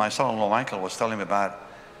recently my son-in-law Michael was telling me about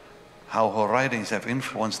how her writings have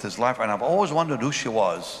influenced his life, and I've always wondered who she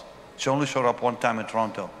was. She only showed up one time in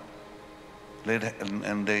Toronto.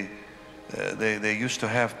 And they used to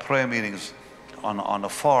have prayer meetings on a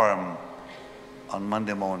farm on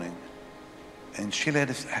Monday morning. And she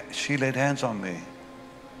laid hands on me.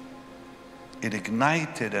 It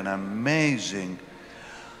ignited an amazing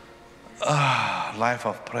life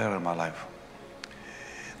of prayer in my life.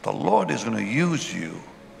 The Lord is going to use you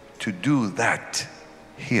to do that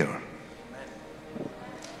here.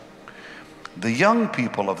 The young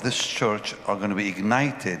people of this church are going to be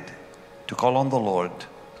ignited to call on the Lord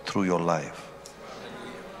through your life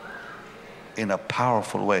in a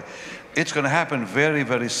powerful way. It's going to happen very,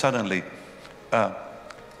 very suddenly. The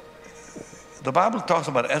Bible talks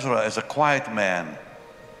about Ezra as a quiet man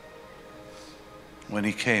when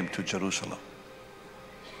he came to Jerusalem.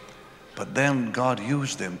 But then God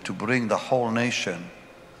used him to bring the whole nation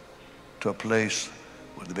to a place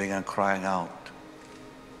where they began crying out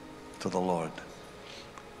to the Lord.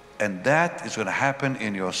 And that is going to happen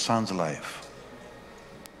in your son's life.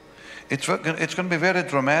 It's going to be very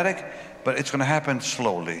dramatic, but it's going to happen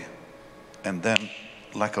slowly and then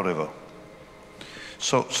like a river.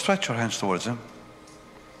 So stretch your hands towards him.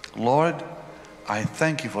 Lord, I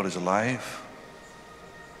thank you for his life,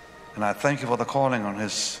 and I thank you for the calling on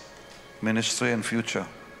his ministry and future.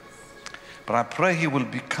 But I pray he will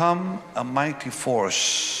become a mighty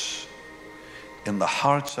force in the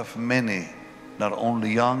hearts of many, not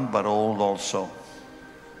only young but old also.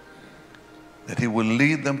 That he will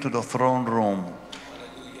lead them to the throne room.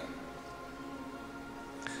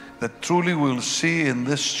 That truly we'll see in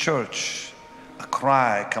this church a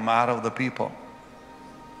cry come out of the people,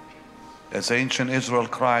 as ancient Israel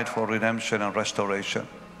cried for redemption and restoration.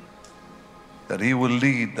 That he will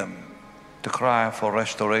lead them to cry for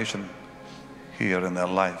restoration here in their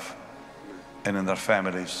life and in their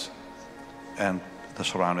families and the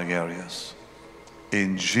surrounding areas.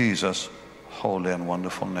 In Jesus' holy and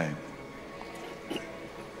wonderful name.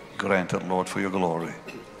 Grant it, Lord, for your glory.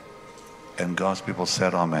 And God's people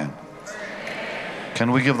said, Amen.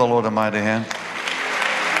 Can we give the Lord a mighty hand?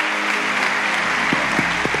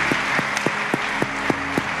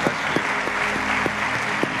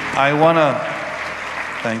 I want to,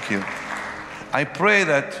 thank you. I pray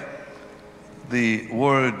that the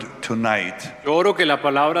word tonight Yo oro que la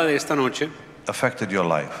palabra de esta noche affected your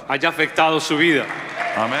life. haya afectado su vida.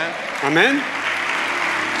 Amen. Amén.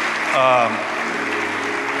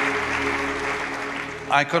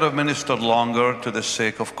 I could have ministered longer to the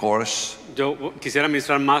sake, of course, Yo quisiera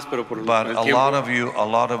ministrar más, pero por but el a tiempo.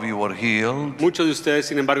 lot of you were healed. Muchos de ustedes,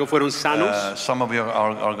 sin embargo, fueron sanos. Some of you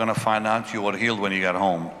are going to find out you were healed when you get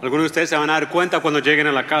home. Algunos de ustedes se van a dar cuenta cuando lleguen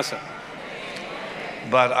a la casa.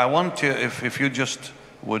 But I want you, if you just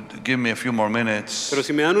would give me a few more minutes, Pero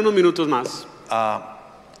si me dan unos minutos más,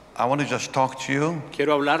 I want to just talk to you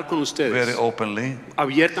quiero hablar con very ustedes openly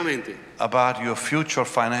abiertamente about your future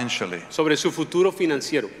financially. sobre su futuro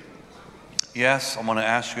financiero. Yes, I'm going to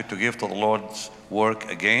ask you to give to the Lord's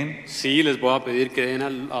work again Sí, les voy a pedir que den a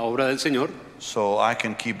la obra del Señor so I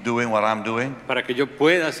can keep doing what I'm doing. para que yo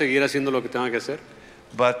pueda seguir haciendo lo que tenga que hacer.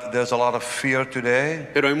 But there's a lot of fear today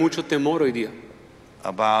Pero hay mucho temor hoy día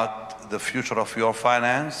about the future of your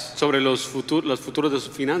finance. sobre los futuros de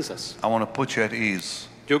sus finanzas. I want to put you at ease.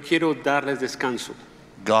 Yo quiero darles descanso.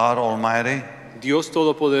 God Almighty Dios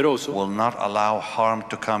Todopoderoso will not allow harm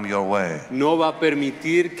to come your way. no va a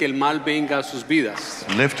permitir que el mal venga a sus vidas.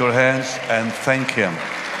 Lift your hands and thank Him.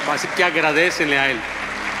 Así que agradécenle a Él.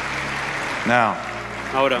 Now,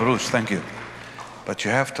 Ahora, Bruce, thank you. But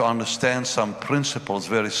you have to understand some principles,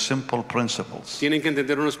 very simple principles. tienen que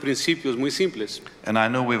entender unos principios muy simples. And I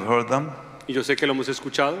know we've heard them, Y yo sé que lo hemos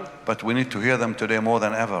escuchado, but we need to hear them today more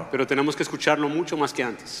than ever. pero tenemos que escucharlo mucho más que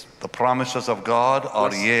antes. The promises of God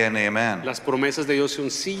are yea and amen. Las promesas de Dios son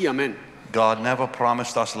sí y amén. God never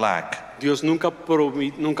promised us lack. Dios nunca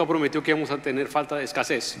prometió que íbamos a tener falta de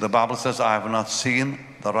escasez. The Bible says, I have not seen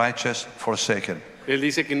the righteous forsaken, Él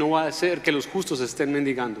dice que no va a ser que los justos estén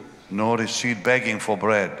mendigando, nor his seed begging for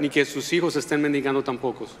bread. ni que sus hijos estén mendigando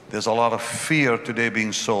tampoco. There's a lot of fear today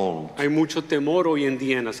being sold, Hay mucho temor hoy en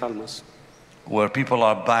día en las almas, where people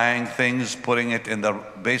are buying things, putting it in their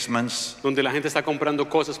basements, donde la gente está comprando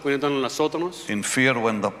cosas, poniéndolas en los sótanos, in fear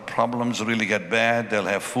when the problems really get bad, they'll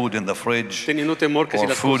have food in the fridge, teniendo temor que si or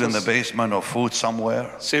las food in the cosas basement, or food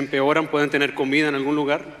somewhere. se empeoran, pueden tener comida en algún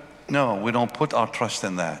lugar. No, we don't put our trust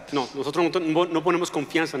in that. No, nosotros no ponemos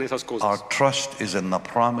confianza en esas Our cosas. trust is in the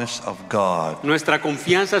promise of God. Nuestra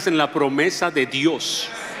confianza es en la promesa de Dios.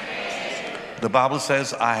 The Bible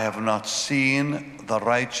says, I have not seen the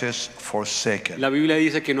righteous forsaken. La Biblia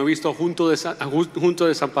dice que no he visto junto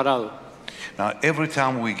desamparado. Now, every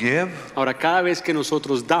time we give, Ahora, cada vez que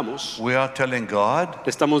nosotros damos, we are telling God,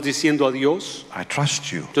 le estamos diciendo a Dios, I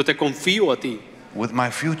trust you yo te confío a ti, with my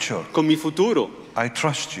future. con mi futuro. I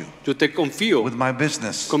trust you Yo te confío with my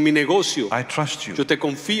business. con mi negocio. I trust you Yo te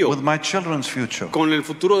confío with my children's future con el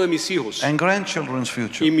futuro de mis hijos and grandchildren's y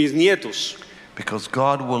future. mis nietos. Because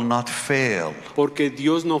God will not fail. Porque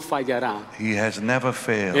Dios no fallará. He has never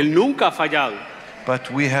failed. Él nunca ha fallado.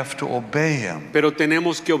 But we have to obey Him. Pero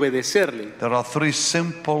tenemos que obedecerle. There are three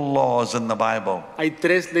simple laws in the Bible Hay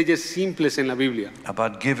tres leyes simples en la Biblia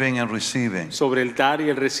about giving and receiving, sobre el dar y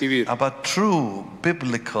el recibir, about true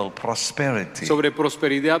biblical prosperity. sobre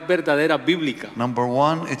prosperidad verdadera bíblica. Number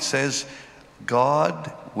one, it says,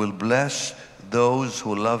 God will bless those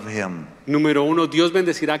who love Him. Número uno, Dios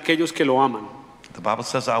bendecirá a aquellos que lo aman. The Bible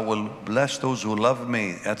says, I will bless those who love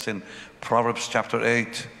me. That's in Proverbs chapter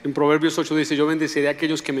 8. En Proverbios 8 dice, yo bendeciré a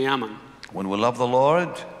aquellos que me aman. When we love the Lord,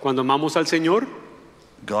 Cuando amamos al Señor,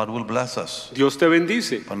 God will bless us. Dios te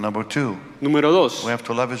bendice. But number two, Número dos, we have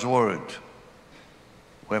to love His word.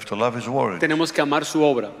 We have to love His word. tenemos que amar su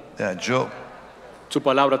obra, Yeah, Job. su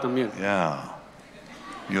palabra también. Yeah,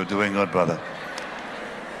 you're doing good, brother.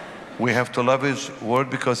 We have to love His word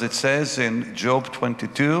because it says in Job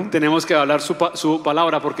 22, Tenemos que hablar su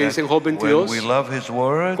palabra porque dice en Job when 22, we love His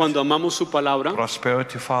word, cuando amamos su palabra,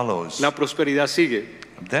 prosperity follows. la prosperidad sigue.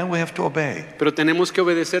 Then we have to obey. Pero tenemos que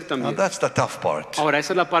obedecer Now también. that's the tough part. Ahora,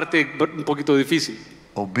 esa es la parte un poquito difícil.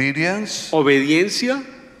 Obedience Obediencia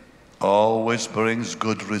always brings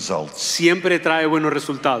good results. siempre trae buenos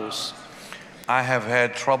resultados. I have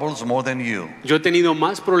had troubles more than you Yo he tenido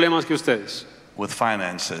más problemas que ustedes with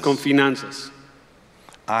finances. con finanzas.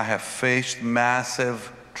 I have faced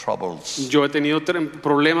massive troubles. Yo he tenido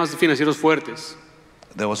problemas financieros fuertes.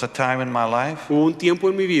 There was a time in my life Hubo un tiempo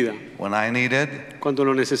en mi vida when I needed cuando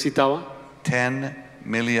lo necesitaba. $10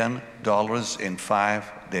 million in 5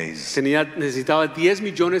 days. Necesitaba 10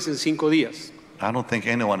 millones en 5 días. I don't think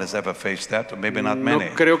anyone has ever faced that, or maybe not No many.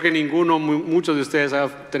 creo que muchos de ustedes hayan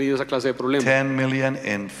tenido esa clase de problemas. 10 million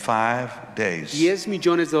in 5 days. 10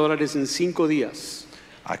 millones de dólares en 5 días.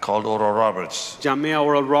 I called Oral Roberts. Llamé a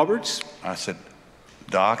Oral Roberts. I said,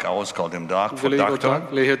 Doc, I always called him Doc Yo for le digo doctor.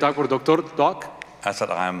 Doc, le dije Doc por doctor, Doc, I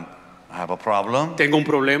said, I have a problem. tengo un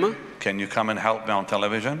problema, Can you come and help me on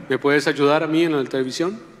television ¿me puedes ayudar a mí en la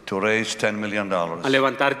televisión to raise $10 million? a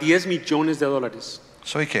levantar $10 millones?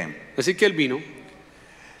 So he came. Así que él vino.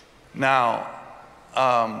 Now,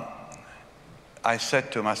 I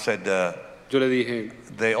said to him, Yo le dije,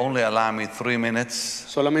 they only allow me 3 minutes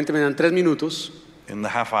solamente me dan 3 minutos in the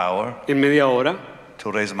half hour en media hora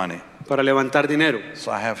to raise money. para levantar dinero.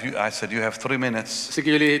 So I said, you have 3 minutes Así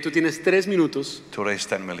que yo le dije, tú tienes 3 minutos to raise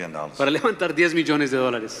 $10 million. para levantar $10 millones.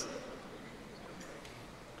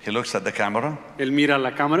 He looks at the camera. Él mira a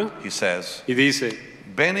la cámara He says, y dice,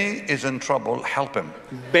 Benny is in trouble. Help him.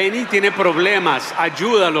 Benny tiene problemas,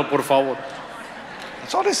 ayúdalo por favor.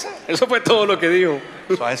 That's all he said. Eso fue todo lo que dijo.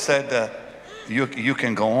 So I said, you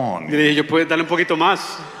can go on. Y le dije, yo puedo darle un poquito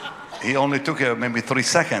más. He only took maybe 3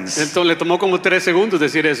 seconds. Entonces le tomó como 3 segundos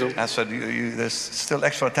decir eso. I said, there's still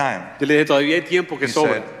extra time. Yo le dije, todavía hay tiempo que He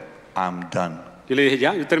sobra. said, I'm done. Yo le dije,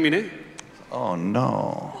 ya, yo terminé. Oh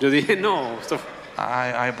no. Yo dije, no,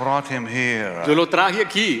 I brought him here. yo lo traje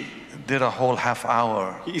aquí. Did a whole half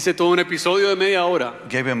hour. Hice todo un episodio de media hora.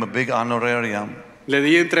 Gave him a big honorarium. Le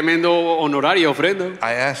di un tremendo honorario, ofrenda.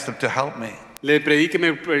 I asked him to help me. Le pedí que me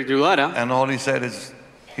ayudara. And all he said is,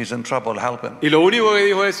 he's in trouble, help him. Y lo único que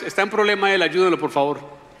dijo es, está en problema él, ayúdalo por favor.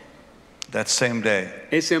 That same day,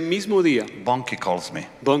 Ese mismo día, Bonky calls me.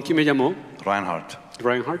 Donkey me llamó, Reinhardt.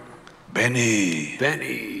 Reinhardt. Benny,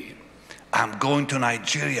 Benny, I'm going to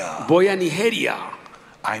Nigeria. voy a Nigeria.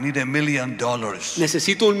 I need $1 million.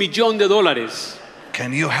 Necesito $1 millón.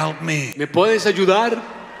 Can you help me? ¿Me puedes ayudar?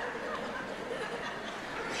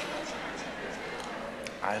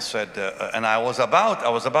 I said, and I was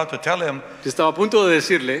about to tell him, Yo estaba a punto de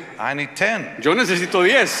decirle, I need 10. yo necesito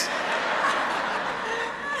 10.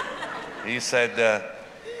 He said,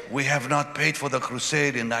 we have not paid for the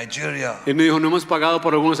crusade in Nigeria. Él me dijo, no hemos pagado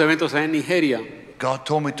por algunos eventos allá en Nigeria. God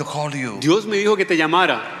told me to call you. Dios me dijo que te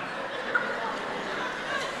llamara.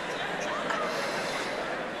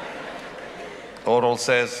 Oral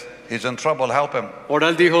says, he's in trouble, help him.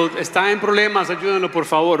 Oral dijo, está en problemas, ayúdenlo por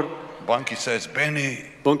favor. Bunky says, Benny,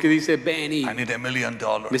 Bonky dice, Benny, I need $1 million.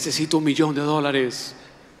 necesito $1 millón.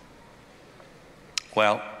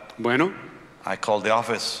 Well, Bueno, I called the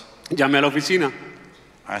office. llamé a la oficina.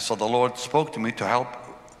 I saw the Lord spoke to me to help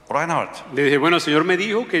Reinhardt. Le dije, bueno, el Señor me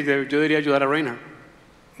dijo que yo debería ayudar a Reinhardt.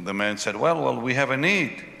 The man said, well, we have a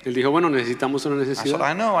need. Él dijo, bueno, necesitamos una I said, necesidad.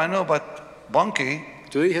 I know, but Bunky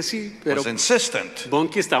Yo dije, sí, pero was insistent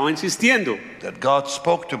Bonky estaba insistiendo that God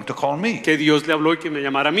spoke to him to call me. que Dios le habló y que me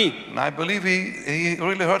llamara a mí. And I believe he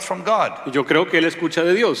really heard from God. Y yo creo que él escucha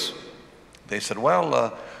de Dios. They said,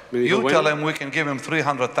 well, Me dijo, you bueno. tell him we can give him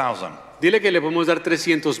 300,000 Dile que le podemos dar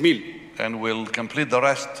 300,000 and we'll complete the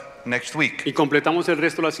rest next week. y completamos el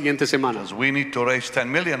resto la siguiente semana. Because we need to raise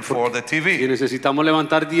 10 million for the Y TV. necesitamos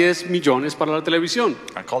levantar 10 millones para la televisión.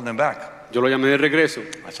 I called him back. Yo lo llamé de regreso.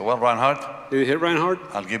 I said, well, Reinhardt, Le dije, Reinhardt,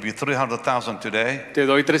 I'll give you 300,000 today te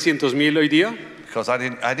doy 300,000 hoy día. because I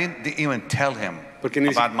didn't even tell him Porque ni,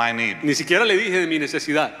 about my need. ni siquiera le dije de mi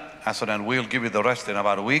necesidad. I said, and we'll give you the rest in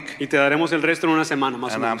about a week. Y te daremos el resto en una semana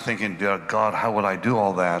más o And I'm menos. thinking, dear God, how will I do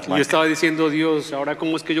all that? Y yo Like, estaba diciendo, Dios, ahora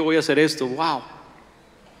cómo es que yo voy a hacer esto. Wow.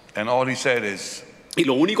 and all he said is, Y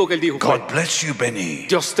lo único que él dijo fue, God bless you, Benny.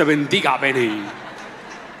 Dios te bendiga, Benny.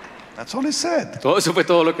 That's all he said. Todo eso fue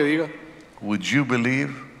todo lo que diga. Would you believe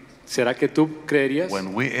 ¿Será que tú creerías?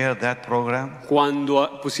 when we aired that program,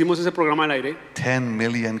 Cuando pusimos ese programa al aire, 10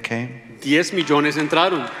 million came 10 millones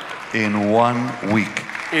entraron in 1 week?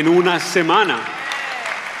 en una semana.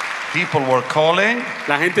 People were calling,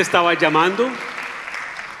 La gente estaba llamando,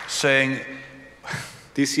 saying,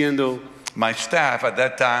 diciendo, my staff at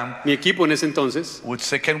that time mi equipo en ese entonces would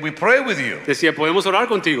say, can we pray with you? decía, podemos orar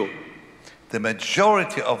contigo. The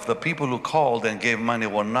majority of the people who called and gave money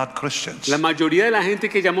were not Christians. La mayoría de la gente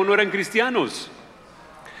que llamó no eran cristianos.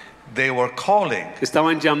 They were calling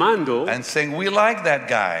Estaban llamando and saying, we like that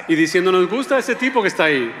guy. y diciendo, nos gusta ese tipo que está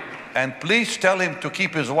ahí. And please tell him to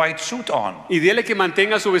keep his white suit on. Y dile que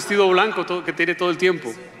mantenga su vestido blanco que tiene todo el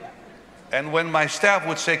tiempo. And when my staff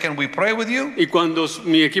would say, can we pray with you? Y cuando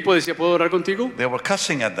mi equipo decía, ¿puedo orar contigo? They were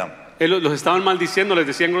cussing at them. Los estaban maldiciendo, les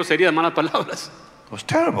decían groserías, malas palabras. It was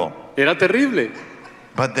terrible. Era terrible.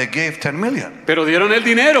 But they gave 10 million. Pero dieron el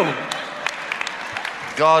dinero.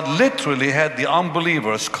 God literally had the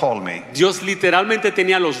unbelievers call me Dios literalmente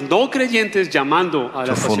tenía a los no creyentes llamando a la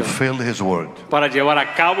to estación fulfill his word. para llevar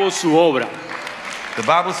a cabo su obra. The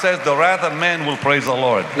Bible says the wrath of men will praise the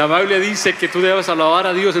Lord. La Biblia dice que tú debes alabar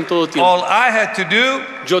a Dios en todo tiempo. All I had to do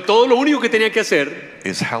Yo todo lo único que tenía que hacer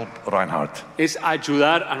is help Reinhard. es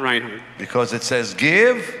ayudar a Reinhard. Because it says,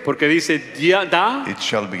 give, Porque dice, da it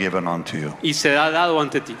shall be given unto you. y será dado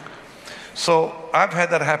ante ti. So I've had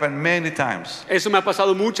that happen many times. Eso me ha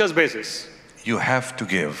pasado muchas veces. You have to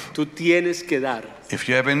give. Tú tienes que dar. If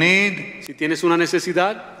you have a need, Si tienes una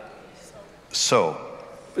necesidad, so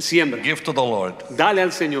siembra. give to the Lord. Dale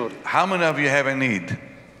al Señor. How many of you have a need?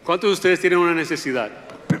 ¿Cuántos de ustedes tienen una necesidad?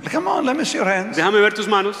 Come on, let me see your hands. Déjame ver tus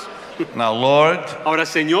manos. Now, Lord, Ahora,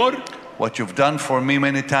 Señor, what you've done for me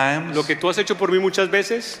many times, lo que tú has hecho por mí muchas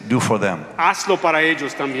veces, do for them. hazlo para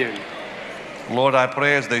ellos también. Lord, I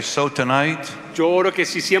pray as they sow tonight, Yo oro que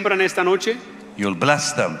si siembran esta noche, you'll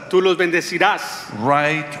bless them tú los bendecirás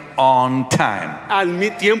right on time. al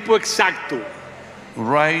tiempo exacto,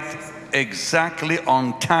 Right exactly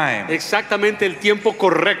on time. exactamente el tiempo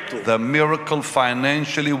correcto. The miracle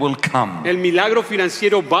financially will come El milagro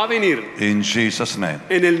financiero va a venir in Jesus' name.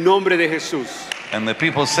 en el nombre de Jesús. And the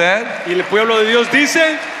people said, Y el pueblo de Dios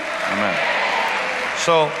dice, Amen.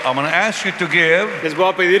 So I'm going to ask you to give les voy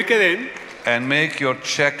a pedir que den, and make your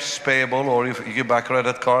checks payable, or if you give by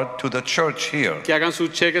credit card, to the church here. que hagan sus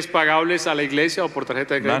cheques pagables a la iglesia o por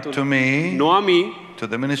tarjeta de Not crédito. to me, No a mí, to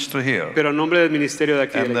the ministry here. pero en nombre del ministerio de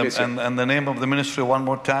aquí de And la the, iglesia. and the name of the ministry one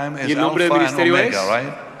more time Y is el nombre del Alpha and ministerio Omega, es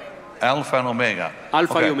right? Alpha and Omega.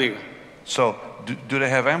 Alfa Okay. y Omega. So, do they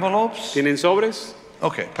have envelopes? ¿Tienen sobres?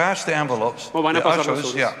 Okay, pass the envelopes. ¿O van a The pasar los ushers,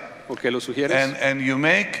 sobres? yeah. ¿O que lo sugieres? And you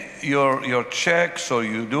make your checks, or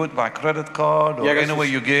you do it by credit card, Y or hagan any way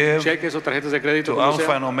sus you give cheques o tarjetas de crédito to como Alpha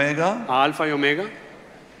sea, and Omega. a Alfa y Omega.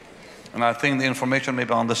 And I think the information may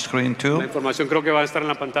be on the screen La too. información creo que va a estar en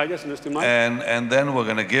la pantalla, si no estoy mal. And then we're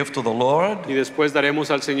going to give to the Lord. Y después daremos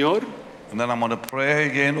al Señor. And then I'm going to pray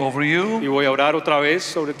again over you Y voy a orar otra vez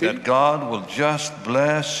sobre ti. that God will just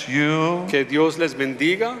bless you Que Dios les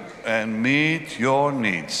bendiga and meet your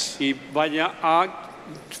needs. y vaya a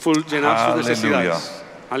llenar sus necesidades.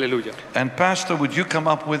 Aleluya. And Pastor, would you come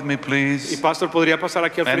up with me, Y please? Pastor, ¿podría pasar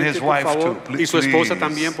aquí al And frente, his por wife favor? too, Y su esposa please.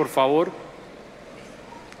 también, por favor.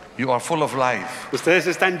 You are full of life. Ustedes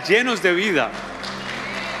están llenos de vida.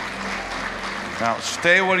 Now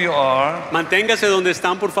stay where you are Manténgase donde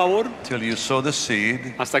están, por favor, till you sow the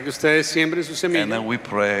seed, hasta que ustedes siembren su and semilla. then we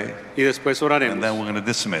pray, Y después and oraremos. then we're going to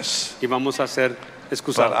dismiss. Y vamos a ser But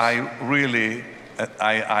excusados. I really,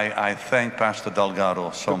 I thank Pastor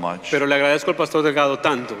Delgado so much Pero le agradezco al Pastor Delgado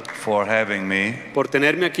tanto for having me por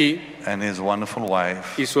tenerme aquí and his wonderful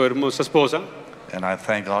wife. y su hermosa esposa. And I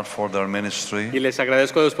thank God for their ministry. Y les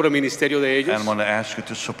agradezco a Dios por el ministerio de ellos. And I'm going to ask you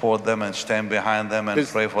to support them and stand behind them and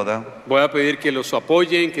Pues- pray for them. Voy a pedir que los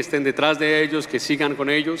apoyen, que estén detrás de ellos, que sigan con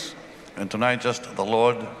ellos. And tonight, just the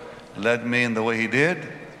Lord led me in the way He did,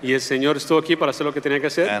 Y el Señor estuvo aquí para hacer lo que tenía que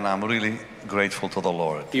hacer. and I'm really grateful to the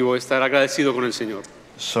Lord. Y voy a estar agradecido con el Señor.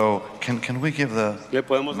 So, can we give the Le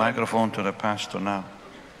podemos dar. microphone to the pastor now?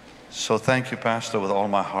 So, thank you, Pastor, with all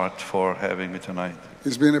my heart for having me tonight.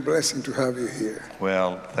 It's been a blessing to have you here.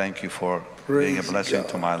 Well, thank you for being a Praise blessing God.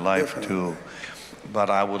 to my life Definitely. too. But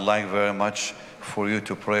I would like very much for you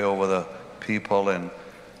to pray over the people and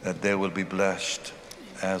that they will be blessed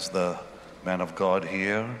as the man of God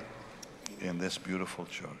here in this beautiful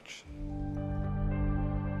church.